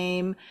the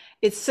name.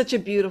 It's such a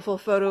beautiful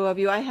photo of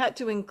you. I had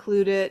to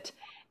include it,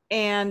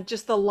 and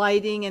just the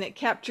lighting, and it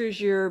captures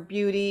your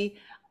beauty,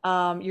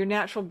 your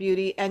natural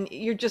beauty, and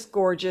you're just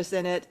gorgeous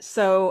in it.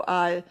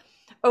 So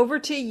over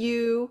to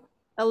you,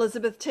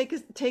 Elizabeth.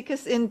 Take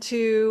us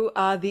into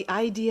the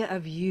idea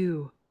of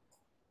you.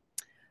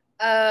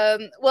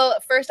 Well,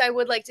 first, I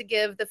would like to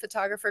give the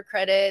photographer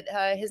credit.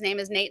 His name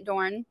is Nate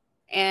Dorn,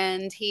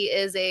 and he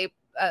is a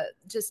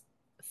just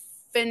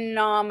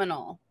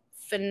phenomenal,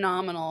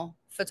 phenomenal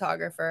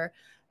photographer.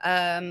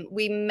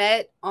 We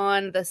met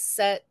on the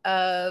set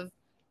of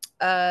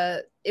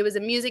it was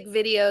a music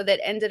video that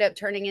ended up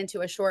turning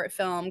into a short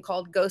film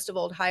called Ghost of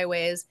Old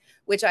Highways,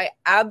 which I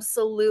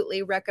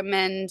absolutely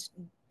recommend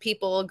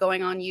people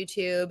going on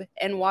YouTube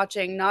and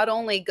watching not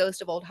only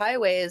Ghost of Old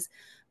Highways,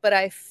 but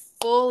I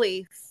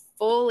fully,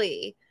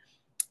 fully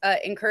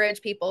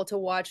encourage people to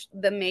watch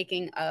the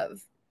making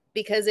of,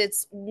 because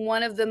it's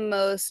one of the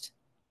most,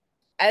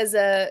 as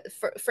a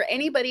for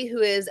anybody who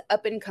is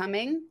up and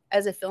coming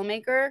as a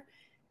filmmaker,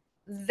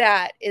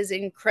 that is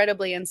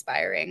incredibly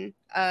inspiring.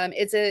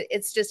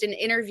 It's just an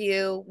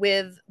interview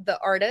with the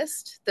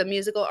artist, the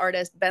musical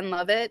artist Ben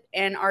Lovett,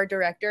 and our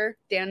director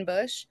Dan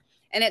Bush,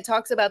 and it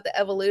talks about the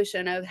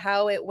evolution of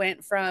how it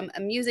went from a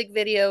music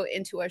video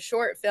into a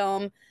short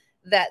film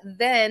that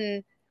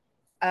then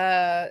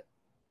uh,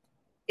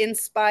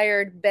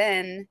 inspired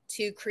Ben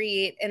to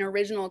create an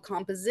original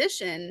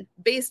composition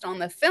based on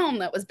the film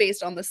that was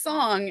based on the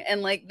song,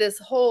 and like this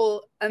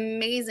whole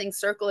amazing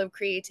circle of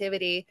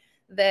creativity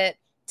that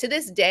to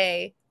this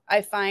day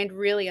I find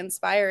really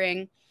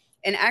inspiring.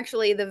 And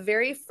actually, the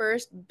very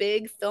first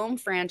big film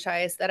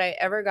franchise that I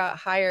ever got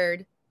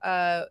hired,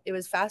 it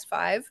was Fast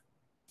Five.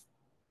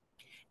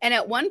 And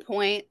at one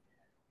point,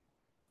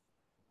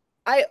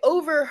 I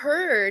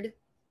overheard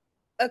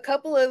a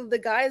couple of the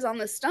guys on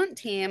the stunt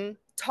team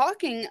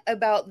talking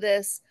about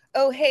this.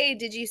 Oh, hey,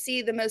 did you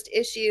see the most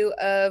issue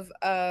of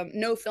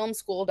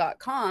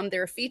nofilmschool.com?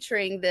 They're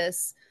featuring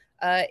this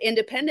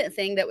independent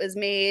thing that was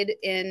made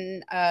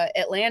in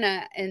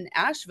Atlanta and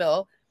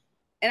Asheville.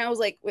 And I was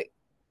like, wait,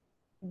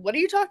 what are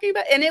you talking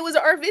about? And it was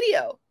our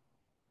video.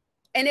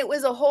 And it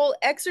was a whole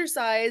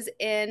exercise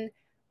in,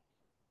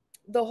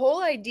 the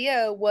whole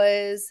idea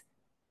was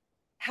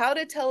how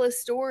to tell a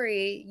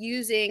story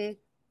using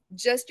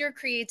just your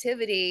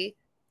creativity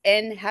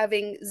and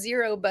having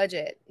zero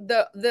budget.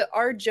 The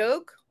our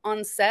joke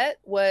on set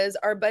was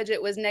our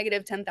budget was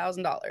negative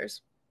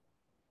 $10,000.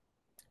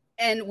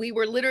 And we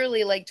were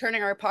literally like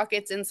turning our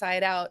pockets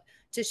inside out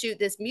to shoot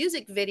this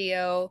music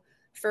video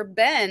for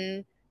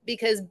Ben,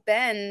 because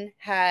Ben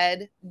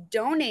had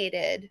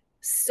donated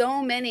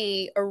so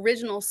many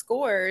original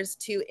scores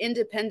to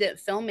independent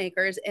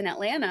filmmakers in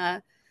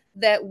Atlanta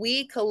that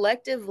we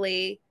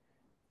collectively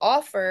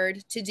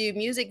offered to do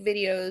music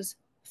videos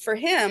for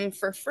him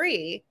for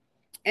free.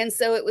 And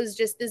so it was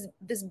just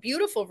this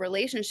beautiful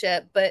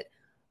relationship, but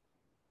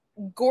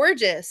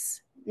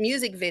gorgeous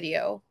music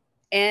video.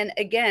 And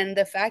again,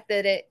 the fact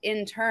that it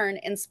in turn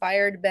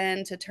inspired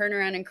Ben to turn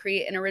around and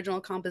create an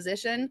original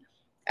composition,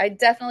 I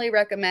definitely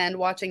recommend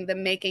watching the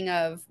making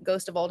of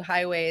Ghost of Old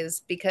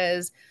Highways,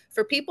 because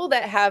for people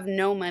that have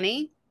no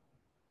money,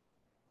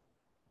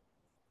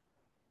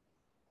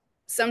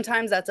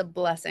 sometimes that's a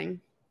blessing.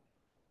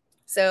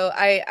 So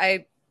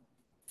I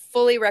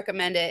fully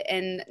recommend it.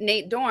 And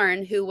Nate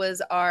Dorn, who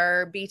was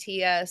our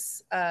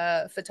BTS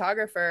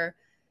photographer,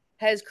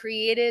 has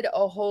created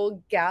a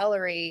whole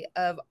gallery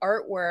of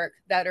artwork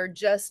that are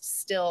just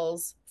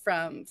stills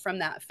from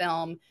that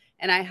film,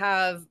 and I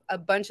have a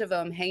bunch of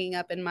them hanging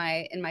up in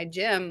my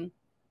gym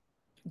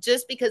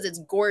just because it's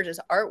gorgeous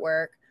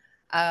artwork.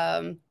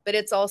 But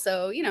it's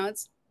also, you know,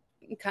 it's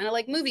kind of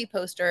like movie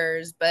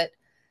posters, but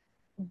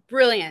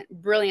brilliant,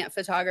 brilliant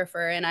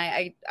photographer. And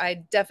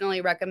I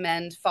definitely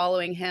recommend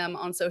following him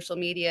on social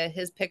media.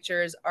 His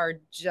pictures are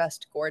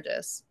just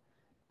gorgeous.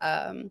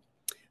 Um,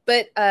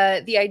 but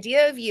The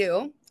Idea of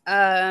You,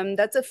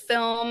 that's a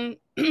film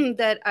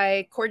that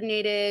I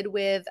coordinated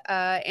with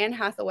Anne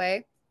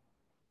Hathaway.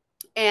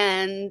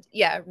 And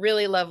yeah,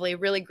 really lovely,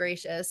 really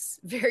gracious,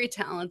 very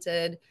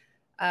talented.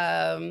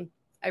 I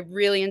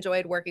really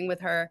enjoyed working with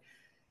her.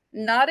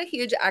 Not a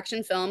huge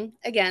action film,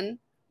 again,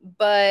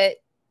 but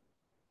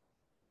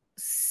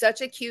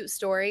such a cute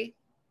story,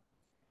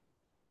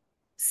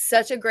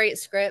 such a great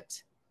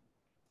script.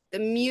 The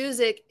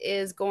music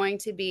is going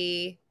to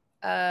be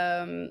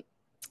um,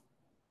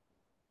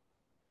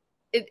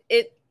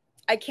 it.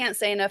 I can't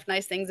say enough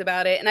nice things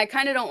about it, and I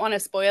kind of don't want to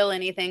spoil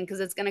anything because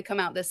it's going to come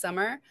out this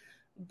summer.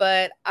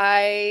 But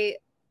uh,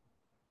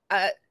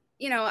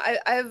 you know,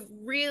 I've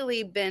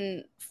really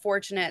been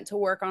fortunate to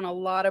work on a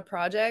lot of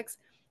projects.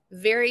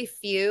 Very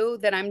few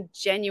that I'm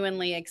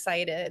genuinely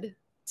excited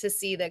to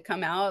see that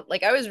come out.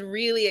 Like I was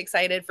really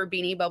excited for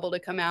Beanie Bubble to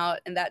come out,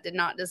 and that did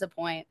not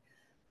disappoint.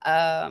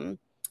 Um,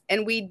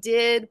 and we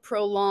did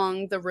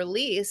prolong the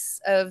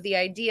release of The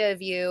Idea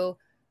of You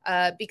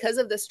because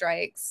of the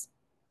strikes.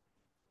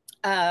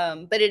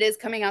 But it is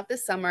coming out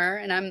this summer,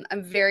 and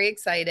I'm very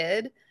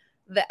excited.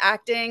 The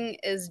acting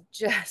is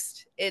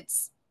just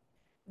it's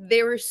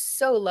they were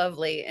so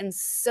lovely and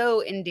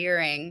so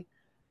endearing.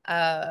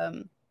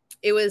 Um,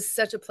 it was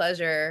such a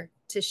pleasure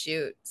to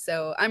shoot.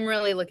 So I'm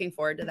really looking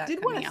forward to that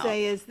Did want coming to out.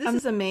 say is this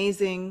is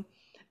amazing,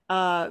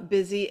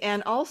 Busy,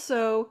 and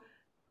also,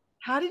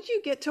 how did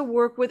you get to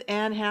work with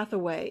Anne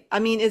Hathaway? I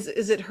mean, is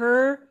it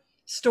her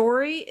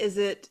story?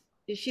 Is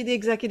she the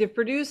executive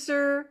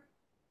producer?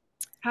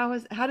 How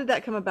did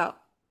that come about?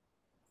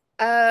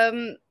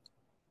 Um,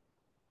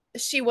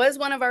 she was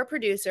one of our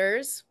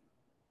producers.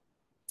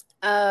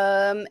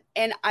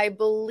 And I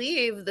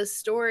believe the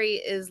story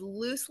is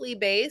loosely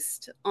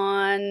based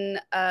on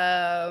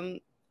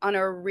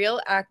a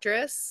real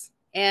actress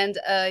and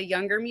a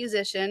younger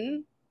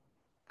musician.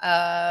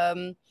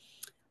 Um,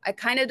 I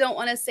kind of don't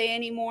want to say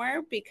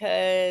anymore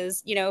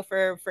because, you know,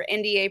 for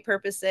NDA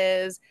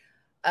purposes.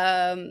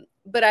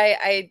 But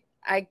I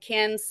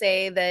can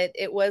say that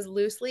it was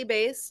loosely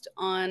based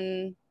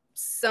on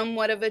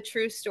somewhat of a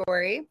true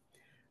story.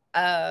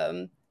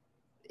 Um,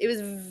 it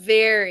was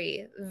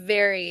very,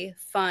 very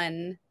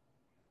fun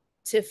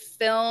to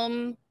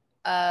film,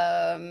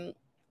 um,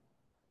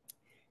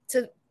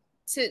 to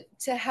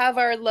to have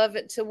our love,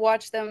 to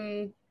watch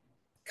them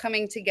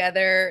coming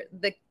together.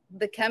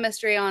 The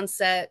chemistry on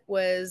set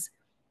was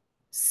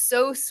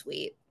so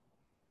sweet,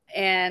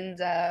 and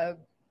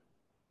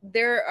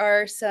there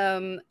are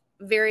some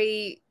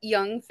very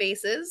young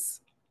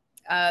faces,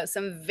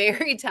 some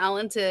very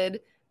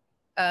talented,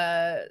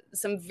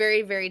 some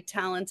very, very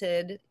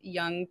talented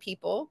young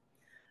people.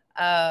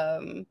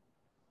 Um,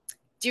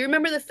 do you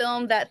remember the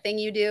film That Thing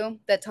You Do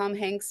that Tom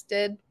Hanks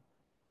did?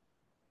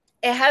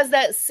 It has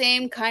that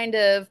same kind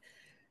of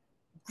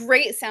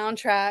great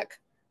soundtrack,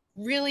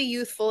 really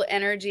youthful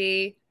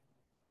energy,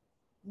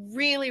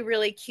 really,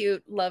 really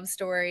cute love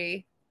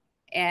story.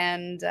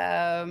 And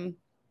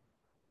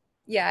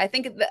yeah, I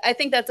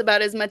think that's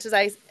about as much as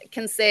I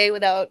can say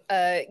without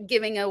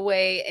giving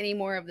away any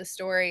more of the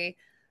story.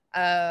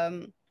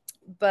 Um,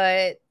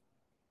 but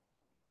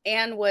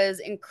Anne was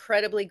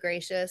incredibly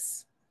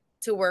gracious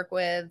to work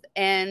with,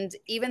 and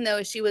even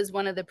though she was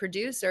one of the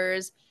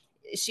producers,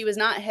 she was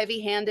not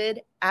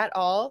heavy-handed at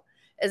all.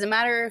 As a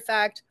matter of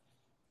fact,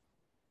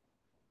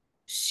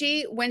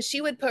 she when she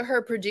would put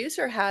her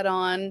producer hat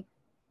on,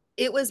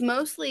 it was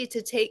mostly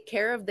to take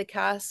care of the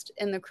cast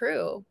and the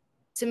crew,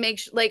 to make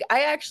like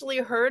I actually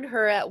heard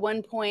her at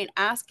one point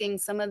asking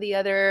some of the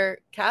other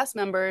cast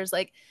members,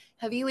 like,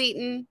 have you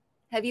eaten,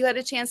 have you had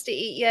a chance to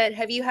eat yet,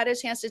 have you had a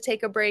chance to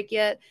take a break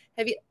yet,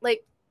 have you,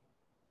 like,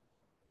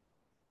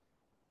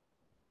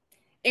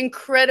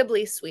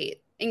 incredibly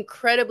sweet,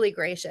 incredibly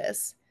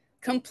gracious,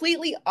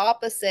 completely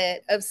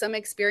opposite of some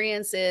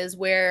experiences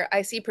where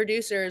I see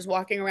producers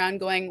walking around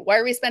going, why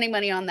are we spending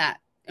money on that,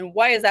 and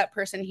why is that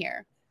person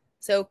here?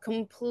 So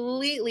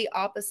completely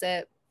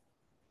opposite.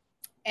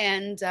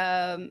 And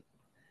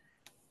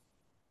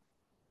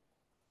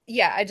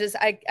yeah,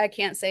 I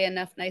can't say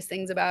enough nice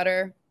things about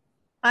her.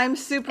 I'm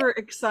super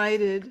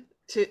excited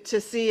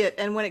to see it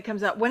and when it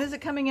comes out. When is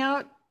it coming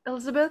out,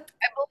 Elizabeth?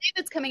 I believe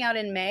it's coming out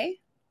in May.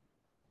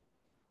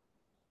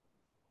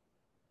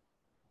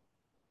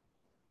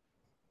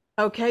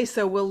 Okay,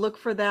 so we'll look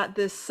for that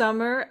this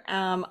summer.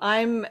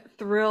 I'm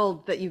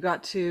thrilled that you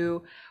got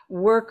to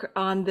work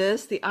on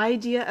this. The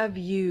Idea of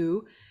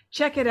You.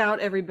 Check it out,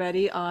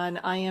 everybody, on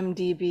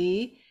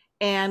IMDb,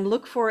 and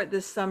look for it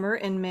this summer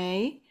in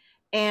May.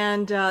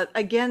 And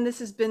again, this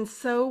has been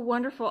so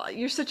wonderful.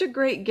 You're such a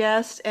great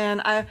guest,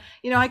 and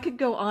I could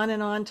go on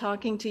and on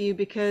talking to you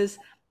because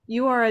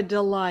You are a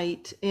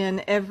delight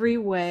in every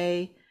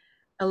way,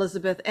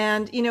 Elizabeth.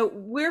 And,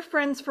 we're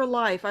friends for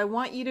life. I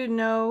want you to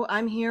know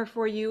I'm here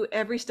for you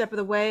every step of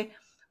the way.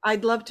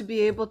 I'd love to be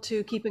able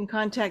to keep in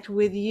contact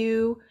with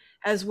you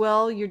as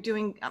well.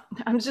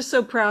 I'm just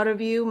so proud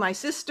of you. My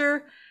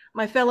sister,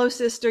 my fellow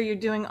sister, you're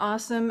doing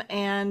awesome.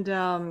 And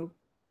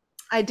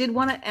I did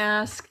want to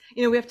ask,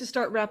 we have to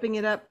start wrapping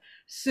it up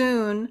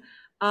soon.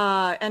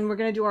 And we're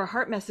going to do our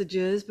heart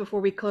messages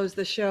before we close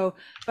the show.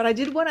 But I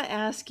did want to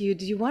ask you,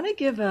 do you want to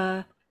give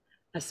a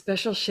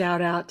special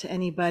shout out to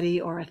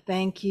anybody, or a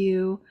thank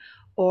you,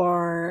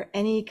 or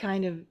any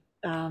kind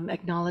of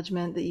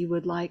acknowledgement that you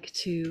would like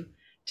to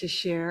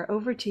share?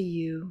 Over to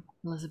you,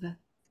 Elizabeth.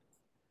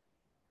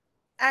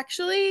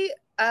 Actually,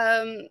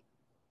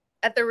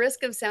 at the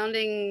risk of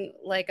sounding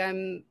like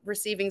I'm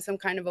receiving some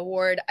kind of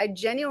award, I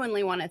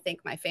genuinely want to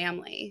thank my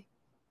family,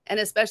 and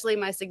especially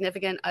my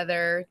significant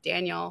other,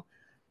 Daniel.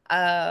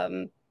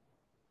 Um,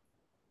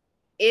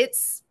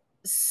 it's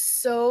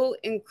so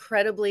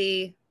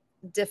incredibly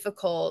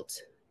difficult.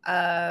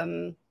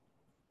 Um,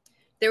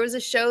 there was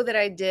a show that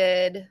I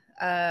did.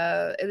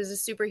 It was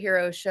a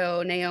superhero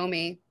show,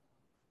 Naomi,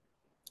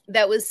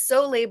 that was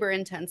so labor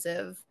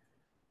intensive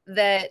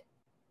that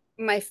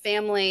my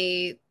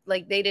family,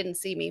 like, they didn't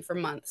see me for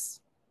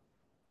months.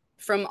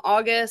 From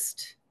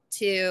August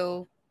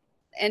to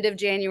end of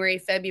January,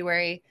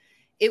 February,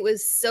 it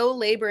was so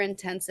labor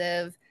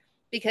intensive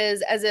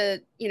because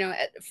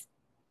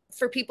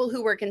for people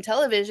who work in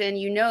television,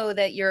 you know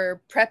that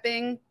you're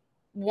prepping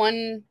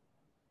one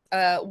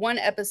one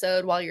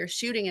episode while you're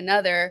shooting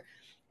another,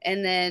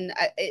 and then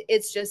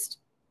it's just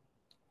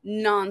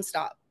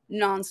nonstop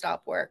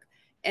work.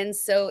 And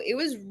so it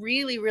was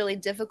really, really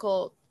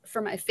difficult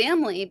for my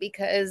family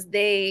because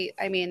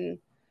I mean,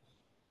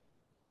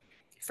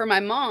 for my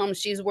mom,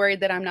 she's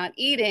worried that I'm not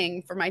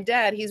eating. For my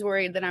dad, he's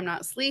worried that I'm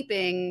not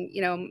sleeping,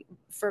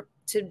 for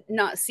to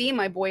not see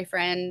my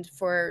boyfriend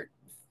for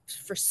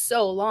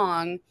so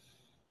long.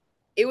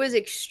 It was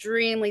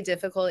extremely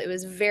difficult. It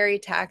was very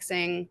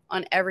taxing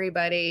on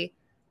everybody.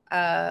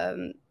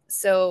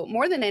 So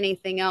more than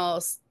anything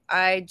else,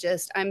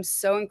 I'm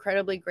so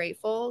incredibly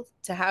grateful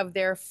to have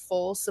their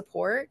full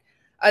support.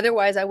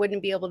 Otherwise, I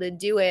wouldn't be able to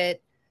do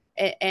it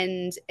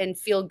and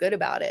feel good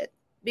about it.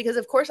 Because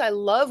of course I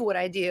love what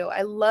I do.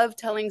 I love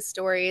telling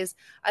stories.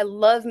 I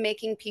love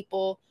making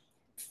people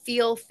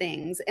feel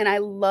things, and I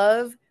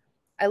love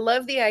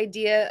the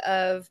idea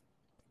of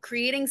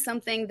creating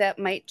something that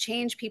might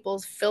change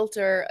people's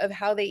filter of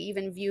how they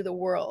even view the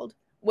world.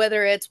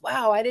 Whether it's,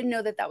 wow, I didn't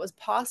know that that was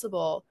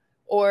possible,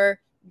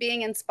 or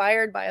being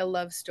inspired by a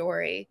love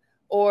story,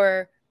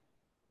 or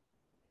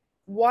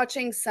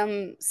watching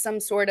some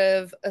sort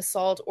of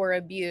assault or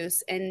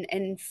abuse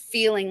and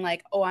feeling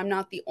like, oh, I'm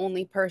not the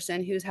only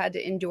person who's had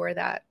to endure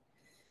that.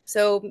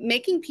 So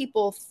making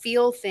people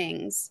feel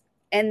things,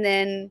 and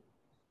then,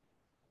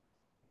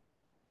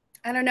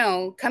 I don't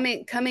know,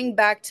 coming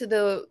back to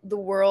the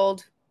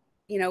world,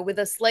 with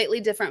a slightly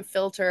different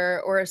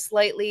filter, or a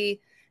slightly,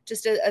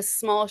 just a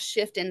small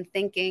shift in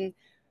thinking.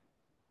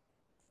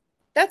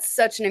 That's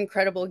such an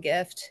incredible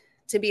gift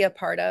to be a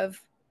part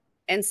of.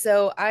 And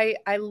so I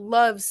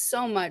love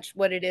so much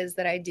what it is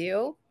that I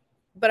do.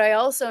 But I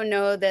also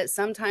know that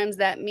sometimes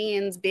that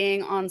means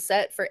being on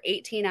set for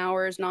 18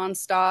 hours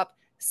nonstop,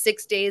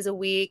 6 days a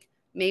week,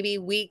 maybe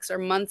weeks or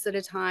months at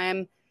a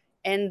time.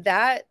 And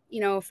that,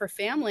 for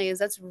families,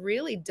 that's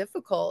really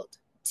difficult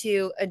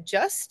to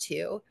adjust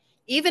to.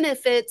 Even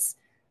if it's,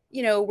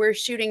 we're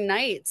shooting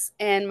nights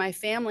and my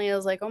family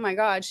is like, oh my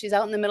God, she's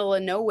out in the middle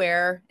of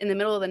nowhere in the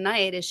middle of the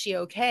night. Is she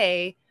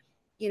okay?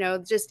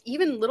 Just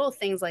even little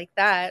things like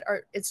that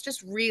it's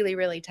just really,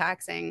 really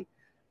taxing.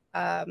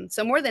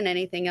 So more than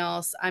anything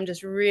else, I'm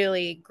just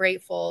really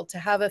grateful to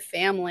have a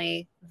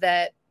family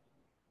that,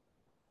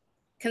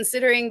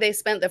 considering they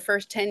spent the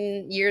first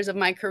 10 years of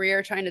my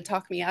career trying to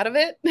talk me out of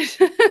it,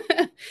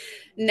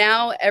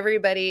 now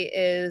everybody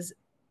is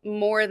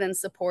more than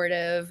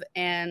supportive,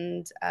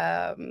 and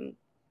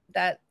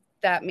that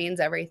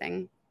means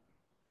everything.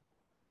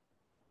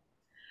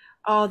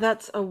 Oh,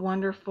 that's a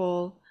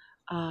wonderful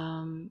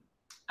um,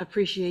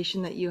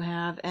 appreciation that you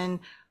have.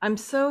 And I'm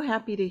so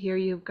happy to hear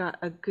you've got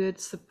a good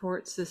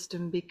support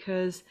system,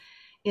 because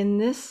in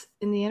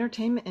the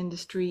entertainment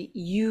industry,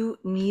 you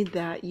need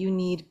that. You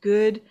need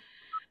good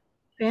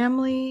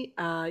family,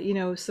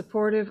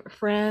 supportive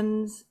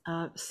friends.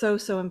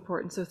 So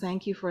important. So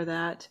thank you for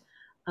that,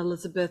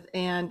 Elizabeth.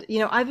 And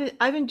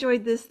I've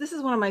enjoyed this. This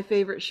is one of my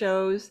favorite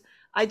shows.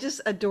 I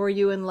just adore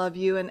you and love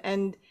you,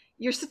 and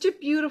you're such a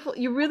beautiful.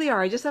 You really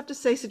are. I just have to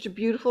say, such a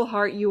beautiful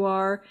heart you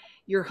are.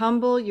 You're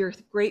humble. You're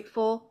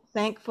grateful,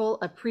 thankful,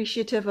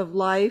 appreciative of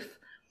life,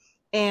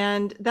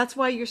 and that's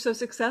why you're so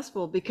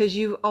successful, because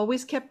you've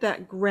always kept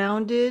that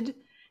grounded,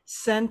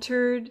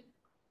 centered,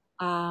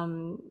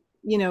 um,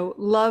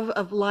 love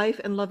of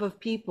life and love of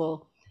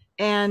people.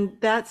 And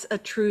that's a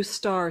true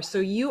star. So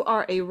you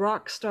are a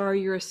rock star,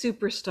 you're a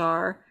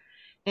superstar.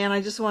 And I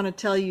just want to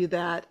tell you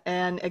that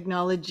and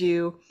acknowledge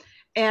you.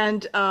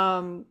 And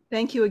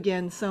thank you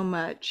again so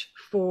much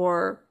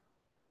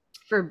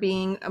for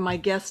being my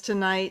guest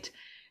tonight.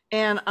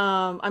 And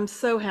I'm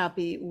so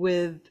happy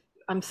with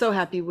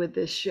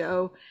this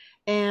show,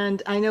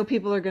 and I know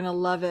people are going to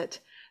love it.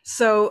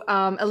 So,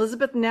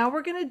 Elizabeth, now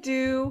we're going to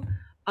do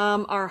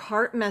our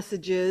heart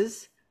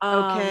messages.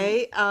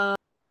 Okay.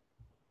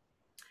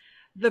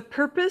 The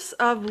purpose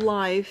of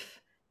life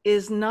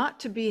is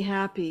not to be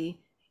happy,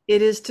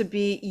 it is to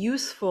be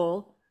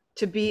useful,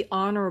 to be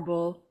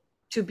honorable,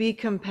 to be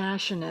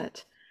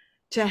compassionate,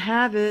 to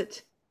have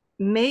it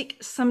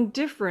make some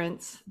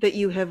difference that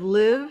you have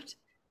lived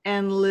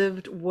and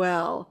lived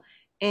well.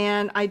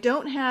 And I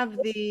don't have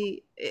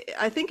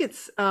I think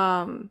it's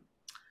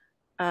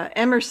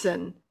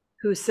Emerson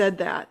who said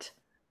that.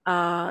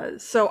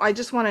 So I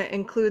just want to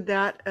include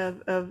that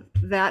of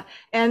that.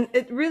 And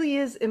it really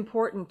is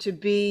important to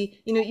be,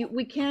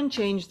 we can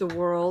change the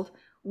world.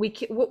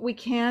 What we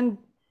can,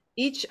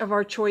 each of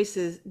our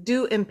choices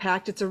do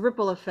impact. It's a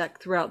ripple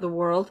effect throughout the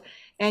world,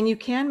 and you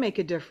can make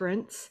a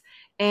difference.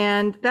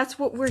 And that's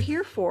what we're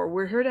here for.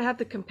 We're here to have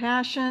the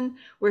compassion.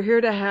 We're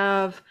here to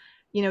have,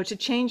 to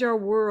change our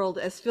world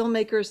as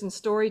filmmakers and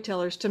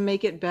storytellers to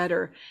make it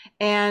better.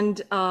 And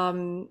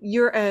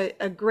you're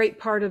a great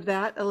part of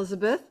that,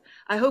 Elizabeth.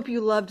 I hope you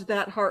loved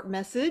that heart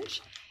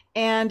message.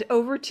 And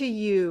over to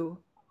you.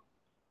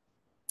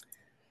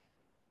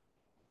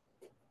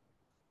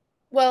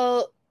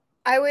 Well,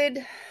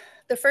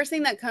 the first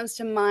thing that comes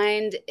to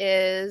mind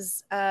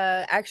is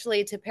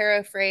actually, to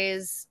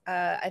paraphrase,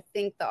 I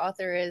think the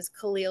author is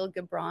Khalil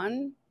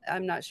Gibran.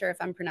 I'm not sure if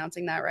I'm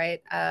pronouncing that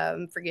right.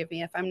 Forgive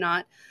me if I'm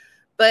not.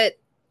 But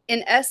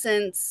in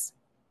essence,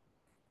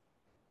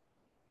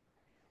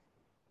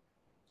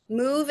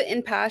 move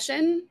in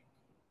passion,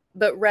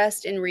 but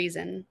rest in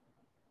reason.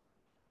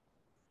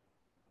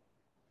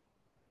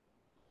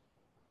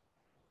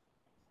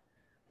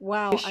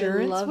 Wow, I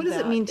love what does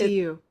it mean to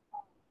you?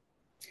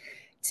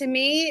 To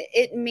me,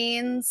 it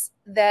means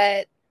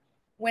that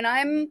when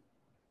I'm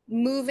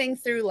moving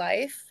through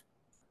life,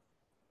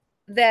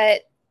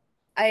 that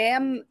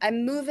I'm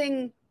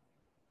moving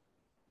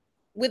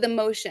with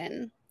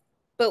emotion,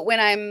 but when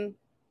I'm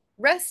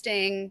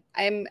resting,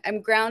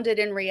 I'm grounded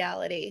in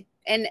reality.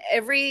 And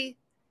every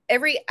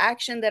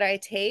action that I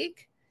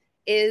take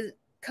is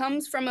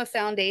comes from a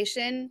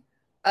foundation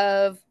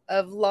of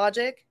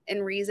logic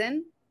and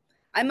reason.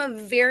 I'm a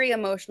very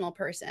emotional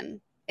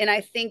person, and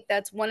I think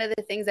that's one of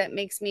the things that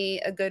makes me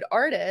a good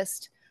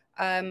artist.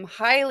 I'm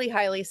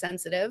highly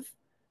sensitive,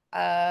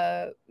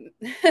 uh,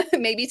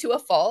 maybe to a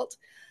fault.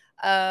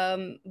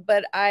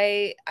 But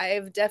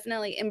I've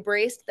definitely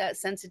embraced that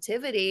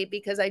sensitivity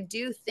because I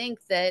do think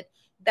that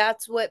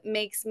that's what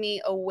makes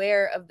me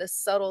aware of the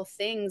subtle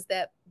things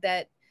that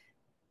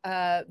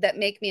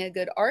make me a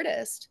good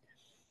artist.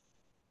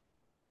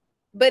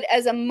 But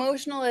as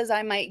emotional as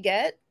I might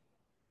get,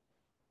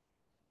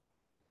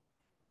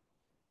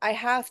 I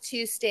have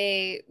to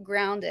stay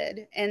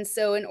grounded. And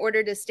so in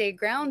order to stay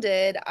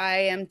grounded, I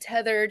am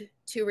tethered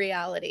to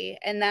reality.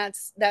 And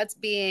that's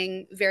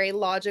being very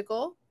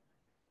logical.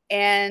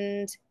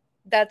 And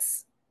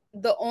that's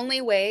the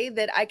only way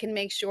that I can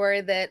make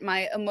sure that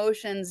my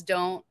emotions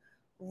don't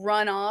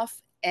run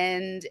off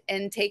and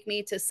take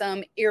me to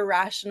some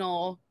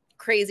irrational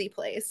crazy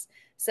place.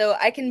 So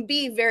I can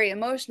be very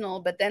emotional,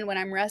 but then when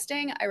I'm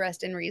resting, I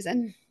rest in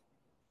reason.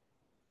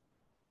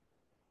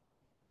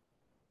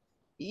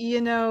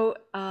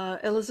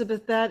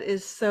 Elizabeth, that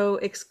is so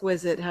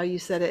exquisite how you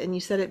said it, and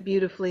you said it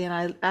beautifully, and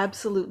I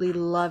absolutely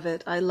love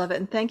it. I love it,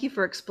 and thank you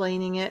for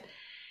explaining it.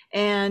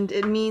 And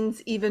it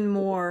means even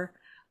more,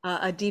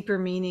 a deeper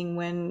meaning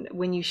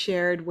when you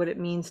shared what it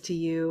means to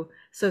you.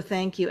 So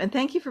thank you, and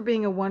thank you for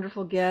being a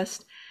wonderful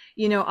guest.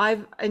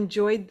 I've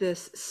enjoyed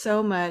this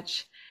so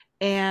much,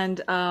 and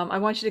I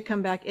want you to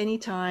come back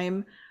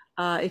anytime,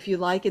 if you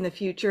like, in the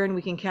future, and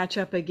we can catch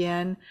up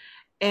again.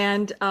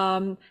 And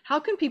how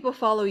can people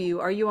follow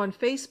you? Are you on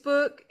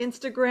Facebook,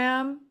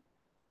 Instagram?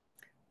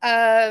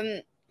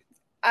 Um,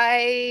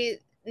 I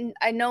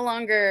I no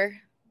longer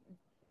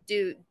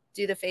do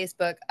the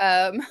Facebook.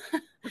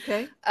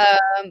 Okay.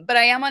 But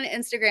I am on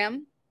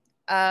Instagram.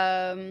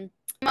 I'm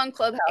on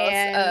Clubhouse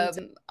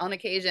and on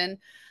occasion.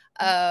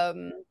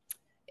 Um,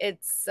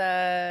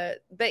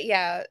 but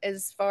yeah,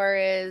 as far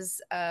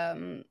as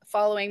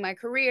following my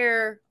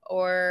career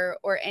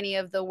or any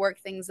of the work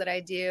things that I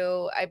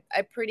do,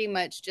 I pretty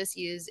much just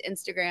use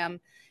Instagram.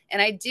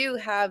 And I do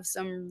have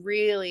some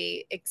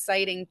really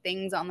exciting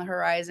things on the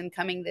horizon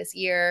coming this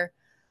year.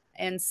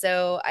 And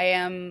so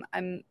I'm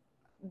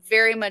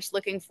very much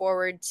looking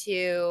forward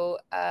to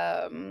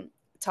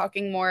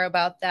talking more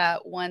about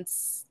that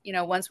once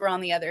we're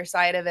on the other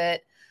side of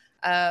it.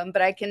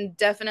 But I can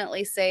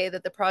definitely say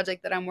that the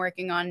project that I'm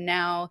working on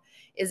now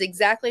is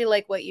exactly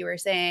like what you were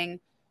saying,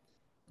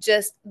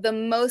 just the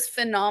most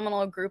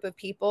phenomenal group of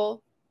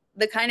people,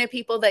 the kind of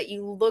people that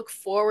you look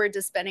forward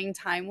to spending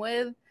time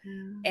with,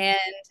 and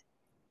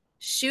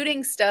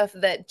shooting stuff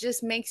that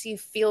just makes you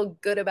feel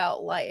good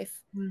about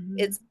life.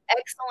 It's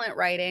excellent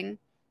writing.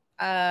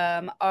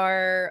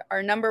 Our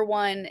number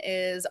one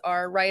is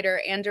our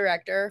writer and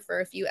director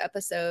for a few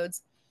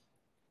episodes.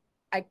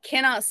 I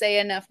cannot say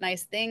enough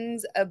nice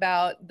things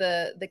about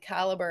the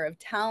caliber of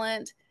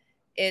talent.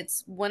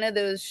 It's one of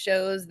those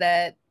shows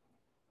that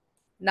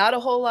not a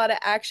whole lot of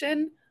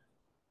action,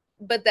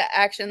 but the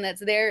action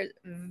that's there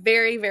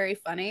very, very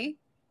funny.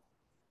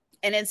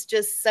 And it's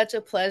just such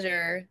a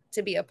pleasure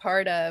to be a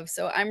part of.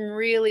 So I'm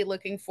really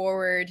looking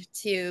forward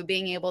to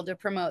being able to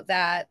promote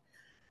that,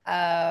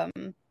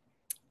 um,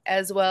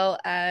 as well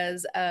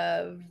as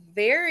a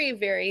very,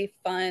 very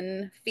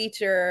fun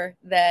feature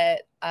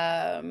that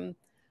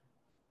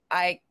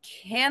I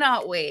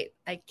cannot wait.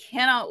 I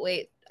cannot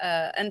wait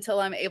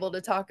until I'm able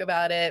to talk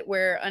about it.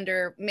 We're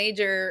under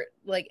major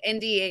like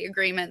NDA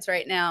agreements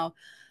right now.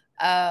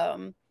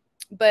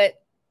 But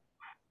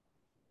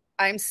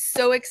I'm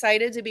so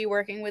excited to be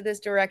working with this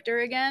director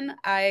again.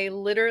 I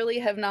literally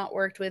have not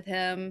worked with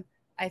him.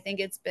 I think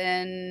it's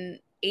been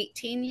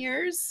 18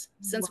 years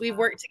since we've Wow.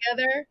 worked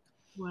together.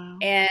 Wow.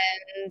 And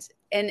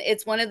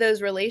it's one of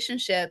those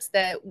relationships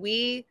that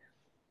we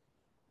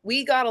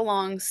got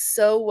along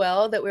so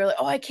well that we were like,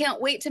 oh, I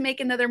can't wait to make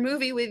another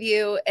movie with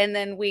you. And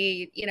then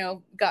we,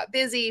 got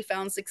busy,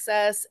 found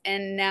success,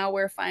 and now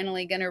we're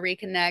finally going to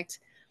reconnect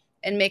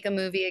and make a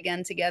movie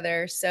again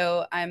together.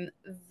 So I'm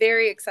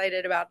very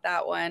excited about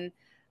that one.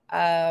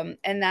 And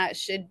that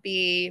should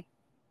be,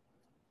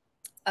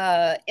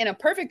 in a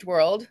perfect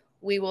world,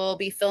 we will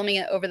be filming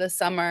it over the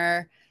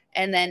summer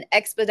and then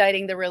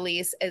expediting the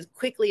release as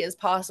quickly as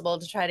possible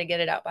to try to get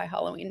it out by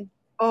Halloween.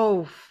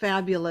 Oh,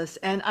 fabulous.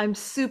 And I'm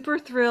super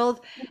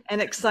thrilled and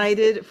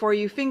excited for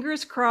you.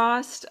 Fingers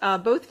crossed,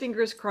 both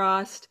fingers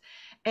crossed.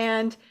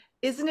 And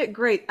isn't it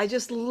great? I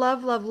just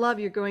love, love, love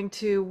you're going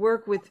to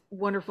work with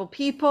wonderful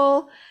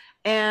people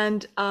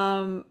and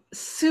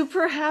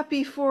super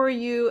happy for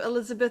you,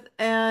 Elizabeth.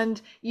 And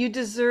you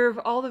deserve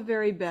all the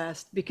very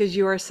best because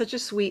you are such a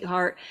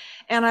sweetheart.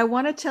 And I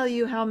want to tell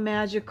you how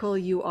magical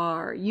you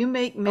are. You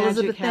make magic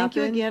Elizabeth, thank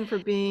you again for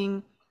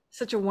being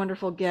such a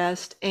wonderful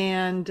guest.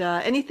 And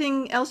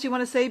anything else you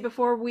want to say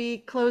before we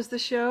close the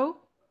show?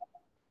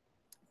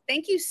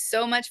 Thank you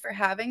so much for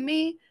having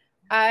me.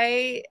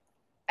 I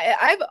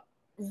I've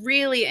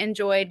really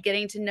enjoyed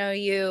getting to know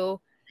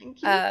you,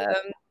 Thank you. um,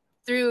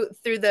 through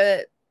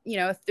the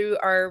through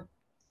our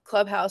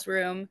clubhouse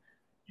room,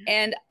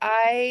 and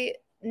I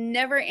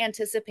never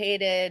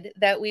anticipated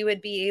that we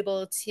would be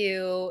able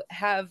to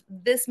have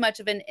this much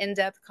of an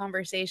in-depth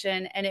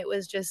conversation, and it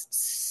was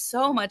just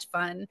so much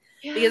fun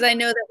because Yeah. I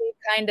know that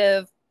we've kind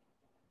of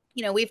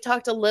we've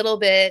talked a little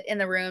bit in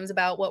the rooms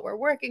about what we're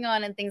working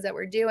on and things that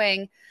we're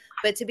doing,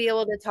 but to be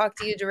able to talk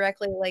to you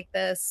directly like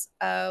this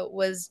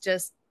was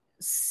just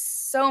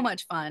so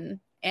much fun,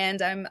 and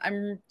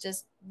I'm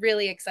just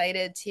really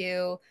excited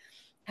to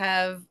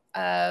have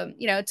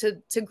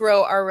to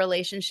grow our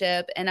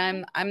relationship, and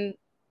I'm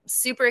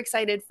super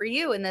excited for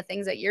you and the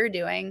things that you're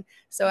doing.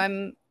 So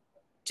I'm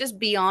just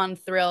beyond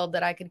thrilled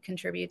that I could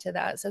contribute to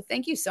that. So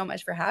thank you so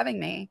much for having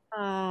me.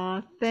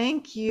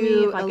 Thank Me,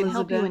 you, if I can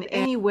help you in Elizabeth.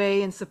 Any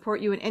way and support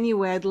you in any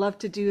way, I'd love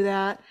to do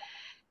that.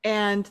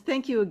 And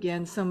thank you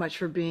again so much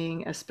for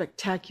being a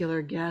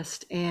spectacular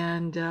guest.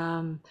 And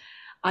I'm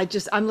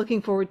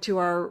looking forward to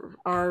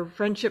our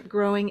friendship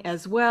growing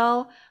as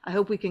well. I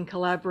hope we can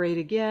collaborate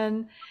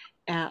again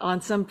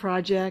on some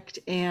project.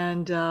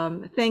 And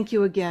thank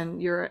you again.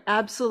 You're an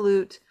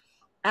absolute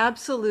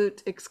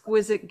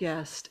exquisite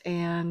guest.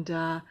 And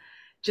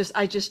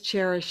I just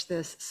cherish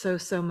this so,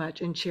 so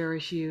much and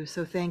cherish you.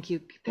 So thank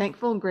you.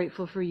 Thankful and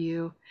grateful for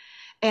you.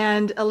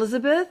 And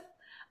Elizabeth,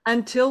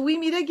 until we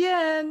meet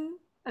again,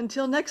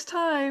 until next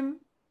time.